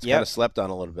have there. It's kind of slept on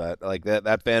a little bit. Like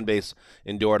that fan base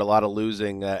endured a lot of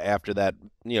losing after that,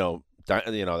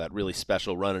 that really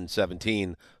special run in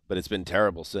 2017. But it's been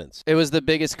terrible since. It was the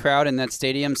biggest crowd in that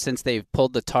stadium since they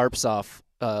pulled the tarps off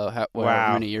how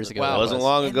many years ago. Wow. It wasn't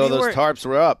long ago those tarps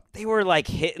were up. They were, like,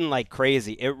 hitting like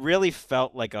crazy. It really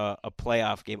felt like a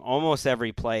playoff game. Almost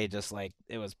every play just, like,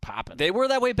 it was popping. They were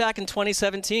that way back in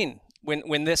 2017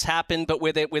 when this happened, but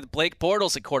with Blake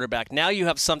Bortles at quarterback. Now you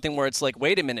have something where it's like,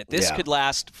 wait a minute, this could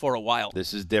last for a while.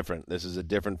 This is different. This is a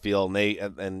different feel.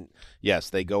 And yes,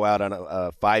 they go out on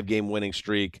a 5-game winning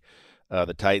streak.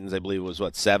 The Titans, I believe, was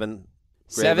 7?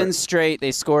 7 straight.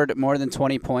 They scored more than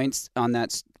 20 points on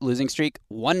that losing streak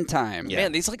one time. Yeah.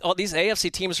 Man, all these AFC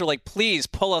teams are like, please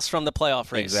pull us from the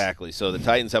playoff race. Exactly. So the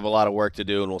Titans have a lot of work to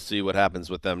do, and we'll see what happens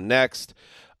with them next.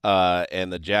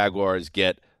 And the Jaguars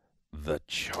get the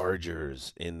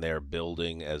Chargers in their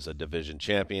building as a division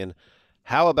champion.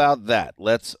 How about that?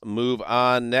 Let's move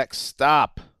on. Next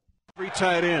stop. 3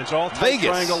 tight ends, all tight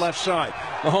triangle left side.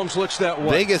 Mahomes looks that way.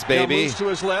 Vegas, baby. Now moves to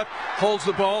his left, holds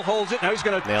the ball, holds it. Now he's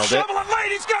going to shovel it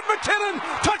late. He's got McKinnon.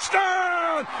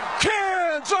 Touchdown!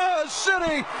 Kansas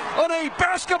City on a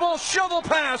basketball shovel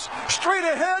pass straight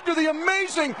ahead to the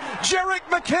amazing Jerick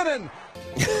McKinnon.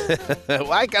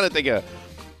 Well, I kind of think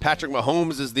Patrick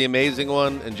Mahomes is the amazing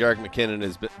one, and Jerick McKinnon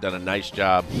has done a nice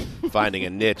job finding a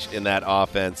niche in that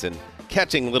offense and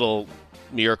catching little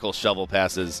miracle shovel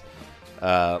passes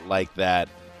like that.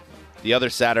 The other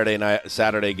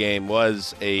Saturday game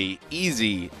was a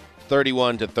easy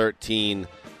 31-13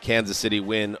 Kansas City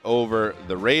win over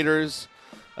the Raiders.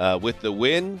 With the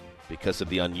win, because of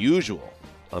the unusual,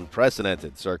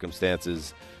 unprecedented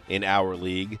circumstances in our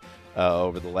league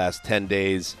over the last 10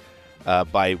 days,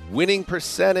 by winning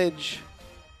percentage,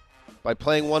 by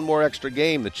playing one more extra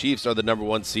game, the Chiefs are the number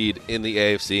 1 seed in the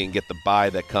AFC and get the bye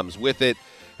that comes with it.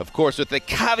 Of course, with the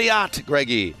caveat,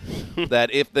 Greggy,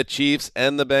 that if the Chiefs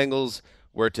and the Bengals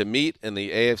were to meet in the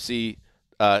AFC,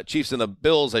 Chiefs and the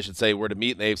Bills, I should say, were to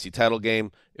meet in the AFC title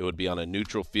game, it would be on a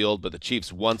neutral field, but the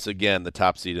Chiefs, once again, the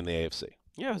top seed in the AFC.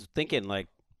 Yeah, I was thinking, how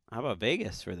about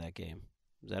Vegas for that game?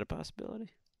 Is that a possibility?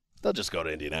 They'll just go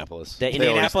to Indianapolis.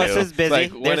 Indianapolis is busy.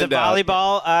 There's a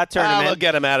volleyball tournament. They'll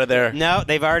get them out of there. No,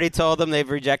 they've already told them they've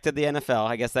rejected the NFL.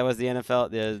 I guess that was the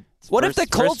NFL. What if the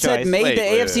Colts had made the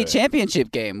AFC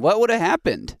Championship game? What would have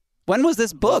happened? When was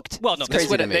this booked? Well, no,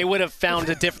 they would have found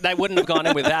a different. They wouldn't have gone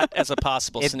in with that as a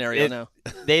possible scenario. No,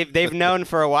 they've known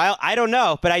for a while. I don't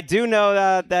know, but I do know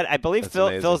that I believe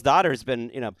Phil's daughter's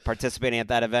been participating at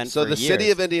that event. So for the years. city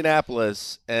of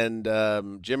Indianapolis and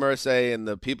Jim Irsay and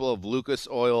the people of Lucas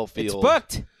Oil Field,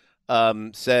 it's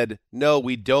booked. Said no,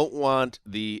 we don't want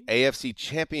the AFC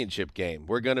Championship game.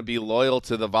 We're going to be loyal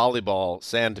to the volleyball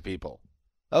sand people.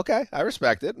 Okay, I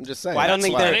respect it. I'm just saying. Well, I don't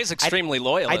think that is extremely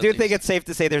loyal. I do think it's safe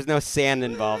to say there's no sand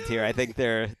involved here. I think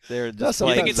they're just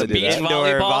I think it's a beach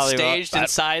volleyball staged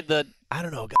inside the. I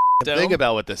don't know. Think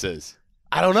about what this is.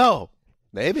 I don't know.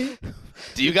 Maybe.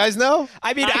 Do you guys know?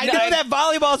 I mean, I know that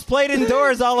volleyball's played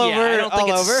indoors all over. I don't think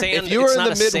it's sand. If you were in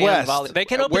the Midwest, they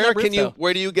can open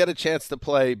where do you get a chance to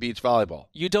play beach volleyball?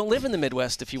 You don't live in the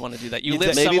Midwest if you want to do that. You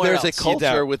live maybe somewhere there's else. a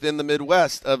culture within the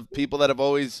Midwest of people that have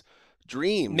always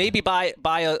dreamed. Maybe by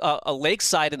a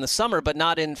lakeside in the summer, but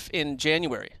not in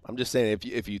January. I'm just saying,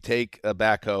 if you take a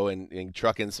backhoe and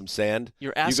truck in some sand,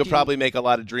 you could probably make a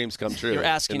lot of dreams come true. You're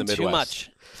asking in the too much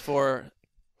for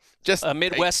just a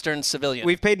Midwestern civilian.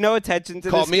 We've paid no attention to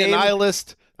Call this me game. a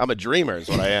nihilist. I'm a dreamer is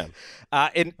what I am.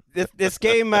 In this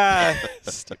game, I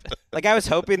was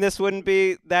hoping this wouldn't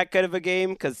be that good of a game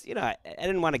because, I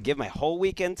didn't want to give my whole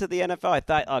weekend to the NFL. I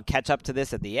thought I'll catch up to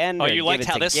this at the end. Oh, you liked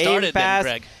how this started then,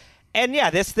 Greg. And, yeah,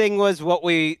 this thing was what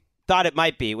we thought it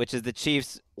might be, which is the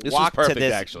Chiefs walk to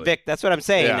this. Actually. Vic, that's what I'm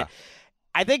saying. Yeah.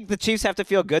 I think the Chiefs have to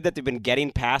feel good that they've been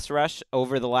getting pass rush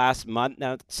over the last month.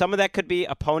 Now, some of that could be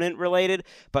opponent related,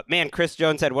 but man, Chris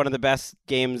Jones had one of the best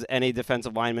games any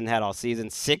defensive lineman had all season.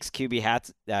 6 QB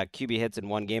hits in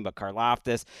one game, but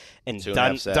Karlaftis and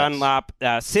Dunlap.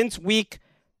 Since week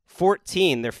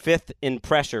 14, they're 5th in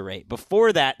pressure rate.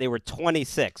 Before that, they were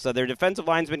 26. So their defensive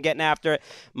line's been getting after it.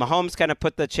 Mahomes kind of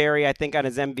put the cherry, I think, on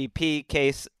his MVP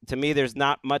case. To me, there's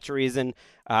not much reason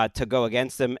to go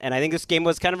against them. And I think this game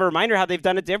was kind of a reminder how they've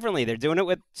done it differently. They're doing it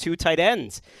with 2 tight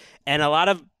ends and a lot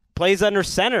of plays under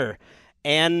center.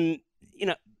 And,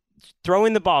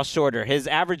 throwing the ball shorter. His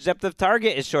average depth of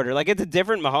target is shorter. Like, it's a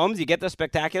different Mahomes. You get the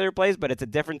spectacular plays, but it's a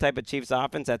different type of Chiefs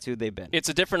offense. That's who they've been. It's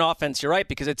a different offense, you're right,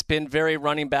 because it's been very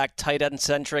running back, tight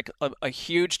end-centric. A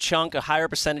huge chunk, a higher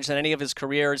percentage than any of his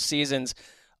career seasons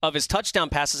of his touchdown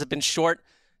passes have been short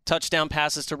touchdown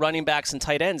passes to running backs and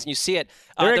tight ends, and you see it.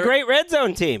 They're a great red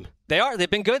zone team. They are. They've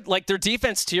been good. Like, their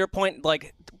defense, to your point,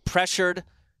 like, pressured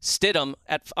Stidham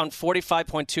on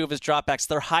 45.2 of his dropbacks,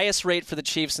 their highest rate for the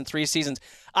Chiefs in 3 seasons.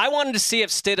 I wanted to see if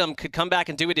Stidham could come back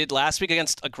and do what he did last week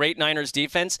against a great Niners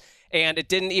defense, and it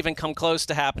didn't even come close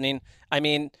to happening. I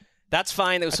mean, that's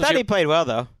fine. I thought he played well,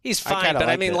 though. He's fine, but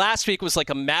I mean, last week was like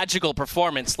a magical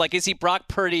performance. Like, is he Brock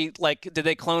Purdy? Like, did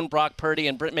they clone Brock Purdy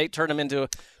and turn him into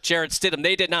Jarrett Stidham?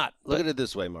 They did not. Look at it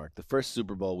this way, Mark. The first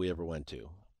Super Bowl we ever went to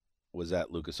was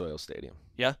at Lucas Oil Stadium.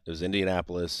 Yeah. It was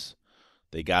Indianapolis.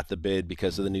 They got the bid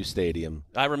because of the new stadium.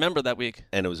 I remember that week.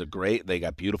 And it was they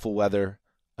got beautiful weather.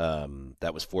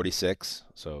 That was 46,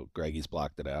 so Greggy's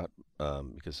blocked it out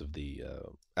because of the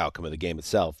outcome of the game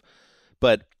itself.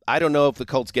 But I don't know if the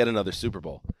Colts get another Super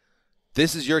Bowl.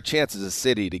 This is your chance as a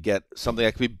city to get something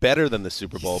that could be better than the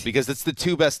Super Bowl because it's the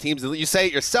 2 best teams. You say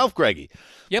it yourself, Greggy.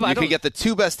 Yeah, but you can get the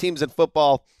 2 best teams in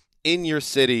football in your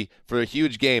city for a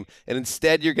huge game, and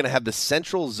instead you're going to have the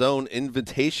Central Zone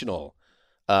Invitational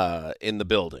in the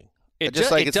building.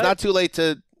 It's not too late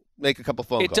to make a couple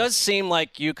phone calls. It does seem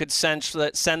like you could send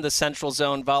the Central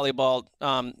Zone volleyball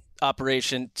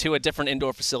operation to a different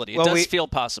indoor facility. It does feel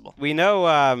possible. We know,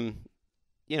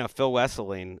 Phil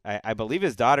Wesseling, I believe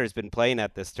his daughter's been playing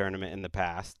at this tournament in the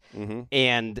past. Mm-hmm.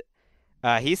 And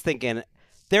he's thinking,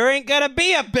 there ain't going to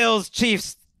be a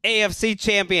Bills-Chiefs AFC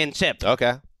championship.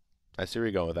 Okay. I see where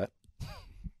you're going with that.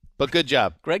 But good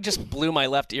job. Greg just blew my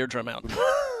left eardrum out.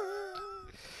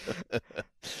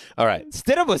 All right.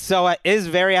 Stidham is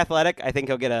very athletic. I think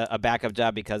he'll get a backup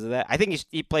job because of that. I think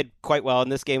he played quite well in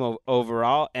this game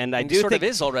overall, and I do sort think of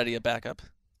is already a backup.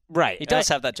 Right. He does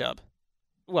have that job.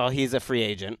 Well, he's a free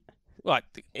agent. What?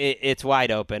 It's wide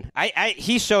open.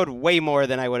 He showed way more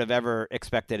than I would have ever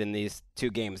expected in these 2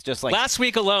 games. Just like last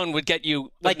week alone would get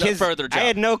you further job. I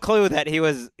had no clue that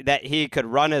he could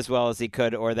run as well as he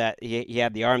could, or that he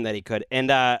had the arm that he could.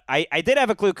 And I did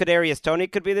have a clue Kadarius Toney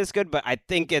could be this good, but I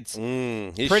think it's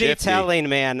pretty shifty. telling,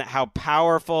 man, how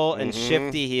powerful and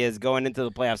shifty he is going into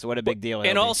the playoffs. So what a big deal!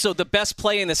 And also, the best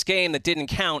play in this game that didn't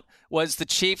count was the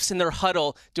Chiefs in their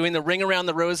huddle doing the ring around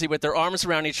the rosy with their arms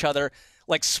around each other,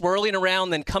 like swirling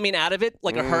around, then coming out of it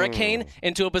like a hurricane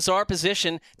into a bizarre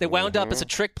position that wound up as a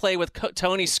trick play with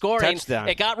Toney scoring. Touchdown.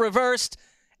 It got reversed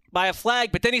by a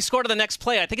flag, but then he scored on the next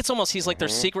play. I think it's almost he's like their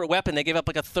secret weapon. They gave up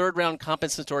like a 3rd-round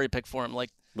compensatory pick for him. Like,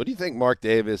 what do you think Mark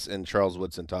Davis and Charles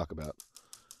Woodson talk about?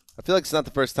 I feel like it's not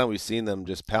the first time we've seen them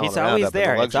just palling He's around. always up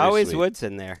there. In the It's always suite.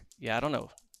 Woodson there. Yeah, I don't know.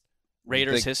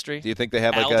 Raiders history. Do you think they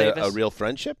have like a real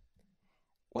friendship?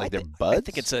 Well, like they're buds? I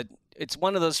think it's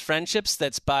one of those friendships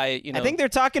that's by, I think they're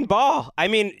talking ball. I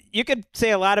mean, you could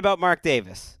say a lot about Mark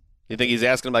Davis. You think he's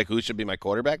asking like who should be my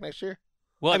quarterback next year?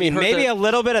 Well, I mean, maybe a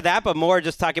little bit of that, but more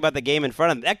just talking about the game in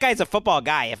front of him. That guy's a football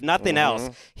guy. If nothing else,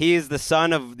 he is the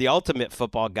son of the ultimate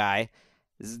football guy.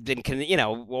 He's been,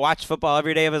 watch football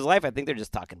every day of his life. I think they're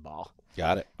just talking ball.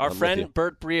 Got it. Our friend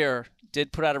Bert Breer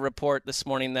did put out a report this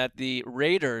morning that the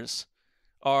Raiders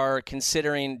are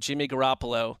considering Jimmy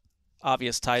Garoppolo,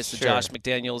 obvious ties to Josh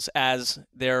McDaniels, as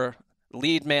their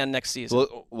lead man next season.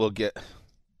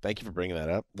 Thank you for bringing that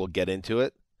up. We'll get into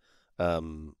it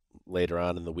later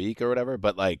on in the week or whatever.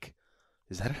 But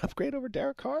is that an upgrade over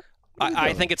Derek Carr?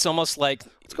 I think it's almost like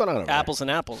what's going on over apples there?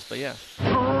 and apples. But yeah.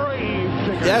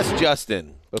 Yes,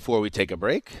 Justin. Before we take a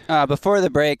break. Before the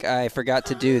break, I forgot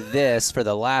to do this for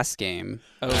the last game.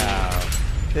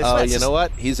 You know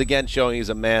what? He's again showing he's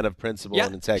a man of principle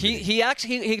and integrity. He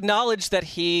acknowledged that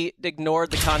he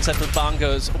ignored the concept of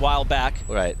bongos a while back.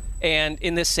 Right. And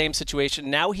in this same situation,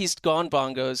 now he's gone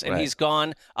bongos, and he's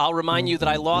gone, I'll remind you that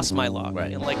I lost my log.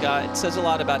 Right. And it says a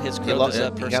lot about his growth as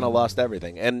a person. He kind of lost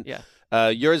everything. And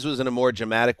yours was in a more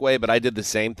dramatic way, but I did the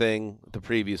same thing the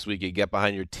previous week. You get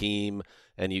behind your team,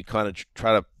 and you kind of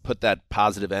try to put that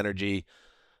positive energy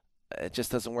it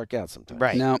just doesn't work out sometimes.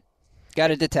 Right. No. Got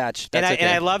to detach. And That's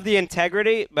I love the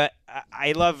integrity, but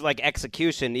I love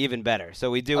execution even better.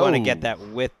 So we do want to get that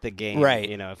with the game, right?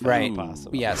 If right.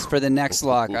 possible. Yes, for the next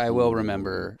lock, I will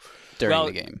remember during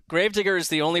the game. Gravedigger is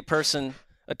the only person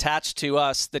attached to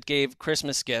us that gave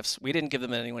Christmas gifts. We didn't give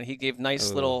them to anyone. He gave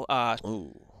nice little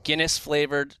Guinness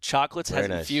flavored chocolates,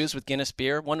 infused with Guinness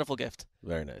beer. Wonderful gift.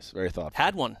 Very nice. Very thoughtful.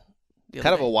 Had one.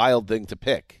 Kind of a wild thing to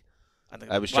pick.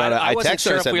 I was trying to. I texted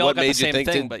her and said, "What made you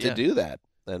think to do that?"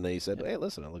 And they said, "Hey,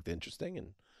 listen, it looked interesting, and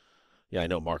I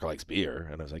know Mark likes beer."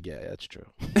 And I was like, "Yeah, that's true."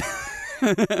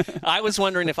 I was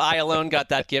wondering if I alone got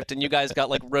that gift, and you guys got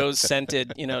rose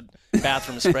scented,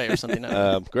 bathroom spray or something.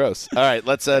 Gross. All right,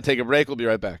 let's take a break. We'll be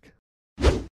right back.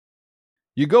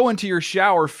 You go into your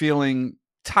shower feeling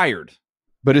tired,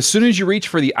 but as soon as you reach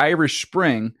for the Irish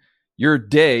Spring, your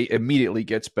day immediately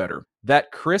gets better.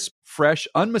 That crisp, fresh,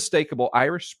 unmistakable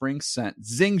Irish Spring scent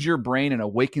zings your brain and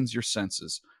awakens your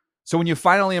senses. So when you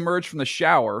finally emerge from the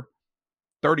shower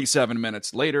 37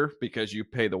 minutes later, because you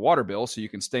pay the water bill so you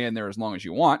can stay in there as long as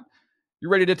you want,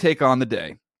 you're ready to take on the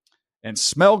day and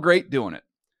smell great doing it.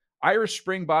 Irish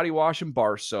Spring Body Wash and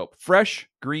Bar Soap. Fresh,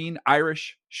 green,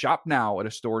 Irish. Shop now at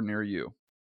a store near you.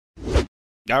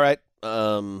 All right.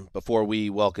 Before we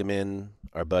welcome in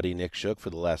our buddy Nick Shook for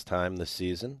the last time this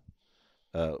season,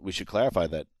 we should clarify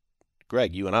that,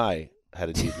 Greg, you and I had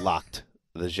indeed locked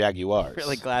the Jaguars.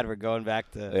 Really glad we're going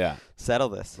back to settle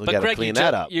this. We got to clean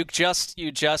that up. You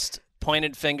just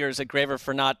pointed fingers at Graver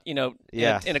for not, in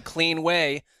a clean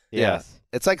way. Yes.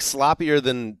 It's like sloppier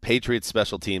than Patriots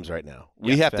special teams right now.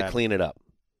 We have to clean it up,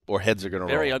 or heads are going to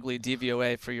roll. Very ugly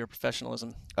DVOA for your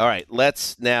professionalism. All right,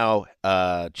 let's now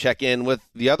check in with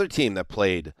the other team that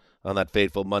played on that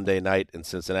fateful Monday night in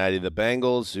Cincinnati, the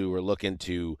Bengals, who are looking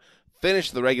to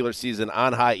finish the regular season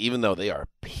on high, even though they are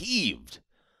peeved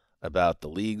about the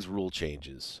league's rule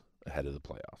changes ahead of the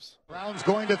playoffs. Brown's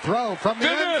going to throw from the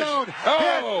end zone.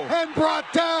 Hit and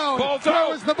brought down.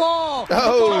 Throws the ball. The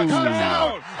ball comes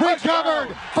out.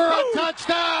 Recovered for a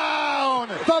touchdown.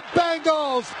 The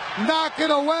Bengals knock it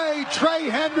away.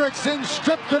 Trey Hendrickson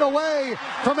stripped it away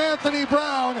from Anthony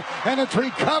Brown, and it's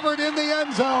recovered in the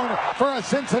end zone for a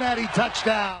Cincinnati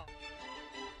touchdown.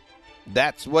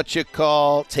 That's what you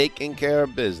call taking care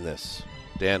of business.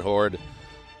 Dan Horde,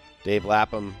 Dave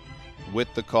Lapham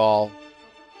with the call.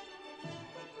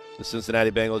 The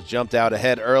Cincinnati Bengals jumped out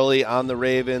ahead early on the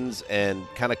Ravens and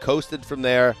kind of coasted from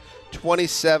there.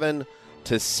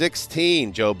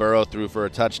 27-16. Joe Burrow threw for a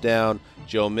touchdown.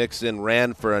 Joe Mixon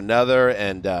ran for another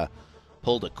and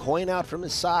pulled a coin out from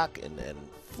his sock and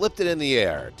flipped it in the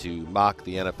air to mock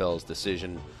the NFL's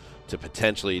decision to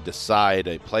potentially decide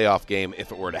a playoff game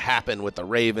if it were to happen with the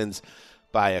Ravens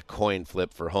by a coin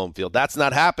flip for home field. That's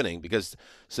not happening because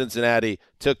Cincinnati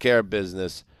took care of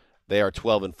business. They are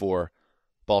 12-4.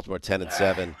 Baltimore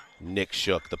 10-7. Nick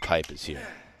Shook, the pipe is here.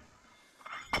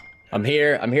 I'm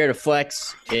here to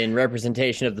flex in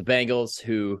representation of the Bengals,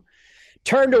 who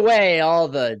turned away all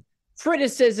the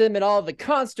criticism and all the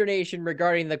consternation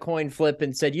regarding the coin flip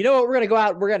and said, you know what, we're going to go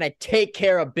out, we're going to take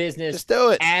care of business. Just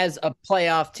do it. As a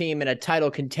playoff team and a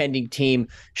title contending team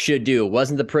should do. It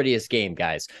wasn't the prettiest game,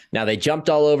 guys. Now, they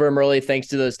jumped all over them early thanks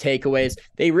to those takeaways.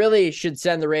 They really should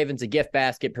send the Ravens a gift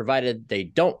basket, provided they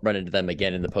don't run into them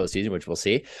again in the postseason, which we'll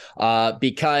see,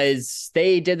 because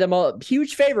they did them a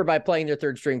huge favor by playing their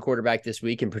third-string quarterback this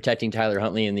week and protecting Tyler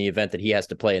Huntley in the event that he has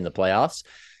to play in the playoffs.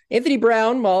 Anthony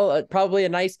Brown, well, probably a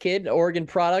nice kid, Oregon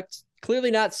product,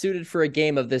 clearly not suited for a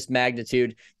game of this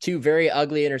magnitude. Two very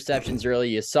ugly interceptions early.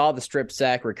 You saw the strip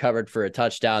sack recovered for a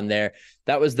touchdown there.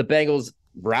 That was the Bengals'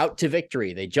 route to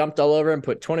victory. They jumped all over and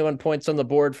put 21 points on the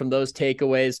board from those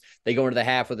takeaways. They go into the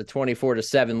half with a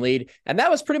 24-7 lead. And that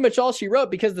was pretty much all she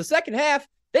wrote, because the second half,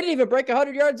 they didn't even break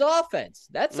 100 yards offense.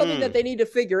 That's something that they need to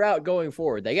figure out going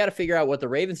forward. They got to figure out what the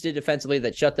Ravens did defensively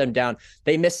that shut them down.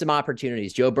 They missed some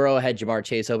opportunities. Joe Burrow had Jamar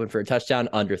Chase open for a touchdown,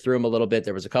 underthrew him a little bit.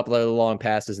 There was a couple of long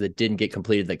passes that didn't get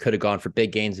completed that could have gone for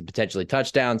big gains and potentially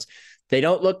touchdowns. They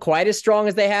don't look quite as strong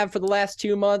as they have for the last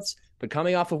 2 months, but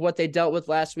coming off of what they dealt with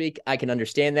last week, I can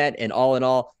understand that. And all in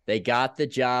all, they got the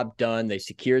job done. They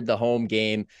secured the home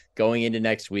game going into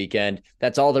next weekend.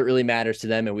 That's all that really matters to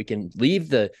them. And we can leave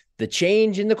the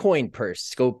change in the coin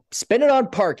purse. Go spend it on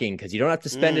parking, because you don't have to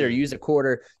spend it or use a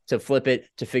quarter to flip it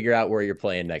to figure out where you're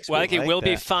playing next week. Well, I think it will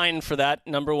be fine for that,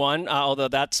 number one, although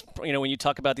that's, when you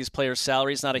talk about these players'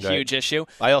 salaries, not a huge issue.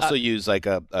 I also use like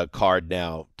a card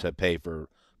now to pay for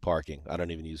parking. I don't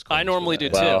even use coins. I normally do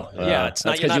too. Yeah, it's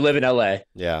not because you live in LA.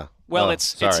 Yeah. Well,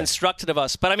 it's instructed of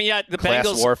us, but I mean, the Class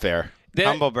Bengals warfare.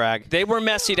 Humble brag. They were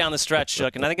messy down the stretch,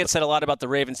 Shook, and I think it said a lot about the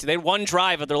Ravens. They had one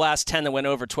drive of their last 10 that went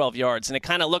over 12 yards, and it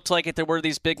kind of looked like there were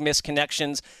these big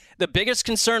misconnections. The biggest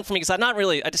concern for me, because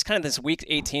I just kind of this Week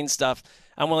 18 stuff,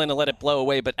 I'm willing to let it blow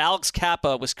away, but Alex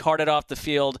Kappa was carted off the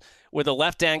field with a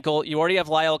left ankle. You already have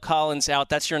Lyle Collins out.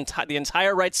 That's the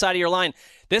entire right side of your line.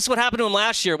 This is what happened to him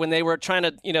last year when they were trying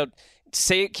to,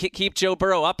 keep Joe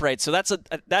Burrow upright. So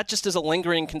that just is a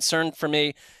lingering concern for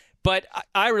me. But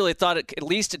I really thought at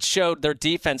least it showed their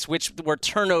defense, which were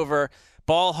turnover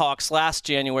ball hawks last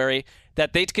January,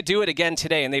 that they could do it again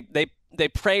today. And they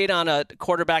preyed on a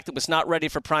quarterback that was not ready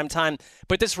for prime time.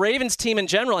 But this Ravens team in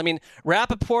general, I mean,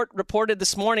 Rappaport reported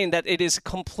this morning that it is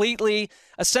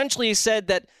essentially he said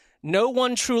that no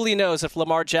one truly knows if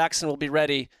Lamar Jackson will be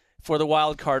ready for the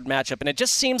wild card matchup. And it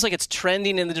just seems like it's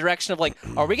trending in the direction of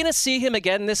are we going to see him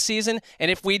again this season? And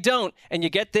if we don't, and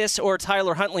you get this or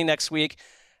Tyler Huntley next week,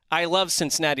 I love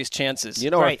Cincinnati's chances.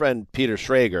 Our friend Peter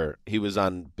Schrager, he was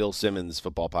on Bill Simmons'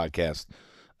 football podcast,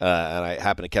 and I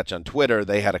happened to catch on Twitter.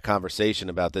 They had a conversation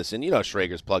about this, and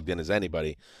Schrager's plugged in as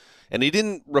anybody. And he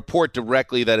didn't report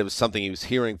directly that it was something he was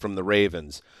hearing from the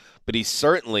Ravens, but he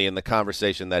certainly, in the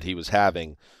conversation that he was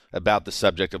having about the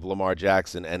subject of Lamar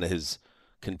Jackson and his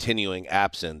continuing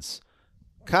absence,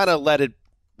 kind of let it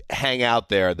hang out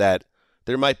there that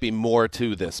there might be more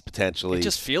to this potentially. It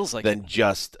just feels like than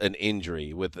just an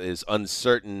injury with his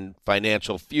uncertain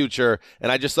financial future.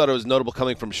 And I just thought it was notable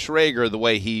coming from Schrager the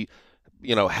way he,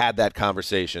 had that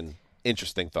conversation.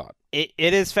 Interesting thought. It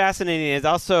is fascinating. It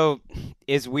also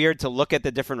is weird to look at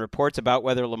the different reports about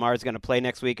whether Lamar is going to play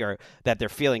next week or that they're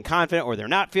feeling confident or they're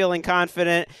not feeling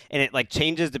confident. And it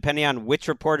changes depending on which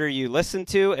reporter you listen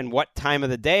to and what time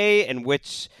of the day and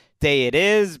which day it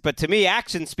is. But to me,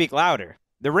 actions speak louder.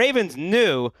 The Ravens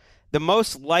knew the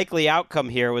most likely outcome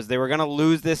here was they were going to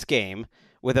lose this game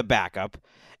with a backup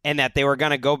and that they were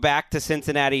going to go back to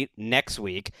Cincinnati next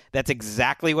week. That's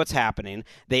exactly what's happening.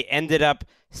 They ended up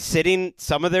sitting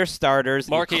some of their starters,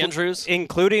 Mark Andrews,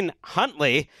 including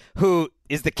Huntley, who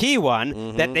is the key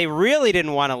one that they really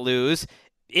didn't want to lose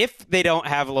if they don't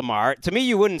have Lamar. To me,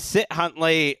 you wouldn't sit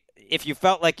Huntley if you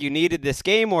felt like you needed this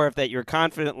game or if that you're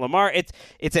confident Lamar.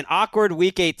 It's an awkward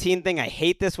Week 18 thing. I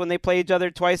hate this when they play each other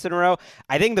twice in a row.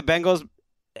 I think the Bengals,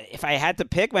 if I had to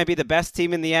pick, might be the best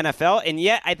team in the NFL. And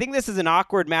yet I think this is an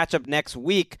awkward matchup next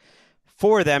week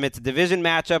for them. It's a division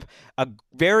matchup, a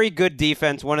very good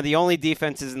defense, one of the only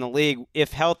defenses in the league,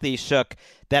 if healthy, Shook,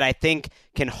 that I think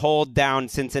can hold down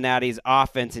Cincinnati's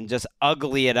offense and just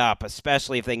ugly it up,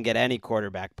 especially if they can get any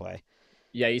quarterback play.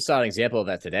 Yeah, you saw an example of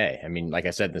that today. I mean, like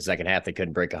I said, in the second half, they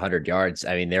couldn't break 100 yards.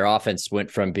 I mean, their offense went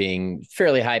from being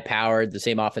fairly high-powered, the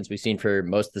same offense we've seen for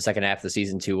most of the second half of the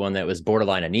season, to one that was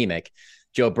borderline anemic.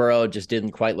 Joe Burrow just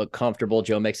didn't quite look comfortable.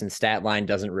 Joe Mixon's stat line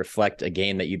doesn't reflect a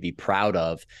game that you'd be proud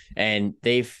of. And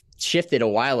they've shifted a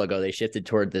while ago. They shifted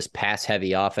toward this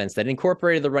pass-heavy offense that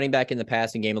incorporated the running back in the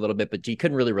passing game a little bit, but you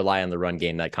couldn't really rely on the run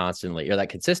game that constantly or that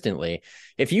consistently.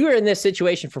 If you were in this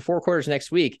situation for 4 quarters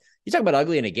next week, you talk about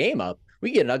ugly in a game up.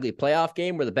 We get an ugly playoff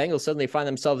game where the Bengals suddenly find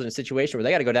themselves in a situation where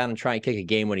they got to go down and try and kick a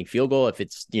game-winning field goal if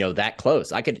it's, that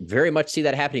close. I could very much see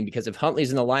that happening because if Huntley's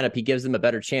in the lineup, he gives them a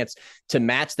better chance to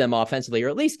match them offensively or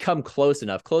at least come close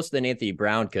enough, closer than Anthony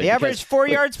Brown could. They averaged 4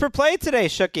 yards per play today,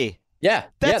 Shookie. Yeah.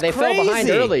 That's they crazy. fell behind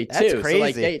early, too. That's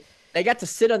crazy. So, they got to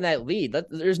sit on that lead.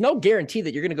 There's no guarantee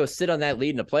that you're going to go sit on that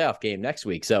lead in a playoff game next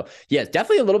week. So, yeah,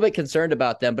 definitely a little bit concerned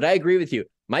about them, but I agree with you.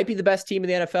 Might be the best team in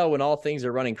the NFL when all things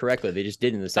are running correctly. They just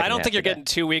did in the second half. I don't think you're getting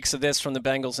 2 weeks of this from the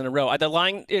Bengals in a row. The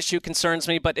line issue concerns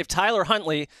me, but if Tyler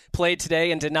Huntley played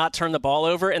today and did not turn the ball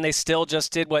over and they still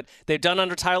just did what they've done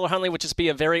under Tyler Huntley, which is be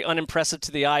a very unimpressive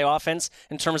to the eye offense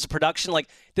in terms of production,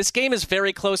 this game is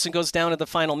very close and goes down to the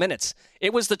final minutes.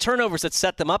 It was the turnovers that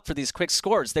set them up for these quick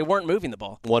scores. They weren't moving the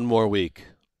ball. One more week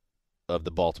of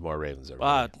the Baltimore Ravens.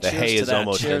 The hay is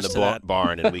almost in the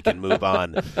barn, and we can move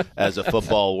on as a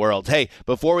football world. Hey,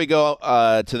 before we go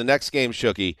to the next game,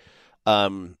 Shookie,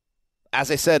 as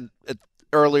I said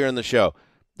earlier in the show,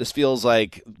 this feels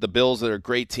like the Bills are a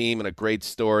great team and a great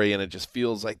story, and it just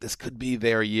feels like this could be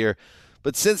their year.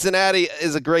 But Cincinnati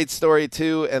is a great story,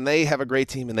 too, and they have a great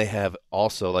team, and they have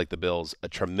also, like the Bills, a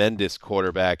tremendous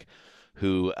quarterback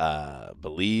who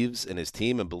believes in his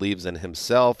team and believes in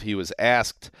himself. He was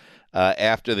asked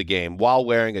after the game, while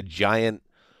wearing a giant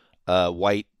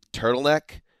white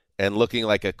turtleneck and looking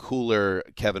like a cooler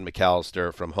Kevin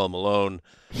McAllister from Home Alone,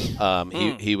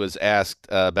 he was asked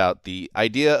about the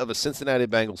idea of a Cincinnati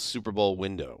Bengals Super Bowl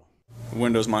window.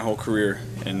 Window's my whole career,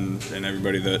 and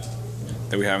everybody that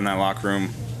we have in that locker room,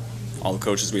 all the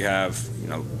coaches we have,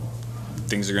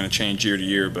 things are going to change year to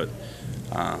year, but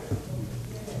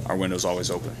our window's always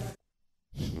open.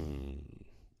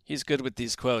 He's good with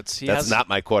these quotes. That's not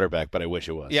my quarterback, but I wish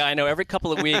it was. Yeah, I know. Every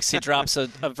couple of weeks he drops a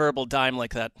verbal dime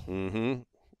like that. Mm-hmm.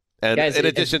 And guys, in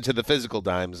addition to the physical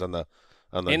dimes on the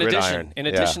gridiron. In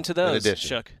addition to those,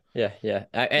 Shook. Yeah.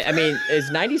 I mean, is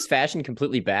 90s fashion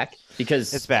completely back?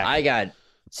 Because it's back. I got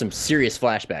some serious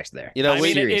flashbacks there. You know,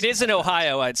 it is in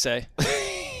Ohio, I'd say.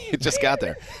 It just got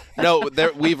there. No,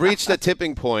 we've reached a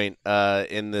tipping point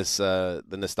in this the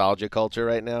nostalgia culture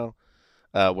right now.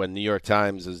 When New York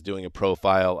Times is doing a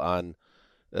profile on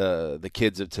the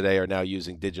kids of today are now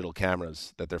using digital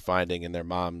cameras that they're finding in their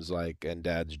moms' and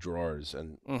dad's drawers,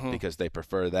 and because they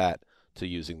prefer that to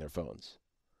using their phones.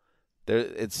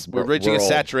 We're reaching a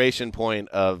saturation point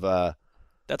of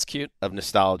that's cute of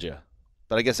nostalgia,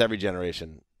 but I guess every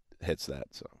generation hits that.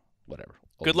 So whatever.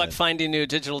 Good luck finding new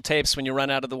digital tapes when you run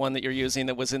out of the one that you're using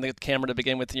that was in the camera to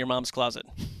begin with in your mom's closet.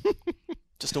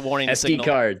 Just a warning SD signal.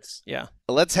 cards. Yeah.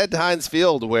 Let's head to Heinz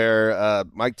Field, where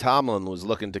Mike Tomlin was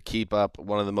looking to keep up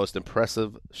one of the most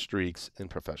impressive streaks in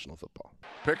professional football.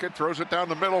 Pickett throws it down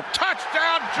the middle.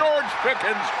 Touchdown, George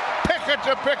Pickens. Pickett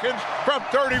to Pickens from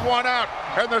 31 out,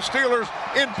 and the Steelers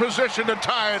in position to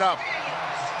tie it up.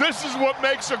 This is what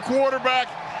makes a quarterback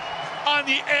on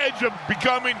the edge of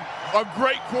becoming a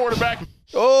great quarterback.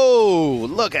 Oh,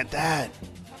 look at that.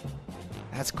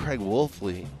 That's Craig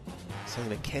Wolfley saying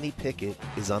that Kenny Pickett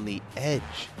is on the edge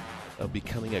of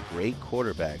becoming a great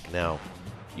quarterback. Now,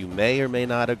 you may or may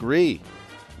not agree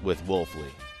with Wolfley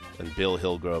and Bill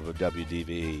Hillgrove of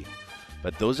WDVE,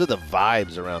 but those are the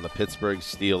vibes around the Pittsburgh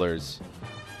Steelers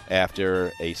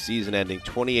after a season-ending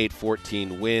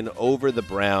 28-14 win over the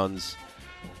Browns.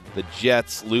 The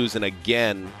Jets losing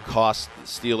again cost the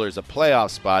Steelers a playoff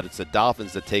spot. It's the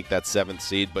Dolphins that take that 7th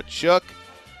seed, but Shook,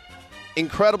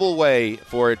 incredible way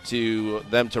for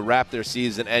them to wrap their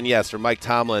season. And yes, for Mike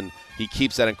Tomlin, he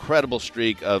keeps that incredible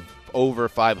streak of over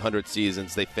 500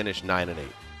 seasons. They finish 9-8.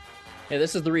 Yeah,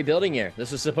 this is the rebuilding year.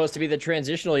 This was supposed to be the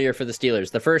transitional year for the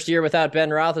Steelers. The first year without Ben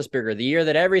Roethlisberger, the year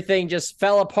that everything just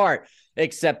fell apart,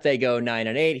 except they go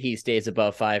 9-8. He stays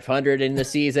above 500 in the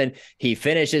season. He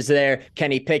finishes there.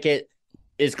 Kenny Pickett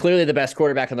is clearly the best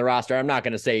quarterback on the roster. I'm not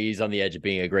going to say he's on the edge of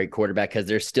being a great quarterback because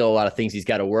there's still a lot of things he's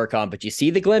got to work on, but you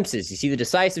see the glimpses, you see the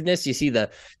decisiveness, you see the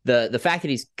fact that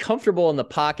he's comfortable in the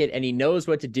pocket and he knows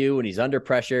what to do when he's under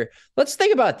pressure. Let's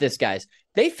think about this, guys.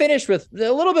 They finished with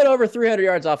a little bit over 300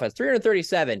 yards offense,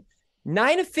 337,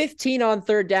 9 of 15 on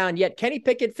third down, yet Kenny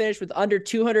Pickett finished with under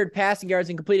 200 passing yards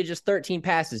and completed just 13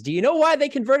 passes. Do you know why they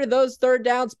converted those third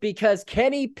downs? Because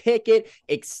Kenny Pickett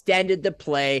extended the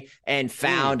play and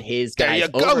found his guys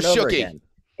over and over again.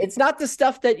 It's not the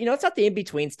stuff that, it's not the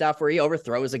in-between stuff where he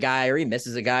overthrows a guy or he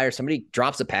misses a guy or somebody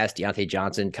drops a pass, Deontay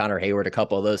Johnson, Connor Hayward, a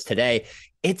couple of those today.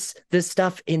 It's the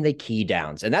stuff in the key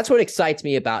downs. And that's what excites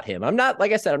me about him. I'm not,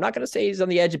 like I said, I'm not going to say he's on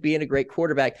the edge of being a great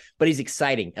quarterback, but he's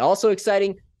exciting. Also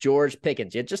exciting, George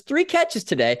Pickens. He had just 3 catches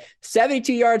today,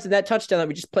 72 yards in that touchdown that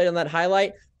we just played on that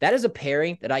highlight. That is a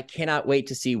pairing that I cannot wait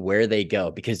to see where they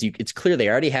go because it's clear they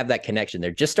already have that connection.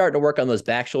 They're just starting to work on those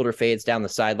back shoulder fades down the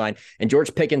sideline. And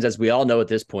George Pickens, as we all know at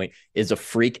this point, is a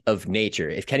freak of nature.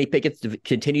 If Kenny Pickett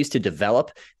continues to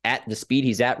develop at the speed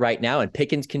he's at right now and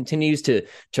Pickens continues to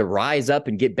rise up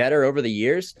and get better over the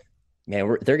years, man,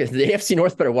 the AFC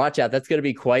North better watch out. That's going to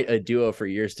be quite a duo for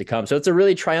years to come. So it's a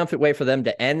really triumphant way for them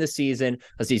to end the season,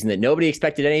 a season that nobody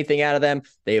expected anything out of them.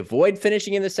 They avoid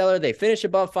finishing in the cellar. They finish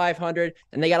above 500,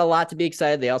 and they got a lot to be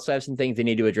excited. They also have some things they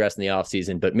need to address in the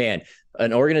offseason. But, man,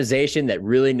 an organization that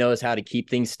really knows how to keep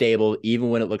things stable even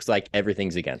when it looks like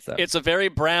everything's against them. It's a very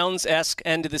Browns-esque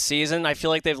end of the season. I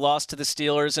feel like they've lost to the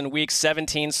Steelers in week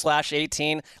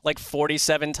 17/18 like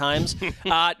 47 times.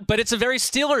 But it's a very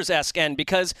Steelers-esque end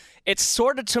because it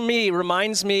sort of, to me,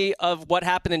 reminds me of what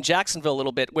happened in Jacksonville a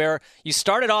little bit, where you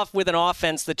started off with an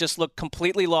offense that just looked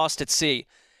completely lost at sea.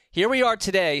 Here we are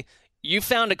today. You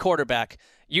found a quarterback.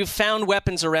 You found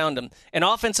weapons around him. An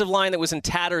offensive line that was in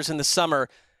tatters in the summer.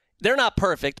 They're not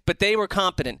perfect, but they were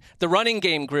competent. The running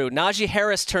game grew. Najee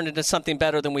Harris turned into something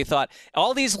better than we thought.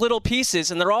 All these little pieces,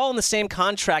 and they're all in the same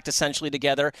contract essentially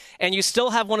together, and you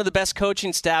still have one of the best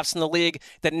coaching staffs in the league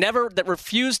that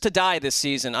refused to die this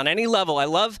season on any level. I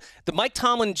love the Mike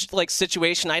Tomlin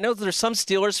situation. I know there's some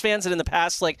Steelers fans that in the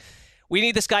past we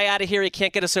need this guy out of here. He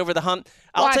can't get us over the hump.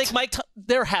 I'll take Mike.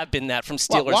 There have been that from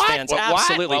Steelers fans.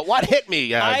 Absolutely. What hit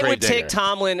me? I would take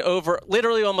Tomlin over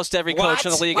literally almost every coach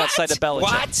in the league outside of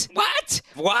Belichick.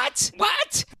 What?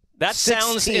 That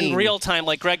sounds in real time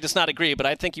like Greg does not agree, but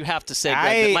I think you have to say,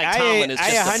 Greg, that Mike Tomlin is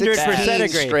just 100%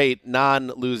 agree. Straight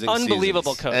non-losing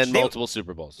unbelievable seasons coach and multiple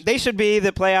Super Bowls. They should be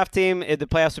the playoff team. The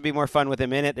playoffs would be more fun with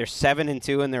him in it. They're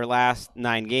 7-2 in their last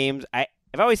 9 games. I've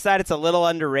always thought it's a little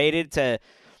underrated to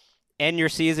end your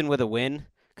season with a win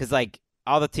because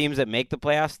all the teams that make the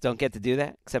playoffs don't get to do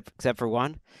that except for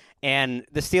one. And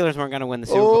the Steelers weren't going to win the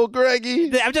Super Bowl. Oh,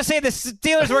 Greggy. I'm just saying the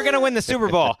Steelers weren't going to win the Super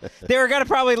Bowl. They were going to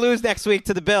probably lose next week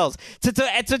to the Bills. To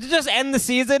just end the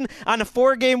season on a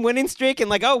 4-game winning streak and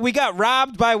we got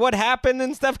robbed by what happened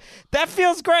and stuff, that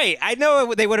feels great. I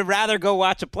know they would have rather go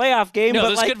watch a playoff game. No,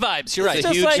 but there's good vibes. You're right. It's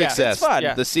a huge success. It's fun.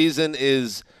 Yeah. The season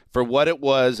is, for what it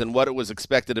was and what it was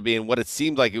expected to be and what it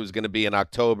seemed like it was going to be in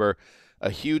October, a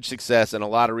huge success and a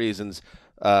lot of reasons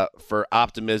for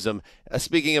optimism.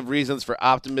 Speaking of reasons for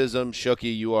optimism,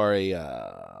 Shooky, you are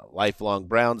a lifelong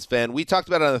Browns fan. We talked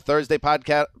about it on the Thursday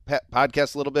podcast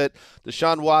a little bit.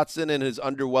 Deshaun Watson and his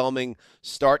underwhelming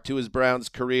start to his Browns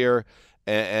career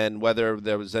and whether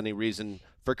there was any reason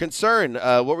for concern.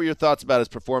 What were your thoughts about his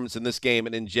performance in this game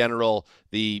and in general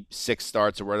the 6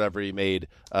 starts or whatever he made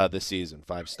this season,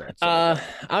 5 starts?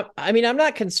 I'm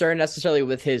not concerned necessarily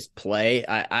with his play.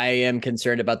 I am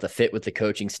concerned about the fit with the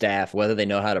coaching staff, whether they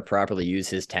know how to properly use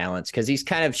his talents, because he's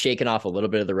kind of shaken off a little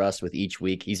bit of the rust with each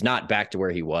week. He's not back to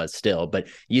where he was still, but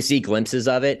you see glimpses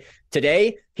of it.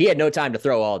 Today, he had no time to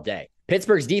throw all day.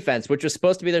 Pittsburgh's defense, which was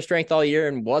supposed to be their strength all year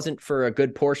and wasn't for a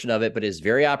good portion of it, but is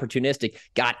very opportunistic,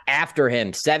 got after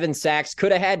him. 7 sacks,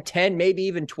 could have had 10, maybe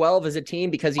even 12 as a team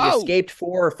because he escaped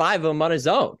 4 or 5 of them on his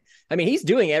own. I mean, he's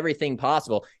doing everything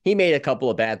possible. He made a couple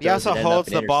of bad throws. He also holds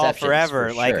the ball forever.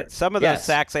 For some of those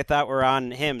sacks I thought were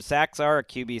on him. Sacks are a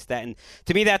QB stat. And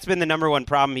to me, that's been the number one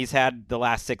problem he's had the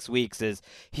last 6 weeks is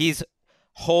he's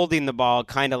holding the ball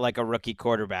kind of like a rookie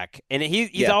quarterback. And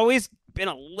he's always been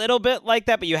a little bit like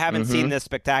that, but you haven't seen the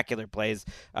spectacular plays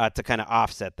to kind of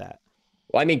offset that.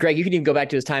 Well, I mean, Greg, you can even go back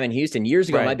to his time in Houston. Years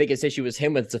ago, my biggest issue was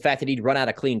him with the fact that he'd run out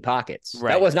of clean pockets.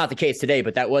 Right. That was not the case today,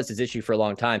 but that was his issue for a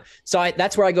long time. So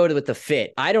that's where I go with the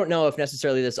fit. I don't know if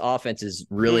necessarily this offense is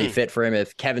really fit for him,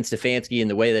 if Kevin Stefanski and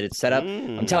the way that it's set up.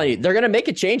 I'm telling you, they're going to make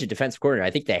a change at defensive coordinator.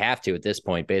 I think they have to at this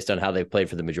point based on how they've played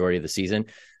for the majority of the season.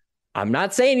 I'm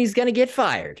not saying he's going to get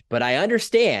fired, but I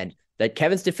understand that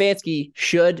Kevin Stefanski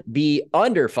should be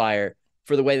under fire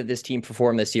for the way that this team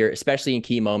performed this year, especially in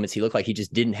key moments. He looked like he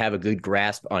just didn't have a good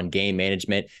grasp on game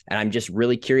management. And I'm just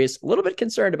really curious, a little bit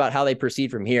concerned about how they proceed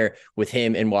from here with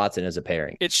him and Watson as a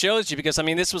pairing. It shows you because,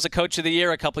 this was a coach of the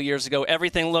year a couple years ago.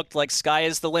 Everything looked like sky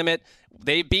is the limit.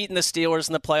 They've beaten the Steelers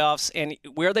in the playoffs. And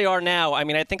where they are now,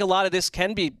 I think a lot of this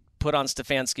can be put on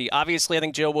Stefanski. Obviously, I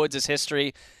think Joe Woods is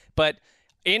history. But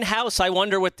in-house, I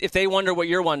wonder if they wonder what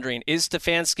you're wondering. Is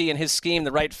Stefanski and his scheme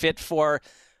the right fit for,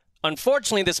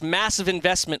 unfortunately, this massive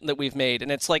investment that we've made?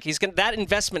 And it's like that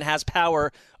investment has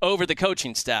power over the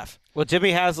coaching staff. Well,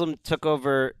 Jimmy Haslam took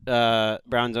over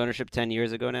Browns ownership 10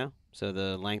 years ago now, so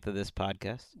the length of this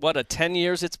podcast. What a 10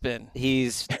 years it's been.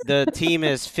 The team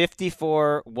is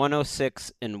 54,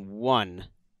 106, and 1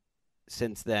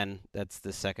 since then. That's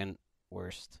the second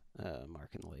worst mark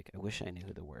in the league. I wish I knew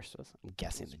who the worst was. I'm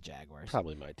guessing the Jaguars.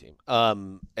 Probably my team.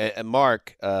 And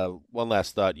Mark, one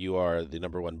last thought. You are the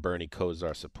number 1 Bernie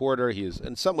Kosar supporter. He is,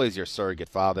 in some ways, your surrogate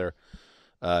father.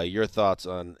 Your thoughts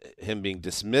on him being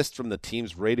dismissed from the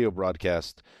team's radio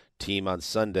broadcast team on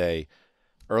Sunday.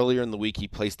 Earlier in the week, he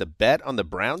placed a bet on the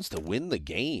Browns to win the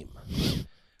game.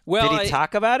 Well, did he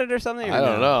talk about it or something? I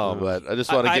don't know, but I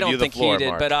just want to give you the floor,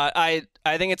 Mark. But I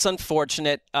think it's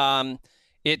unfortunate.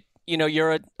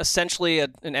 You're essentially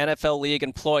an NFL league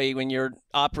employee when you're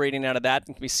operating out of that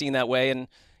and can be seen that way, and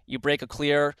you break a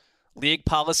clear league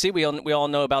policy. We all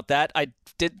know about that. I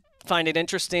did find it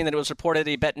interesting that it was reported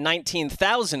he bet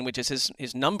 $19,000, which is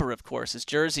his number, of course, his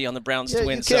jersey on the Browns to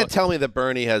win. You can't tell me that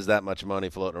Bernie has that much money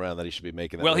floating around that he should be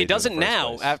making that. Well, he doesn't now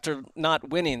place. After not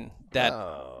winning that.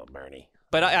 Oh, Bernie.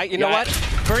 But you know what?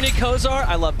 Bernie Kosar,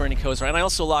 I love Bernie Kosar, and I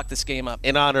also locked this game up.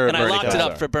 In honor of Bernie Kosar. And I locked it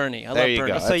up for Bernie. I there love you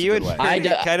Bernie. Go. So you and Bernie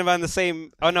kind of on the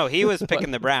same. Oh no, he was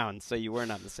picking the Browns, so you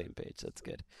weren't on the same page. That's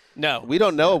good. No, we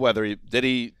don't know whether did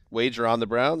he wager on the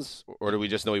Browns or do we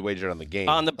just know he wagered on the game?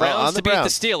 On the Browns to beat the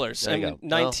Steelers.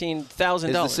 $19,000.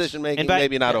 His decision making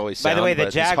maybe not always sound. By the way, the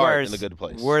Jaguars in the good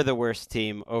place. were the worst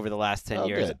team over the last 10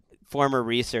 years. Good. Former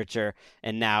researcher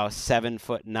and now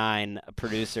 7'9"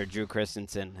 producer Drew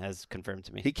Christensen has confirmed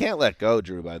to me. He can't let go,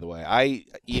 Drew, by the way. I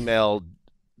emailed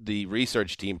the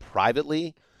research team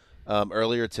privately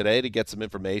earlier today to get some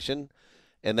information,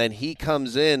 and then he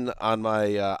comes in on my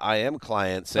IM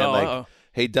client saying,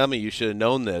 hey, dummy, you should have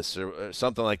known this or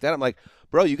something like that. I'm like,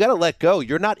 bro, you got to let go.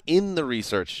 You're not in the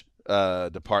research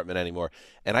department anymore.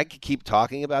 And I could keep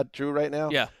talking about Drew right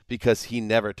now because he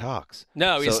never talks.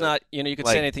 No, he's not. You can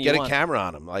say anything you want. Get a camera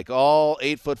on him. Like all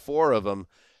 8'4" of him,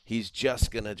 he's just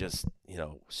going to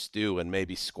stew and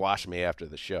maybe squash me after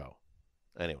the show.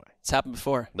 Anyway. It's happened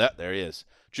before. There he is.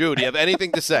 Drew, do you have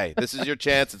anything to say? This is your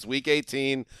chance. It's Week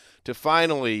 18 to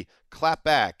finally clap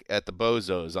back at the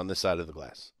bozos on this side of the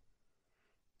glass.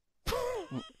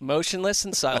 Motionless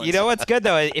and silent. You know what's good,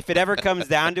 though? If it ever comes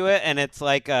down to it and it's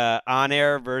like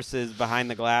on-air versus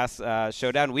behind-the-glass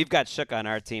showdown, we've got Shook on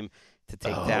our team to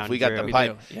take down We got Drew. the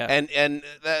pipe. Yeah. And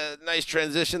nice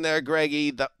transition there,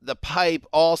 Greggy. The pipe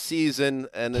all season,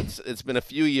 and it's been a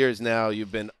few years now.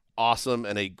 You've been awesome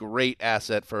and a great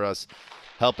asset for us,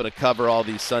 helping to cover all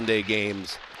these Sunday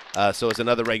games. So as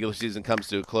another regular season comes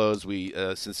to a close, we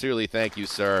sincerely thank you,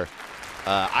 sir.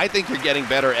 I think you're getting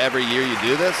better every year you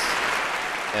do this,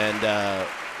 and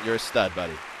you're a stud,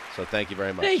 buddy. So thank you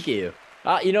very much. Thank you.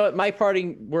 You know what? My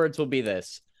parting words will be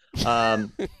this.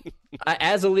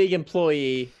 As a league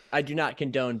employee, I do not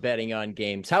condone betting on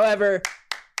games. However,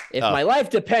 if my life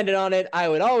depended on it, I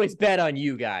would always bet on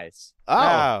you guys.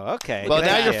 Oh, okay. Well,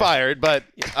 now you're fired, but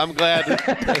I'm glad.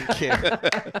 Thank you.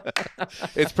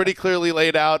 It's pretty clearly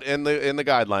laid out in the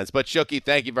guidelines. But Shooky,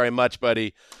 thank you very much,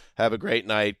 buddy. Have a great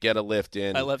night. Get a lift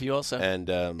in. I love you also. And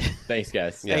thanks,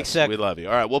 guys. Yes, Thanks, Shook. we love you.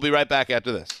 All right, we'll be right back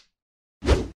after this.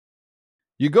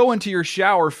 You go into your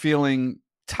shower feeling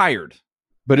tired,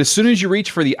 but as soon as you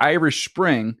reach for the Irish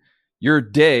Spring, your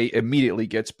day immediately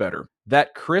gets better.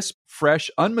 That crisp, fresh,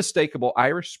 unmistakable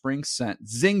Irish Spring scent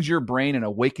zings your brain and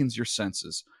awakens your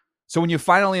senses. So when you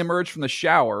finally emerge from the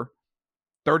shower,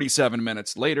 37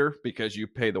 minutes later, because you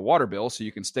pay the water bill so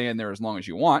you can stay in there as long as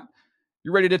you want,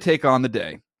 you're ready to take on the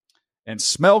day. And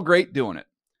smell great doing it.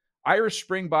 Irish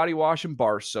Spring Body Wash and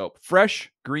Bar Soap.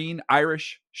 Fresh, green,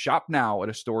 Irish. Shop now at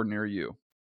a store near you.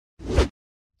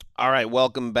 All right,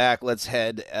 welcome back. Let's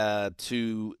head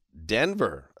to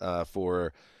Denver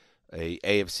for a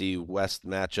AFC West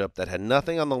matchup that had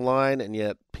nothing on the line, and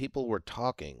yet people were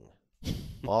talking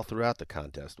all throughout the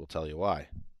contest. We'll tell you why.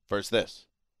 First, this.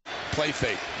 Play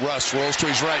fake. Russ rolls to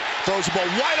his right. Throws the ball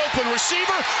wide open.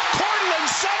 Receiver. Cortland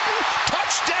Sutton.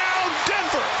 Touchdown,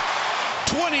 Denver.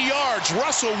 20 yards.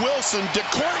 Russell Wilson to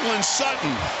Cortland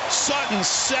Sutton. Sutton's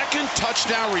second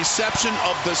touchdown reception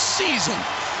of the season.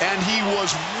 And he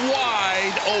was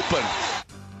wide open.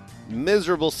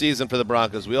 Miserable season for the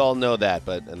Broncos. We all know that,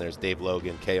 and there's Dave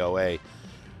Logan, KOA.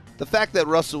 The fact that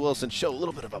Russell Wilson showed a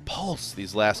little bit of a pulse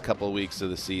these last couple of weeks of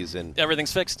the season.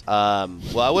 Everything's fixed.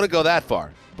 Well, I wouldn't go that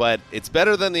far, but it's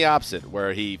better than the opposite,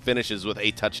 where he finishes with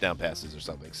 8 touchdown passes or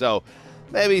something. So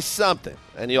maybe something.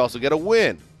 And you also get a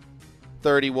win,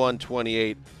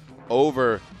 31-28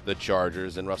 over the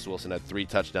Chargers, and Russell Wilson had 3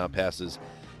 touchdown passes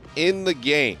in the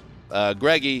game.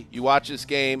 Greggy, you watch this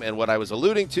game, and what I was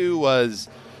alluding to was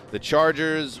the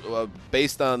Chargers,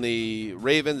 based on the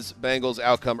Ravens-Bengals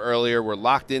outcome earlier, were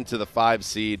locked into the 5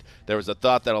 seed. There was a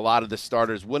thought that a lot of the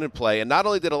starters wouldn't play. And not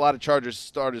only did a lot of Chargers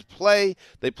starters play,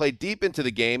 they played deep into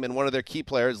the game, and one of their key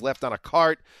players left on a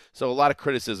cart. So a lot of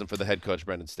criticism for the head coach,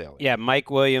 Brendan Staley. Yeah, Mike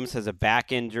Williams has a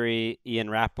back injury. Ian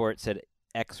Rappaport said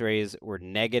X-rays were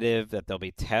negative, that there'll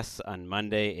be tests on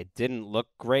Monday. It didn't look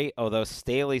great, although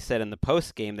Staley said in the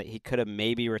post-game that he could have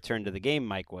maybe returned to the game,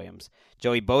 Mike Williams.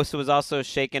 Joey Bosa was also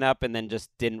shaken up and then just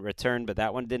didn't return, but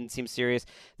that one didn't seem serious.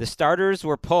 The starters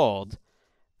were pulled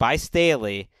by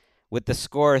Staley with the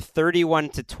score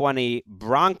 31-20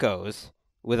 Broncos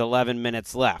with 11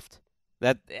 minutes left.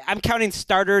 That I'm counting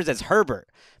starters as Herbert.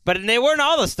 But they weren't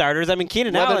all the starters. I mean,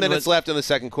 Keenan Allen 11 minutes left in the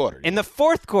second quarter. In the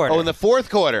fourth quarter. Oh, in the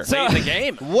fourth quarter. Late in the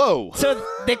game. Whoa. So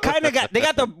they kind of got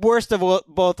the worst of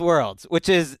both worlds, which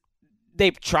is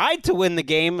they tried to win the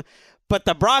game, but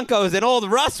the Broncos and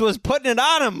old Russ was putting it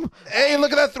on them. Hey,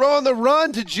 look at that throw on the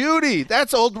run to Judy.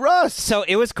 That's old Russ. So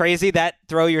it was crazy. That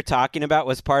throw you're talking about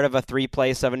was part of a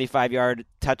 3-play, 75-yard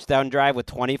touchdown drive with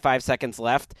 25 seconds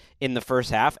left in the first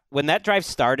half. When that drive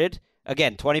started,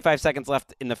 again, 25 seconds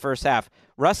left in the first half,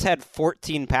 Russ had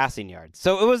 14 passing yards.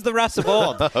 So it was the Russ of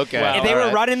old. Okay. Wow. They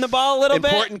were running the ball a little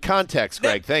bit. Important context,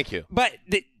 Greg. Thank you. But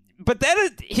then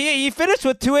he finished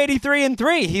with 283 and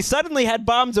 3. He suddenly had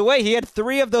bombs away. He had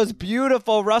 3 of those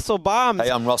beautiful Russell bombs.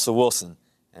 Hey, I'm Russell Wilson,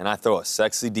 and I throw a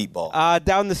sexy deep ball.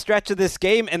 Down the stretch of this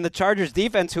game, and the Chargers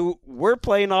defense, who were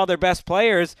playing all their best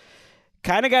players,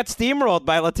 kind of got steamrolled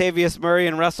by Latavius Murray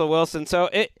and Russell Wilson. So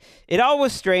it all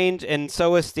was strange, and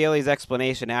so was Staley's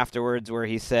explanation afterwards, where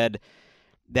he said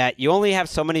that you only have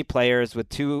so many players with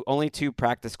only 2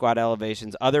 practice squad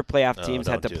elevations. Other playoff teams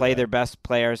had to play their best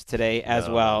players today as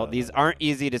well. These aren't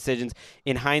easy decisions.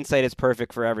 In hindsight, it's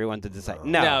perfect for everyone to decide.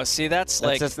 No, see, that's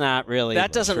just not really.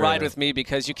 That doesn't true. ride with me,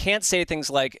 because you can't say things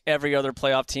like every other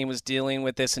playoff team was dealing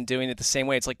with this and doing it the same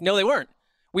way. It's like, no, they weren't.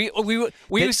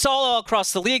 We saw all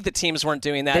across the league that teams weren't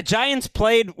doing that. The Giants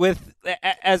played with,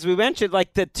 as we mentioned,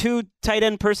 like the 2 tight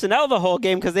end personnel the whole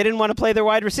game because they didn't want to play their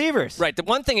wide receivers. Right. The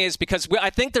one thing is because I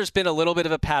think there's been a little bit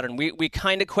of a pattern. We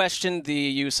kind of questioned the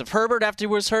use of Herbert after he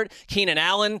was hurt. Keenan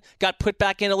Allen got put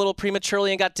back in a little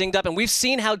prematurely and got dinged up. And we've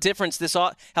seen how different this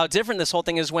whole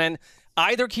thing is when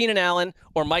either Keenan Allen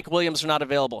or Mike Williams are not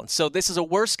available. And so this is a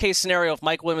worst-case scenario if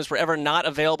Mike Williams were ever not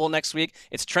available next week.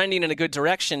 It's trending in a good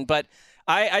direction, but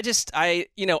I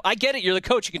get it. You're the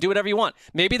coach. You can do whatever you want.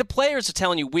 Maybe the players are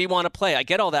telling you, we want to play. I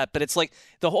get all that, but it's like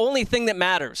the only thing that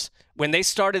matters when they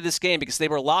started this game because they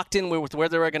were locked in with where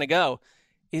they were going to go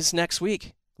is next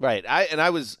week. Right. I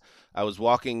was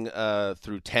walking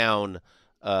through town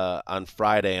on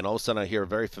Friday, and all of a sudden I hear a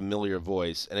very familiar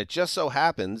voice, and it just so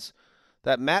happens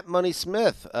that Matt Money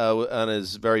Smith on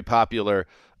his very popular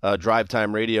drive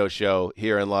time radio show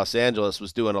here in Los Angeles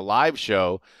was doing a live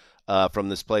show from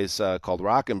this place called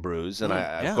Rock and Brews, and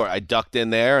of course, I ducked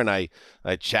in there and I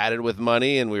chatted with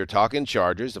Money, and we were talking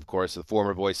Chargers, of course, the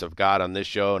former voice of God on this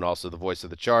show, and also the voice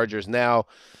of the Chargers now.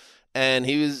 And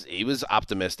he was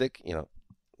optimistic.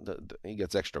 He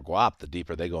gets extra guap the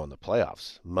deeper they go in the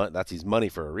playoffs. He's money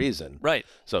for a reason, right?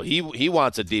 So he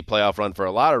wants a deep playoff run for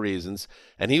a lot of reasons,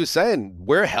 and he was saying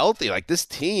we're healthy. Like this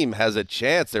team has a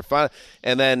chance. They're fine.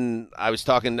 And then I was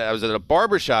at a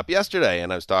barbershop yesterday,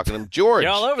 and I was talking to George.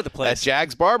 You're all over the place at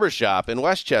Jags Barbershop in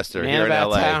Westchester here in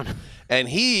LA, town. And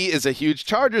he is a huge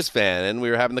Chargers fan, and we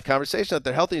were having the conversation that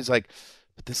they're healthy. He's like,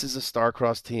 but this is a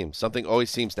star-crossed team. Something always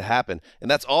seems to happen. And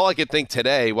that's all I could think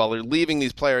today while they're leaving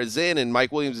these players in and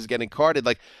Mike Williams is getting carded.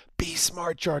 Like, be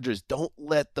smart, Chargers. Don't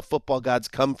let the football gods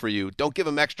come for you. Don't give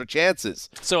them extra chances.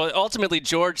 So ultimately,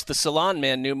 George, the salon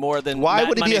man, knew more than Why Matt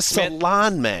would he Money be a Smith.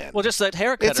 Salon man? Well, just that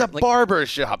haircut. It's a barber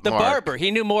shop, The Mark. barber.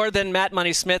 He knew more than Matt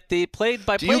Money Smith, the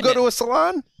play-by-play Do you go to a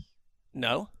salon?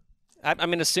 No. I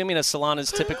mean, assuming a salon is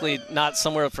typically not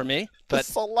somewhere for me. But a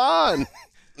salon.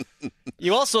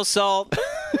 You also saw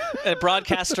a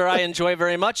broadcaster I enjoy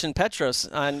very much in Petros.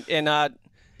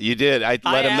 You did. I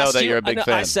let him know that you're a big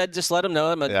fan. I said just let him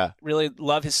know. I really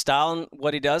love his style and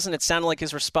what he does, and it sounded like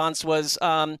his response was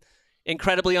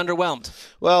incredibly underwhelmed.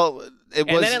 Well, and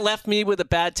then it left me with a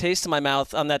bad taste in my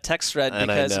mouth on that text thread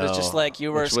because it was just like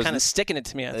you were kind of sticking it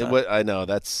to me. I know.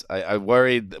 I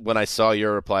worried when I saw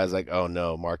your reply. I was like, oh,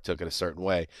 no, Mark took it a certain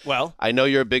way. Well, I know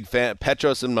you're a big fan.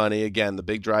 Petros and Money, again, the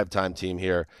big drive time team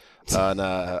here on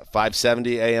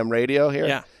 570 AM radio here.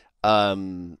 Yeah.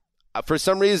 For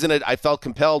some reason, I felt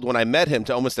compelled when I met him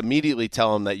to almost immediately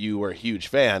tell him that you were a huge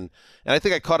fan. And I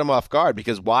think I caught him off guard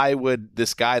because why would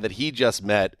this guy that he just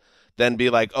met then be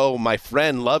like, oh, my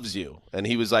friend loves you? And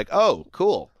he was like, oh,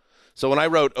 cool. So when I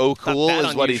wrote, oh, cool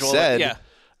is what he said,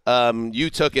 you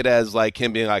took it as like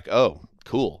him being like, oh,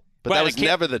 cool. But that was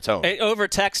never the tone. Over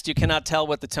text, you cannot tell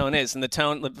what the tone is. And the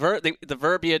tone, the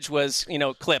verbiage was,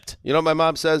 clipped. You know what my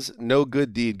mom says? No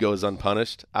good deed goes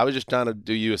unpunished. I was just trying to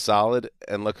do you a solid,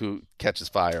 and look who catches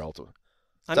fire ultimately.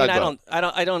 I mean,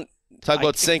 I don't.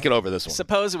 Tugboat's sinking over this one.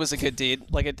 Suppose it was a good deed.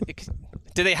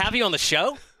 Did they have you on the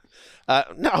show?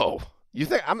 No. You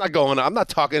think I'm not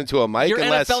talking to a mic You're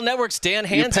unless NFL Network's Dan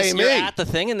Hansis. You're at the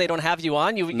thing and they don't have you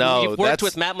on. You've worked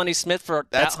with Matt Money Smith for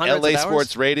that's hundreds LA of hours.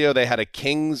 Sports Radio. They had a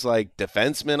Kings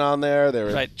defenseman on there. They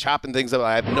were chopping things up.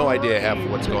 I have no idea half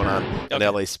of what's going on in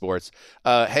LA Sports.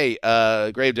 Hey,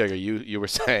 Gravedigger, you were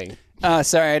saying.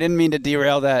 Sorry, I didn't mean to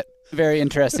derail that very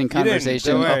interesting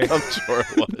conversation. I'm sure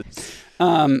it was.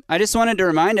 I just wanted to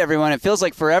remind everyone, it feels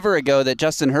like forever ago that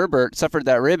Justin Herbert suffered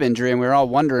that rib injury, and we were all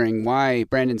wondering why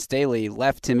Brandon Staley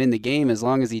left him in the game as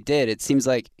long as he did. It seems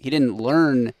like he didn't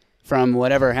learn from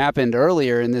whatever happened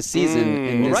earlier in this season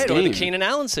in this game. Or the Keenan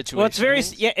Allen situation. Well,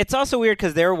 it's also weird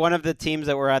because they're one of the teams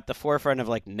that were at the forefront of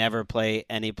never play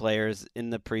any players in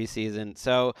the preseason.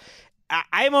 So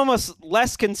I'm almost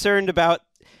less concerned about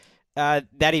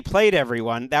that he played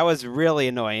everyone. That was really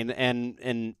annoying.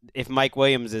 And if Mike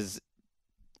Williams is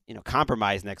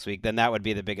compromised next week, then that would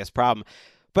be the biggest problem.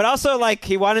 But also,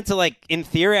 he wanted to, in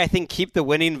theory, I think, keep the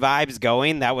winning vibes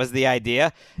going. That was the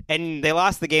idea. And they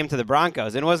lost the game to the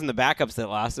Broncos. And it wasn't the backups that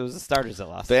lost. It was the starters that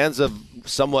lost. Fans of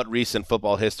somewhat recent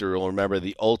football history will remember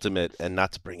the ultimate, and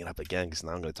not to bring it up again because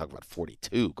now I'm going to talk about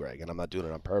 42, Greg, and I'm not doing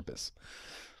it on purpose.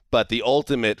 But the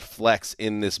ultimate flex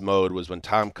in this mode was when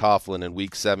Tom Coughlin in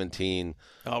Week 17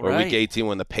 Week 18,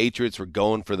 when the Patriots were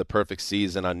going for the perfect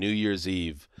season on New Year's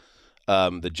Eve,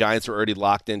 the Giants were already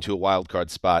locked into a wild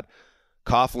card spot.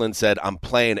 Coughlin said, I'm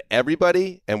playing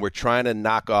everybody, and we're trying to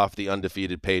knock off the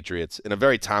undefeated Patriots in a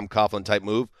very Tom Coughlin type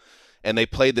move. And they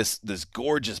played this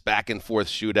gorgeous back-and-forth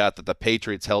shootout that the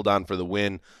Patriots held on for the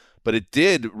win. But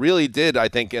it really did, I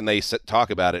think, and they talk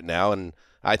about it now, and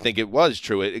I think it was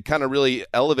true. It kind of really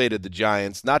elevated the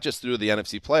Giants, not just through the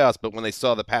NFC playoffs, but when they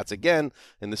saw the Pats again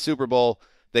in the Super Bowl,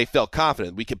 they felt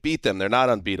confident. We could beat them. They're not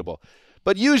unbeatable.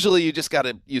 But usually you just got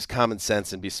to use common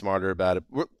sense and be smarter about it.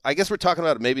 I guess we're talking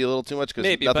about it maybe a little too much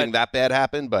because nothing that bad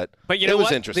happened, but you know it was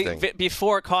what? interesting.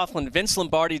 Before Coughlin, Vince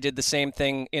Lombardi did the same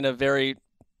thing in a very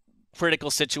critical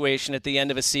situation at the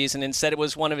end of a season and said it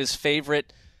was one of his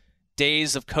favorite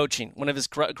days of coaching, one of his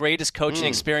greatest coaching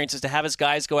experiences, to have his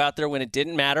guys go out there when it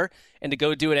didn't matter and to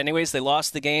go do it anyways. They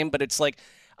lost the game, but it's like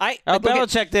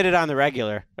Belichick did it on the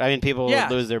regular. I mean, people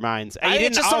would lose their minds. He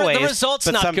didn't always. The result's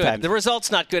but not sometimes. good. The result's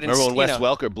not good. Remember when Wes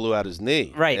Welker blew out his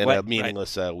knee in a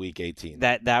meaningless Week 18?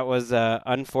 That was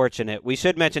unfortunate. We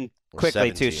should mention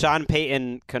quickly, too, Sean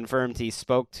Payton confirmed he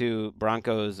spoke to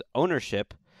Broncos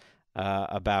ownership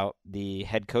about the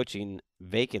head coaching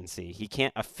vacancy. He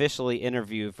can't officially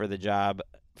interview for the job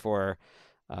for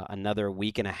another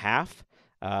week and a half.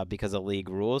 Because of league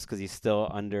rules, because he's still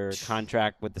under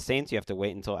contract with the Saints. You have to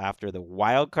wait until after the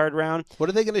wild card round. What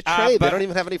are they going to trade? They don't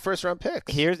even have any first-round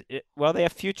picks. They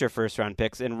have future first-round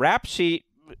picks. And Rap Sheet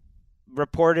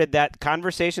reported that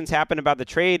conversations happened about the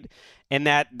trade and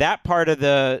that part of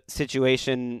the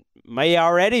situation may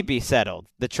already be settled,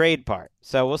 the trade part.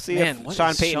 So we'll see if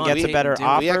Sean Payton gets a better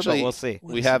offer, but we'll see.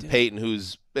 We have Payton,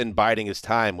 who's been biding his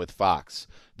time with Fox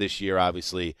this year,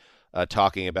 obviously,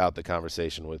 talking about the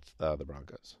conversation with the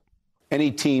Broncos. Any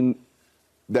team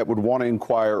that would want to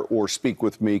inquire or speak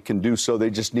with me can do so. They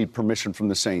just need permission from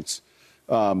the Saints.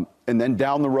 And then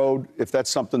down the road, if that's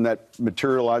something that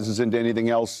materializes into anything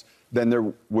else, then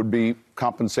there would be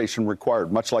compensation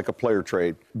required, much like a player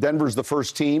trade. Denver's the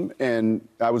first team, and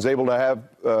I was able to have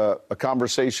a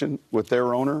conversation with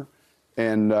their owner,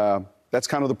 and that's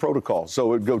kind of the protocol. So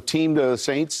it would go team to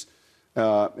Saints,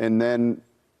 and then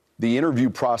the interview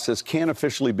process can't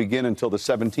officially begin until the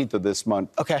 17th of this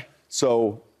month. Okay.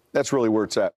 So that's really where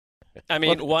it's at. I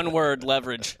mean, one word,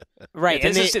 leverage. Right.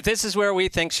 If this is where we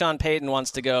think Sean Payton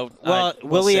wants to go. Well,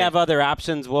 will he have other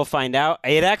options? We'll find out.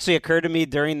 It actually occurred to me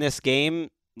during this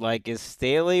game, is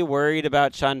Staley worried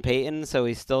about Sean Payton, so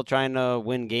he's still trying to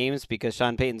win games because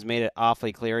Sean Payton's made it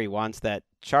awfully clear he wants that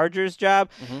Chargers job.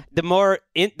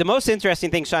 Mm-hmm. The most interesting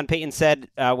thing Sean Payton said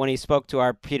when he spoke to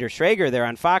our Peter Schrager there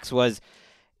on Fox was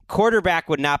quarterback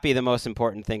would not be the most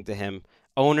important thing to him.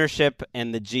 Ownership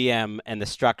and the GM and the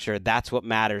structure, that's what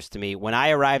matters to me. When I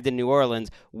arrived in New Orleans,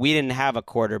 we didn't have a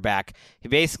quarterback. He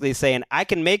basically saying, I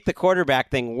can make the quarterback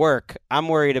thing work. I'm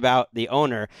worried about the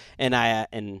owner. And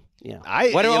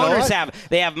what do owners have?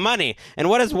 They have money. And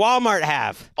what does Walmart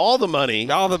have? All the money.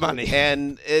 All the money.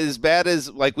 And as bad as,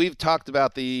 we've talked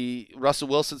about the Russell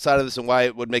Wilson side of this and why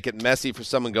it would make it messy for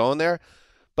someone going there,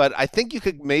 but I think you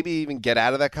could maybe even get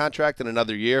out of that contract in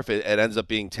another year if it ends up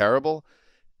being terrible.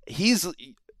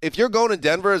 If you're going to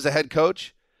Denver as a head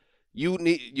coach,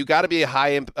 you got to be a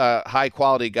high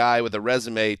quality guy with a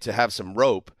resume to have some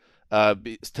rope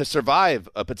to survive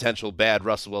a potential bad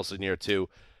Russell Wilson year too.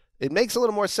 It makes a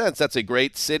little more sense. That's a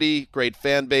great city, great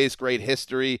fan base, great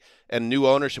history, and new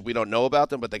ownership. We don't know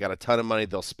about them, but they got a ton of money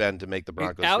they'll spend to make the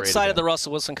Broncos great outside again. of the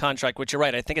Russell Wilson contract, which you're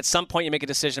right. I think at some point you make a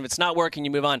decision. If it's not working,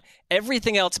 you move on.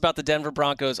 Everything else about the Denver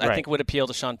Broncos, I think, would appeal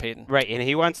to Sean Payton. Right, and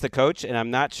he wants to coach, and I'm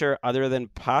not sure other than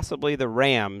possibly the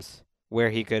Rams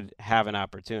where he could have an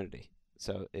opportunity.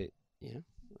 So,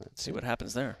 let's see what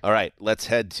happens there. All right, let's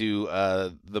head to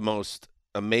the most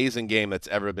amazing game that's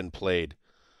ever been played.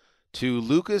 To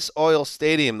Lucas Oil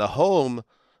Stadium, the home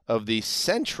of the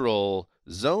Central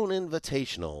Zone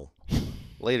Invitational,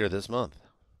 later this month.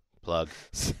 Plug.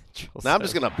 Now I'm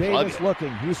just going to plug Davis it.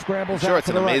 looking. He scrambles I'm sure out it's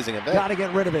to an the amazing right. event. Got to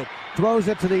get rid of it. Throws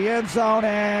it to the end zone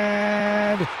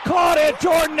and caught it.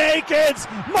 Jordan Akins.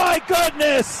 My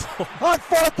goodness. On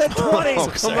 4th and 20. Oh,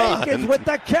 come on. Akins with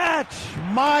the catch.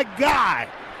 My guy,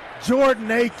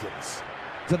 Jordan Akins.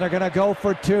 So they're going to go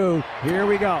for 2. Here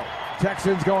we go.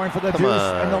 Texans going for the deuce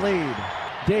and the lead.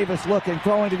 Davis looking,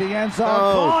 throwing to the end zone.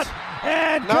 Caught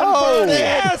and converted.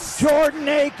 Yes! Jordan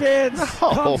Akins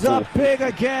comes up big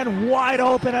again, wide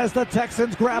open as the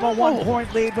Texans grab a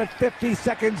 1-point lead with 50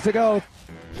 seconds to go.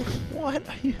 What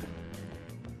are you?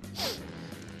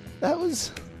 That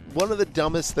was one of the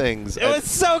dumbest things. It was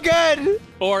so good.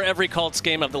 Or every Colts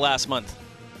game of the last month.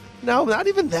 No, not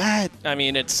even that. I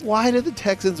mean, it's... Why did the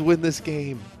Texans win this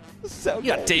game? So you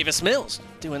got Davis Mills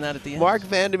doing that at the end. Mark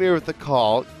Vandermeer with the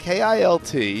call.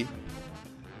 KILT.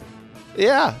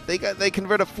 Yeah, they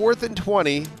convert a 4th and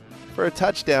 20 for a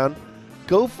touchdown.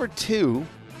 Go for 2.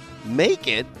 Make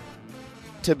it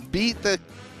to beat the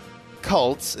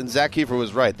Colts. And Zach Kiefer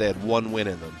was right. They had 1 win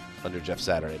in them under Jeff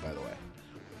Saturday, by the way.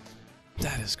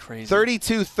 That is crazy.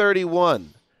 32-31.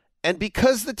 And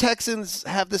because the Texans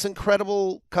have this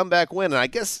incredible comeback win, and I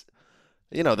guess,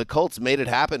 the Colts made it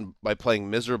happen by playing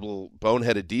miserable,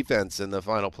 boneheaded defense in the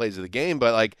final plays of the game,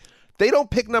 but, like, they don't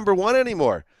pick number 1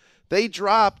 anymore. They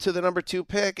drop to the number 2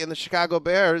 pick, and the Chicago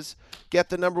Bears get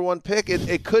the number 1 pick.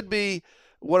 It could be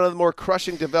one of the more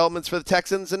crushing developments for the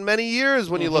Texans in many years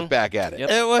when you look back at it. Yep.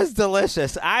 It was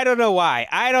delicious. I don't know why.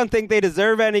 I don't think they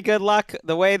deserve any good luck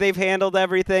the way they've handled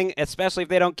everything, especially if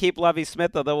they don't keep Lovie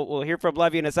Smith, although we'll hear from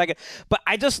Lovie in a second. But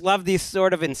I just love these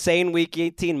sort of insane Week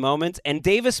 18 moments. And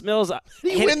Davis Mills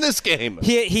win this game.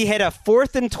 He hit a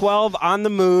 4th and 12 on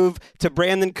the move to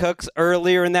Brandon Cooks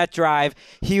earlier in that drive.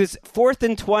 He was 4th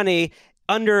and 20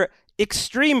 under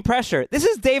extreme pressure. This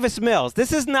is Davis Mills.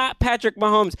 This is not Patrick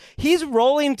Mahomes. He's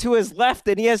rolling to his left,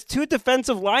 and he has 2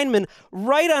 defensive linemen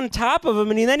right on top of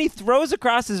him, and then he throws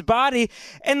across his body,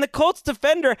 and the Colts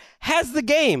defender has the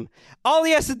game. All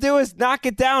he has to do is knock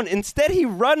it down. Instead, he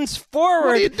runs forward.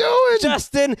 What are you doing?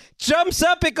 Justin jumps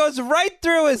up. It goes right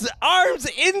through his arms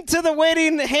into the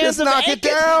waiting hands of knock Akins. it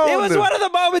down. It was one of the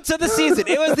moments of the season.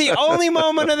 It was the only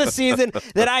moment of the season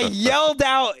that I yelled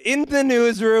out in the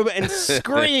newsroom and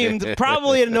screamed,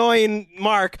 probably annoying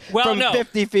Mark from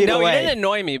 50 feet away. No, you didn't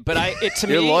annoy me, but to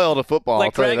me, you're loyal to football.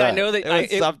 Like Greg, I know that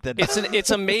something.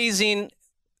 It's amazing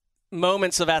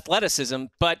moments of athleticism,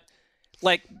 but.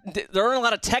 Like, there aren't a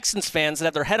lot of Texans fans that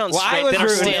have their head on straight. I that are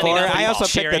was rooting standing for it. up I also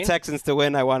cheering. picked the Texans to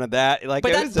win. I wanted that. But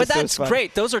that's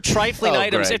great. Those are trifling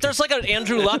items. Greg. If there's like an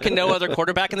Andrew Luck and no other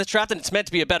quarterback in this draft, then it's meant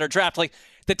to be a better draft. Like,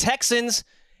 the Texans,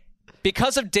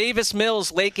 because of Davis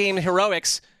Mills' late-game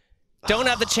heroics, don't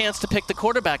have the chance to pick the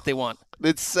quarterback they want.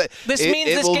 This means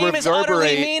this game is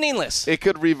utterly meaningless. It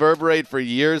could reverberate for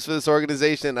years for this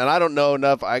organization, and I don't know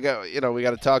enough. We got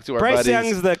to talk to our Bryce buddies.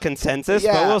 Young's the consensus,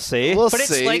 Yeah, but we'll see. We'll But it's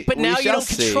see. like, but now We you don't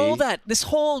shall control see. that. This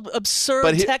whole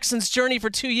absurd Texans journey for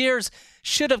 2 years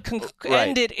should have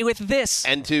ended with this.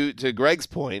 And to Greg's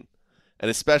point,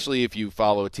 and especially if you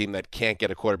follow a team that can't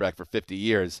get a quarterback for 50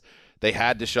 years, they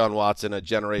had Deshaun Watson, a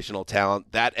generational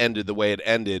talent. That ended the way it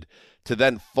ended. To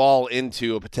then fall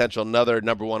into a potential another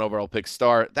number 1 overall pick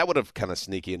star, that would have kind of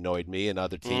sneaky annoyed me and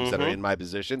other teams that are in my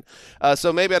position.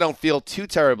 So maybe I don't feel too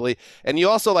terribly. And you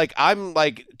also, I'm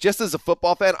just as a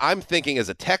football fan, I'm thinking as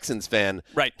a Texans fan.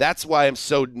 Right. That's why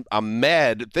I'm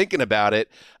mad thinking about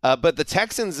it. But the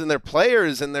Texans and their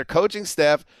players and their coaching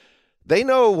staff, they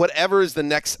know whatever is the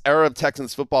next era of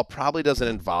Texans football probably doesn't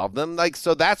involve them.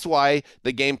 So that's why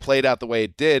the game played out the way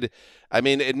it did. I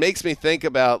mean, it makes me think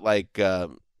about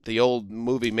the old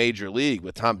movie Major League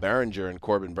with Tom Berenger and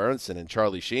Corbin Burnson and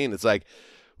Charlie Sheen. It's like,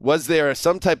 was there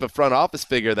some type of front office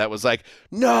figure that was like,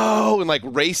 no,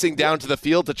 and racing down to the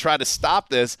field to try to stop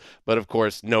this? But of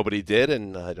course, nobody did,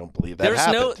 and I don't believe that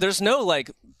happened. There's no I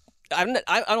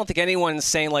don't think anyone's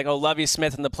saying Lovie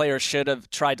Smith and the players should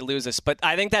have tried to lose this, but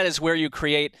I think that is where you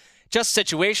create just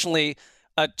situationally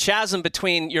a chasm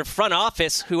between your front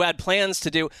office who had plans to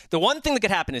do. The one thing that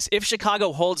could happen is if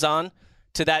Chicago holds on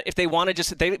to that, if they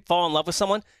if they fall in love with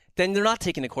someone, then they're not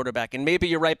taking a quarterback, and maybe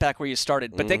you're right back where you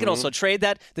started. But they can also trade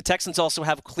that. The Texans also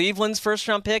have Cleveland's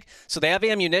first-round pick, so they have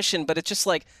ammunition, but it's just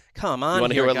come on. You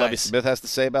want to hear what guys. Lovie Smith has to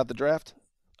say about the draft?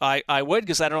 I would,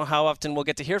 because I don't know how often we'll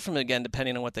get to hear from him again,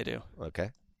 depending on what they do.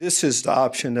 Okay. This is the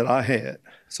option that I had.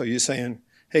 So you're saying,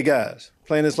 hey, guys,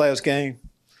 playing this last game,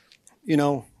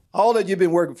 all that you've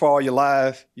been working for all your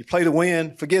life, you play to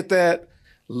win, forget that,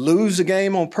 lose the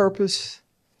game on purpose.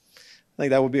 I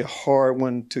think that would be a hard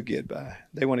one to get by.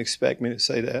 They wouldn't expect me to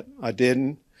say that. I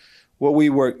didn't. What we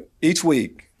work each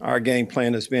week, our game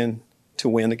plan has been to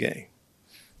win the game.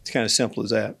 It's kind of simple as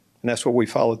that, and that's what we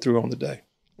followed through on the day.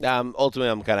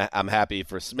 Ultimately, I'm happy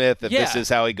for Smith. If this is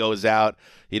how he goes out,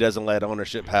 he doesn't let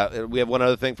ownership have. We have one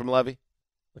other thing from Lovie.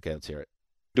 Okay, let's hear it.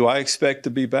 Do I expect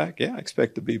to be back? Yeah, I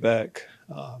expect to be back.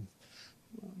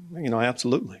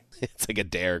 Absolutely. It's like a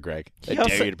dare, Greg. I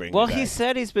dare you to bring me back. He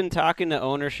said he's been talking to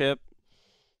ownership.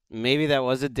 Maybe that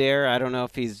was a dare. I don't know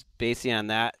if he's basing on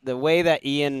that. The way that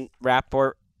Ian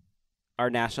Rappaport, our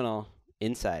national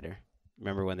insider,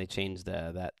 remember when they changed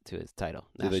that to his title?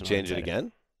 Did they change Insider. it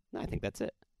again? No, I think that's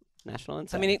it. National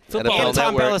insider. I mean, football. NFL and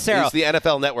Tom Network. Pelissero. He's the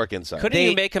NFL Network insider. Couldn't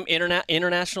you make him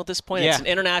international at this point? Yeah. It's an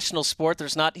international sport.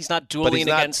 He's not But dueling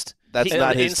against That's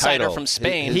not his insider title. from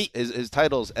Spain. His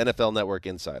title's NFL Network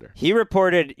insider. He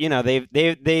reported,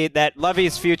 that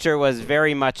Lovie's future was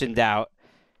very much in doubt.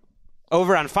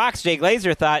 Over on Fox, Jay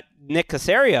Glazer thought Nick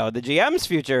Caserio, the GM's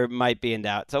future, might be in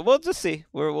doubt. So we'll just see.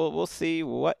 We'll see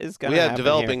what is going to happen. We have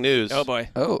developing news. Oh boy.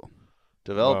 Oh.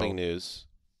 Developing news.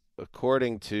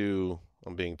 According to,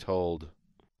 I'm being told,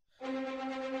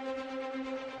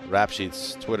 Rap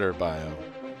Sheet's Twitter bio,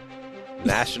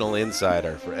 national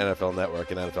insider for NFL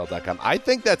Network and NFL.com. I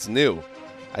think that's new.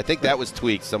 I think that was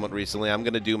tweaked somewhat recently. I'm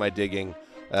going to do my digging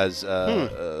as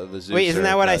the Zeus. Wait, isn't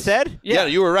that what I said? Yeah,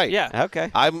 you were right. Yeah.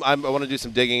 Okay. I want to do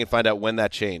some digging and find out when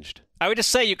that changed. I would just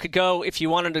say you could go, if you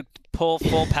wanted to pull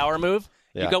full power move,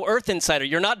 Yeah. you go Earth Insider.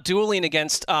 You're not dueling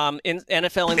against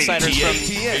NFL insiders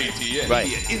from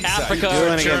Right. Africa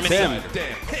Dueling or against Germany.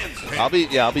 him.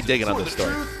 I'll be digging on this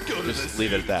story. Just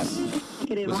leave it at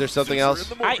that. Was there something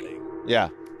else? Yeah.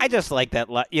 I just like that.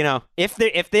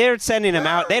 If they're sending him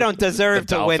out, they don't deserve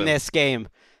to win this game.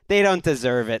 They don't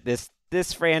deserve it. This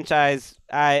franchise,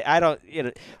 I don't.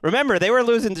 Remember, they were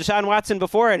losing Deshaun Watson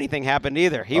before anything happened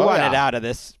either. He wanted out of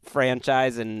this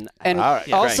franchise, and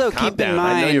also Calm keep down. in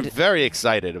I know you're mind very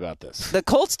excited about this. the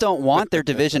Colts don't want their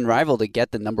division rival to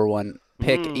get the number one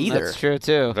pick either. That's true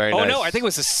too. Very Oh, nice. no, I think it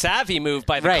was a savvy move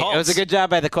by the Right, Colts. it was a good job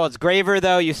by the Colts. Graver,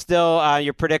 though, you still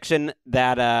your prediction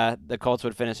that the Colts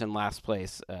would finish in last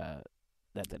place.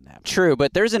 That didn't happen. True,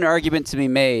 but there's an argument to be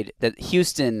made that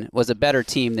Houston was a better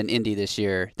team than Indy this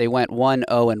year. They went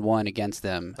 1-0-1 against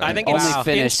them. I think only in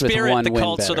finished spirit, with one the win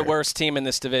Colts are the better. worst team in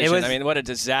this division. I mean, what a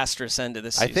disastrous end to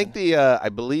this I season. think I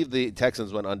believe the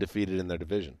Texans went undefeated in their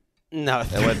division. No,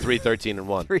 They went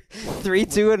 3-13-1.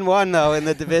 3-2-1 though in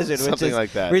the division, which Something is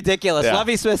like that. ridiculous. Yeah.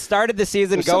 Lovie Smith started the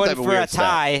season There's some going type of for a weird stat.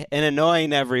 tie and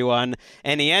annoying everyone,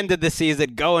 and he ended the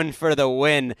season going for the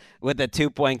win with a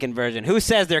 2-point conversion. Who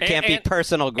says there can't be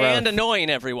personal growth? And annoying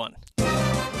everyone.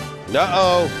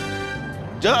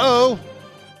 Uh-oh.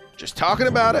 Just talking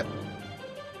about it.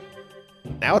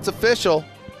 Now it's official.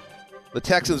 The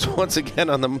Texans once again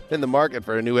in the market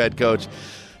for a new head coach.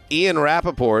 Ian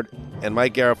Rappaport and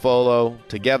Mike Garafolo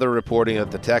together reporting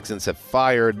that the Texans have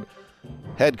fired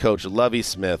head coach Lovie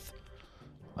Smith.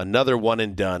 Another one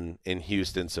and done in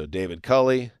Houston. So David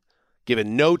Culley,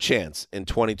 given no chance in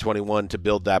 2021 to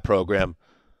build that program,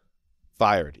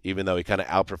 fired, even though he kind of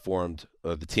outperformed,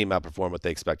 the team outperformed what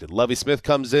they expected. Lovie Smith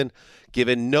comes in,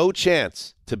 given no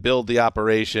chance to build the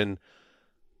operation,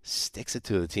 sticks it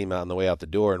to the team out on the way out the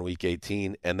door in Week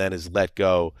 18, and then is let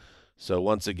go. So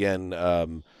once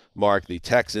again, Mark, the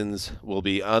Texans will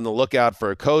be on the lookout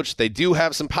for a coach. They do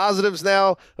have some positives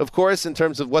now, of course, in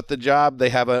terms of what the job they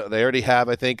have. They already have,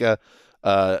 I think, an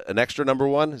extra number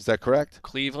one. Is that correct?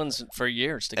 Cleveland's for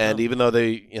years to And come. even though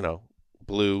they,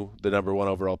 blew the number one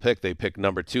overall pick, they picked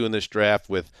number 2 in this draft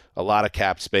with a lot of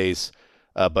cap space,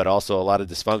 but also a lot of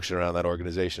dysfunction around that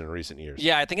organization in recent years.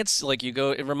 Yeah, I think it's like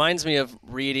it reminds me of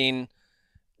reading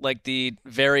like the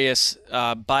various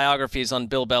biographies on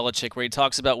Bill Belichick where he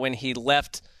talks about when he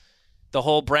left the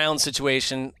whole Brown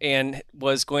situation and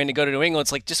was going to go to New England.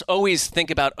 It's like, just always think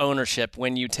about ownership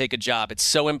when you take a job. It's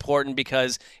so important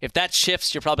because if that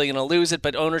shifts, you're probably going to lose it,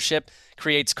 but ownership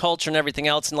creates culture and everything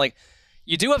else. And like,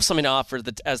 you do have something to offer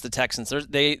as the Texans.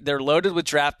 They're loaded with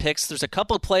draft picks. There's a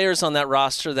couple of players on that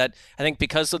roster that I think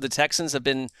because of the Texans have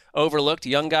been overlooked,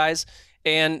 young guys,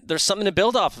 and there's something to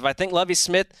build off of. I think Lovie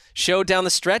Smith showed down the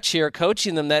stretch here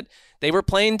coaching them that they were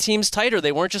playing teams tighter.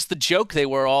 They weren't just the joke they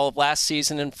were all of last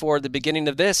season and for the beginning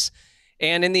of this.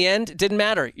 And in the end, it didn't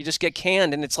matter. You just get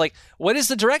canned. And it's like, what is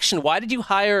the direction? Why did you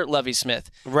hire Lovie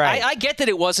Smith? Right. I get that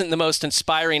it wasn't the most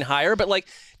inspiring hire, but like,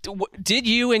 did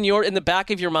you in the back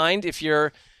of your mind, if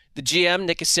you're the GM,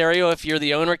 Nick Caserio, if you're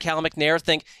the owner, Cal McNair,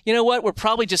 think, you know what, we're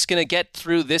probably just going to get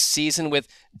through this season with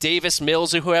Davis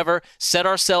Mills or whoever, set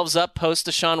ourselves up post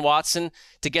Deshaun Watson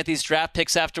to get these draft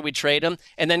picks after we trade them,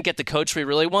 and then get the coach we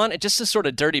really want? It just is sort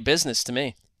of dirty business to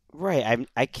me. Right.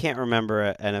 I can't remember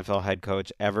an NFL head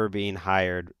coach ever being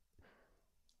hired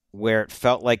where it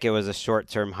felt like it was a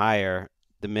short-term hire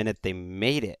the minute they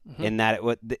made it, and that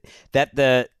that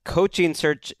the coaching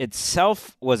search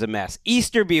itself was a mess.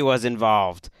 Easterby was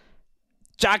involved.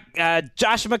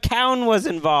 Josh McCown was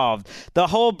involved. The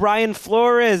whole Brian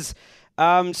Flores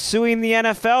suing the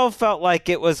NFL felt like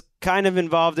it was kind of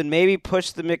involved and maybe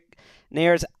pushed the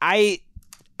McNairs. I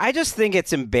just think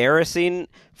it's embarrassing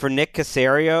for Nick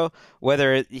Caserio,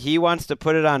 whether he wants to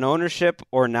put it on ownership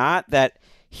or not, that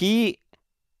he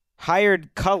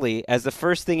hired Culley as the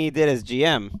first thing he did as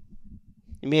GM.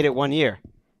 He made it 1 year.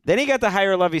 Then he got to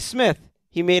hire Lovie Smith.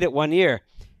 He made it 1 year.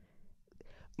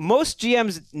 Most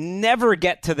GMs never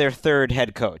get to their third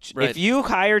head coach. Right. If you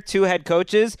hire 2 head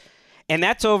coaches, and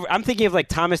that's over, I'm thinking of like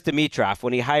Thomas Dimitroff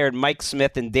when he hired Mike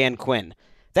Smith and Dan Quinn.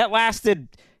 That lasted,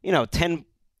 10,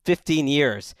 15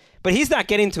 years. But he's not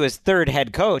getting to his third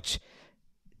head coach.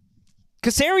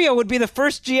 Caserio would be the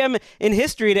first GM in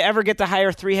history to ever get to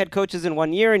hire 3 head coaches in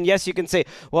 1 year. And yes, you can say,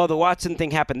 well, the Watson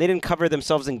thing happened. They didn't cover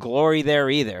themselves in glory there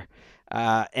either.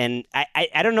 And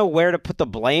I don't know where to put the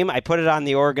blame. I put it on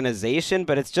the organization,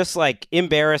 but it's just like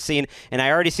embarrassing. And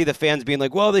I already see the fans being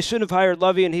like, well, they shouldn't have hired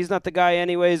Lovey and he's not the guy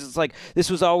anyways. It's like, this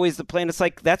was always the plan. It's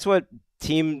like, that's what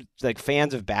teams, like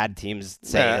fans of bad teams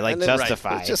say,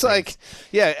 justify. It's just like,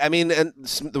 I mean, and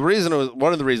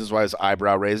one of the reasons why it's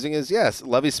eyebrow raising is, yes,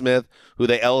 Lovie Smith, who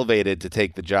they elevated to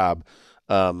take the job,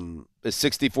 is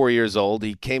 64 years old.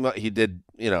 He came up, he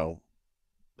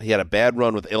had a bad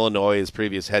run with Illinois, his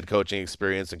previous head coaching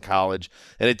experience in college,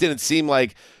 and it didn't seem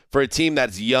like for a team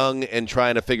that's young and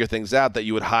trying to figure things out that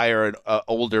you would hire an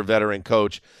older veteran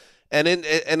coach. And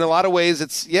in a lot of ways,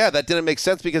 that didn't make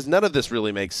sense because none of this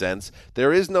really makes sense.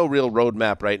 There is no real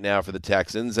roadmap right now for the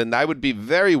Texans, and I would be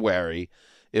very wary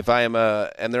if I am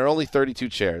and there are only 32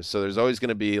 chairs, so there's always going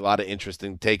to be a lot of interest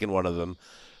in taking one of them.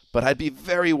 But I'd be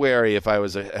very wary if I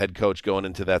was a head coach going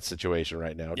into that situation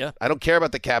right now. Yeah. I don't care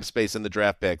about the cap space and the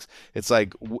draft picks. It's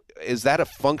like, is that a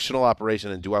functional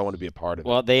operation, and do I want to be a part of it?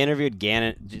 Well, they interviewed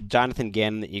Jonathan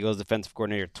Gannon, the Eagles defensive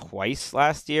coordinator, twice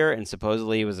last year, and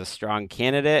supposedly he was a strong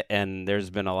candidate, and there's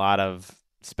been a lot of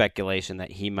speculation that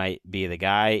he might be the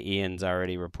guy. Ian's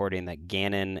already reporting that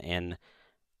Gannon and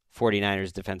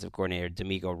 49ers defensive coordinator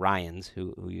DeMeco Ryans,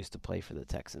 who used to play for the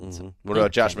Texans. Mm-hmm. What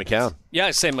about Josh McCown? Yeah,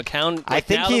 I say McCown. I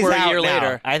think he's out a year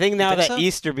later. I think now that so?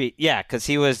 Easterby, because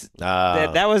he was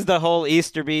that was the whole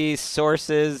Easterby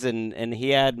sources, and he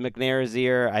had McNair's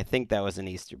ear. I think that was an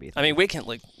Easterby thing. I mean, we can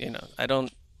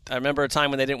I remember a time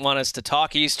when they didn't want us to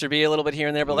talk Easterby a little bit here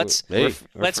and there, but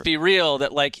let's be real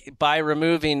that by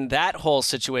removing that whole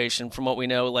situation from what we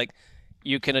know,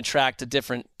 you can attract a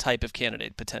different type of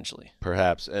candidate potentially.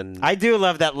 Perhaps. And I do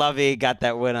love that Lovey got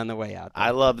that win on the way out. I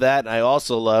love that. And I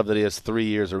also love that he has 3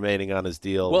 years remaining on his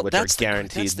deal, which are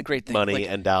guaranteed that's the great thing. Money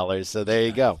and dollars. So there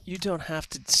you go. You don't have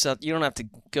to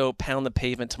go pound the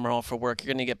pavement tomorrow for work.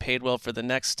 You're going to get paid well for the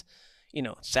next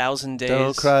 1,000 days.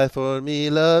 Don't cry for me,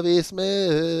 Lovie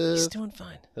Smith. He's doing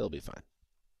fine. He'll be fine.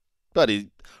 But he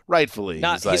rightfully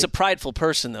he's a prideful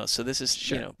person though, so this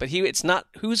is but it's not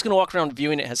who's going to walk around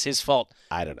viewing it as his fault.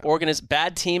 I don't know.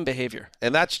 Bad team behavior.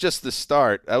 And that's just the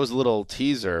start. That was a little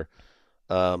teaser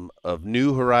of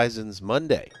New Horizons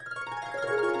Monday.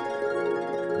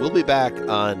 We'll be back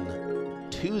on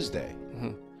Tuesday,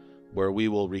 where we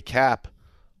will recap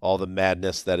all the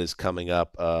madness that is coming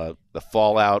up, the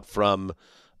fallout from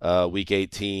Week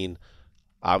 18.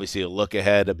 Obviously,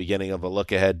 a beginning of a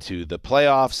look ahead to the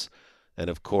playoffs. And,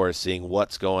 of course, seeing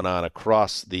what's going on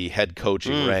across the head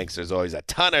coaching ranks. There's always a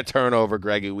ton of turnover,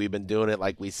 Greggy. We've been doing it,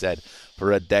 like we said,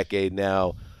 for a decade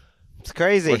now. It's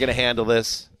crazy. We're going to handle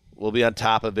this. We'll be on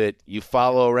top of it. You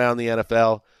follow around the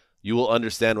NFL, you will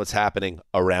understand what's happening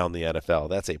around the NFL.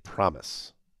 That's a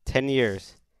promise. 10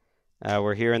 years.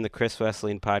 We're here in the Chris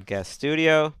Wesseling podcast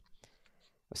studio.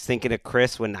 I was thinking of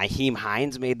Chris when Nyheim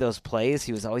Hines made those plays.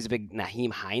 He was always a big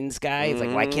Nyheim Hines guy. He's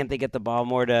like, why can't they get the ball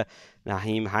more to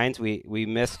Nyheim Hines? We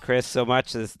miss Chris so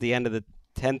much. This is the end of the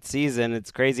 10th season.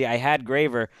 It's crazy. I had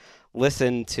Graver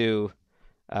listen to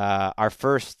our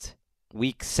first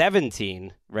Week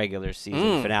 17 regular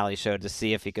season finale show to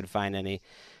see if he could find any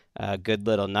good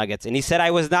little nuggets. And he said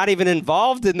I was not even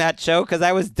involved in that show because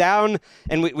I was down,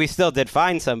 and we still did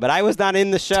find some, but I was not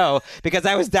in the show because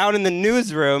I was down in the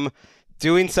newsroom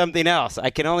doing something else.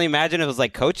 I can only imagine it was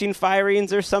like coaching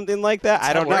firings or something like that.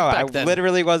 I don't know. I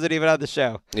literally wasn't even on the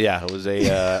show. Yeah, it was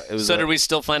a. So did we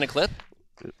still find a clip?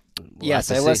 Yes,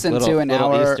 I listened to an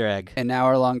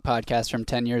hour-long podcast from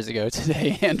 10 years ago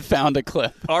today and found a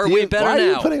clip. Are we better now? Why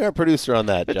are you putting our producer on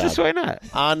that job? Just why not?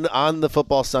 On the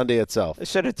Football Sunday itself. I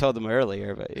should have told them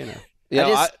earlier, but I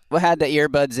just had the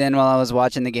earbuds in while I was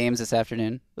watching the games this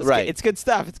afternoon. It's good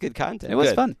stuff. It's good content. It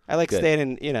was fun. I like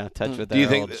staying in touch with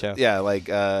our old show.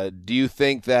 Yeah, do you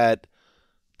think that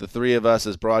the three of us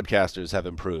as broadcasters have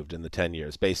improved in the 10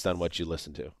 years based on what you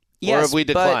listen to? Yes, or have we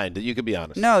declined? You could be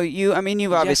honest. No,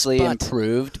 you've obviously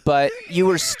improved, but you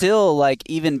were still,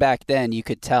 even back then, you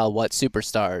could tell what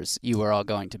superstars you were all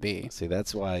going to be. See,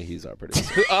 that's why he's our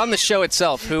producer. On the show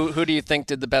itself, who do you think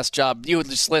did the best job? You would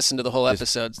just listen to the whole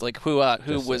episodes.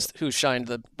 Who shined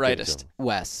the brightest?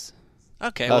 Wes.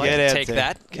 Okay, well, take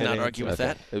that. Cannot argue with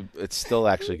that. It's still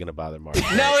actually going to bother Mark.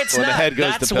 No, it's when not. The head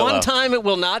goes That's to pillow. One time it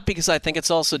will not, because I think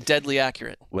it's also deadly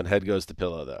accurate. When head goes to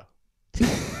pillow, though.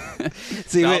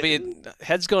 See,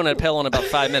 head's going to pillow in about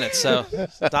 5 minutes, so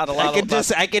not a lot.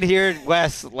 I could hear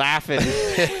Wes laughing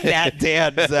at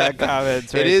Dan's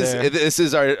comments. Right there. This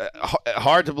is our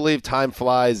hard to believe. Time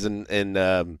flies, and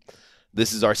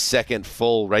this is our second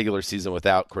full regular season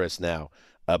without Chris now,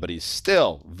 but he's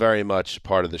still very much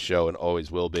part of the show and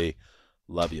always will be.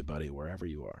 Love you, buddy, wherever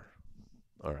you are.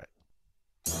 All right,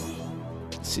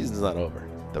 the season's not over.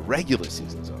 The regular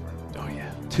season's over. Oh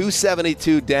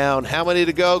 272 down. How many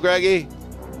to go, Greggy?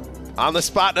 On the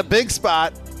spot, in a big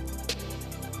spot.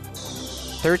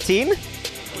 13?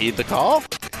 Heed the call.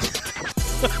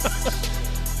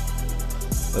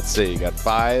 Let's see. You got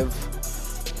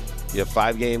 5. You have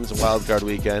 5 games in Wild Card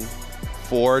Weekend.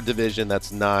 4 division.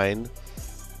 That's 9.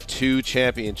 2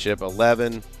 championship.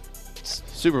 11.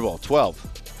 Super Bowl.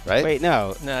 12. Right? Wait,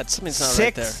 no. No, something's not 6.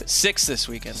 right there. 6 this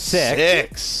weekend.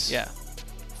 6. Yeah.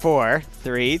 4,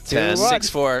 3, 2, 10. 1. 6,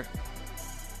 4.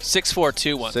 6, 4,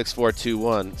 2, 1. 6, 4, 2,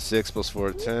 1. 6 plus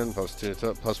 4, 10 plus 2,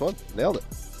 plus 1. Nailed it.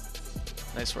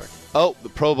 Nice work. Oh, the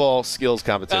Pro Bowl skills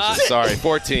competition. Sorry,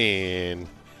 14.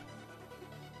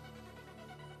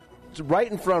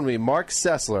 Right in front of me, Mark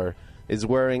Sessler is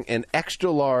wearing an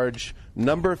extra large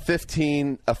number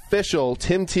 15 official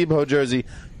Tim Tebow jersey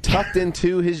tucked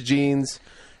into his jeans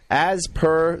as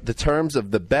per the terms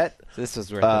of the bet. This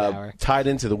was worth an hour. Tied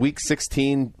into the Week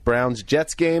 16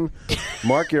 Browns-Jets game.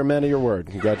 Mark, you're a man of your word.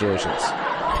 Congratulations.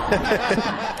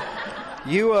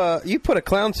 You put a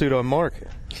clown suit on Mark.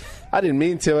 I didn't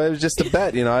mean to. It was just a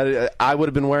bet. I would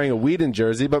have been wearing a Whedon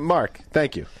jersey, but Mark,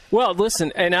 thank you. Well,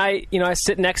 listen, and I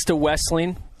sit next to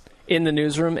Wesleyan in the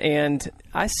newsroom, and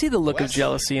I see the look of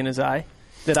jealousy in his eye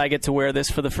that I get to wear this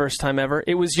for the first time ever.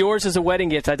 It was yours as a wedding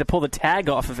gift. I had to pull the tag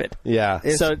off of it. Yeah.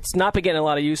 So it's not been getting a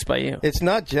lot of use by you. It's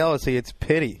not jealousy. It's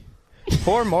pity.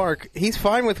 Poor Mark. He's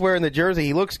fine with wearing the jersey.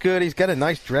 He looks good. He's got a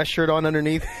nice dress shirt on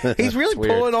underneath. He's really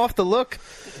pulling off the look,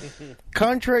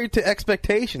 contrary to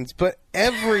expectations. But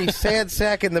every sad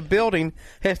sack in the building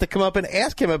has to come up and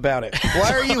ask him about it.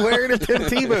 Why are you wearing a Tim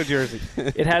Tebow jersey?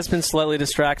 It has been slightly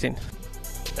distracting.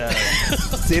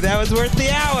 See, that was worth the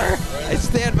hour. I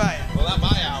stand by it. Well, not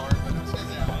my hour, but it's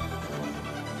his hour.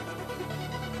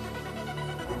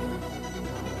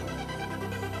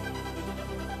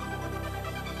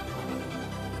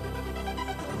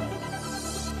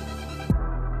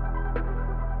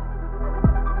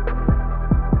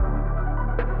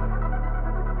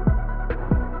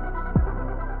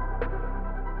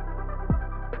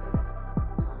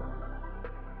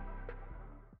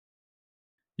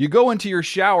 You go into your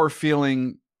shower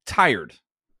feeling tired,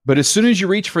 but as soon as you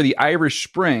reach for the Irish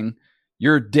Spring,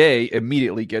 your day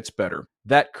immediately gets better.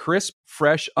 That crisp,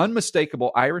 fresh,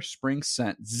 unmistakable Irish Spring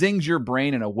scent zings your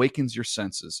brain and awakens your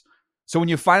senses. So when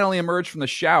you finally emerge from the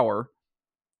shower,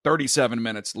 37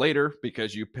 minutes later,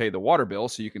 because you pay the water bill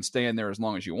so you can stay in there as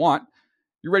long as you want,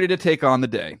 you're ready to take on the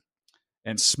day.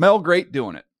 And smell great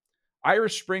doing it.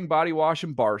 Irish Spring Body Wash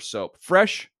and Bar Soap.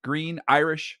 Fresh, green,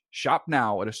 Irish. Shop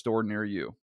now at a store near you.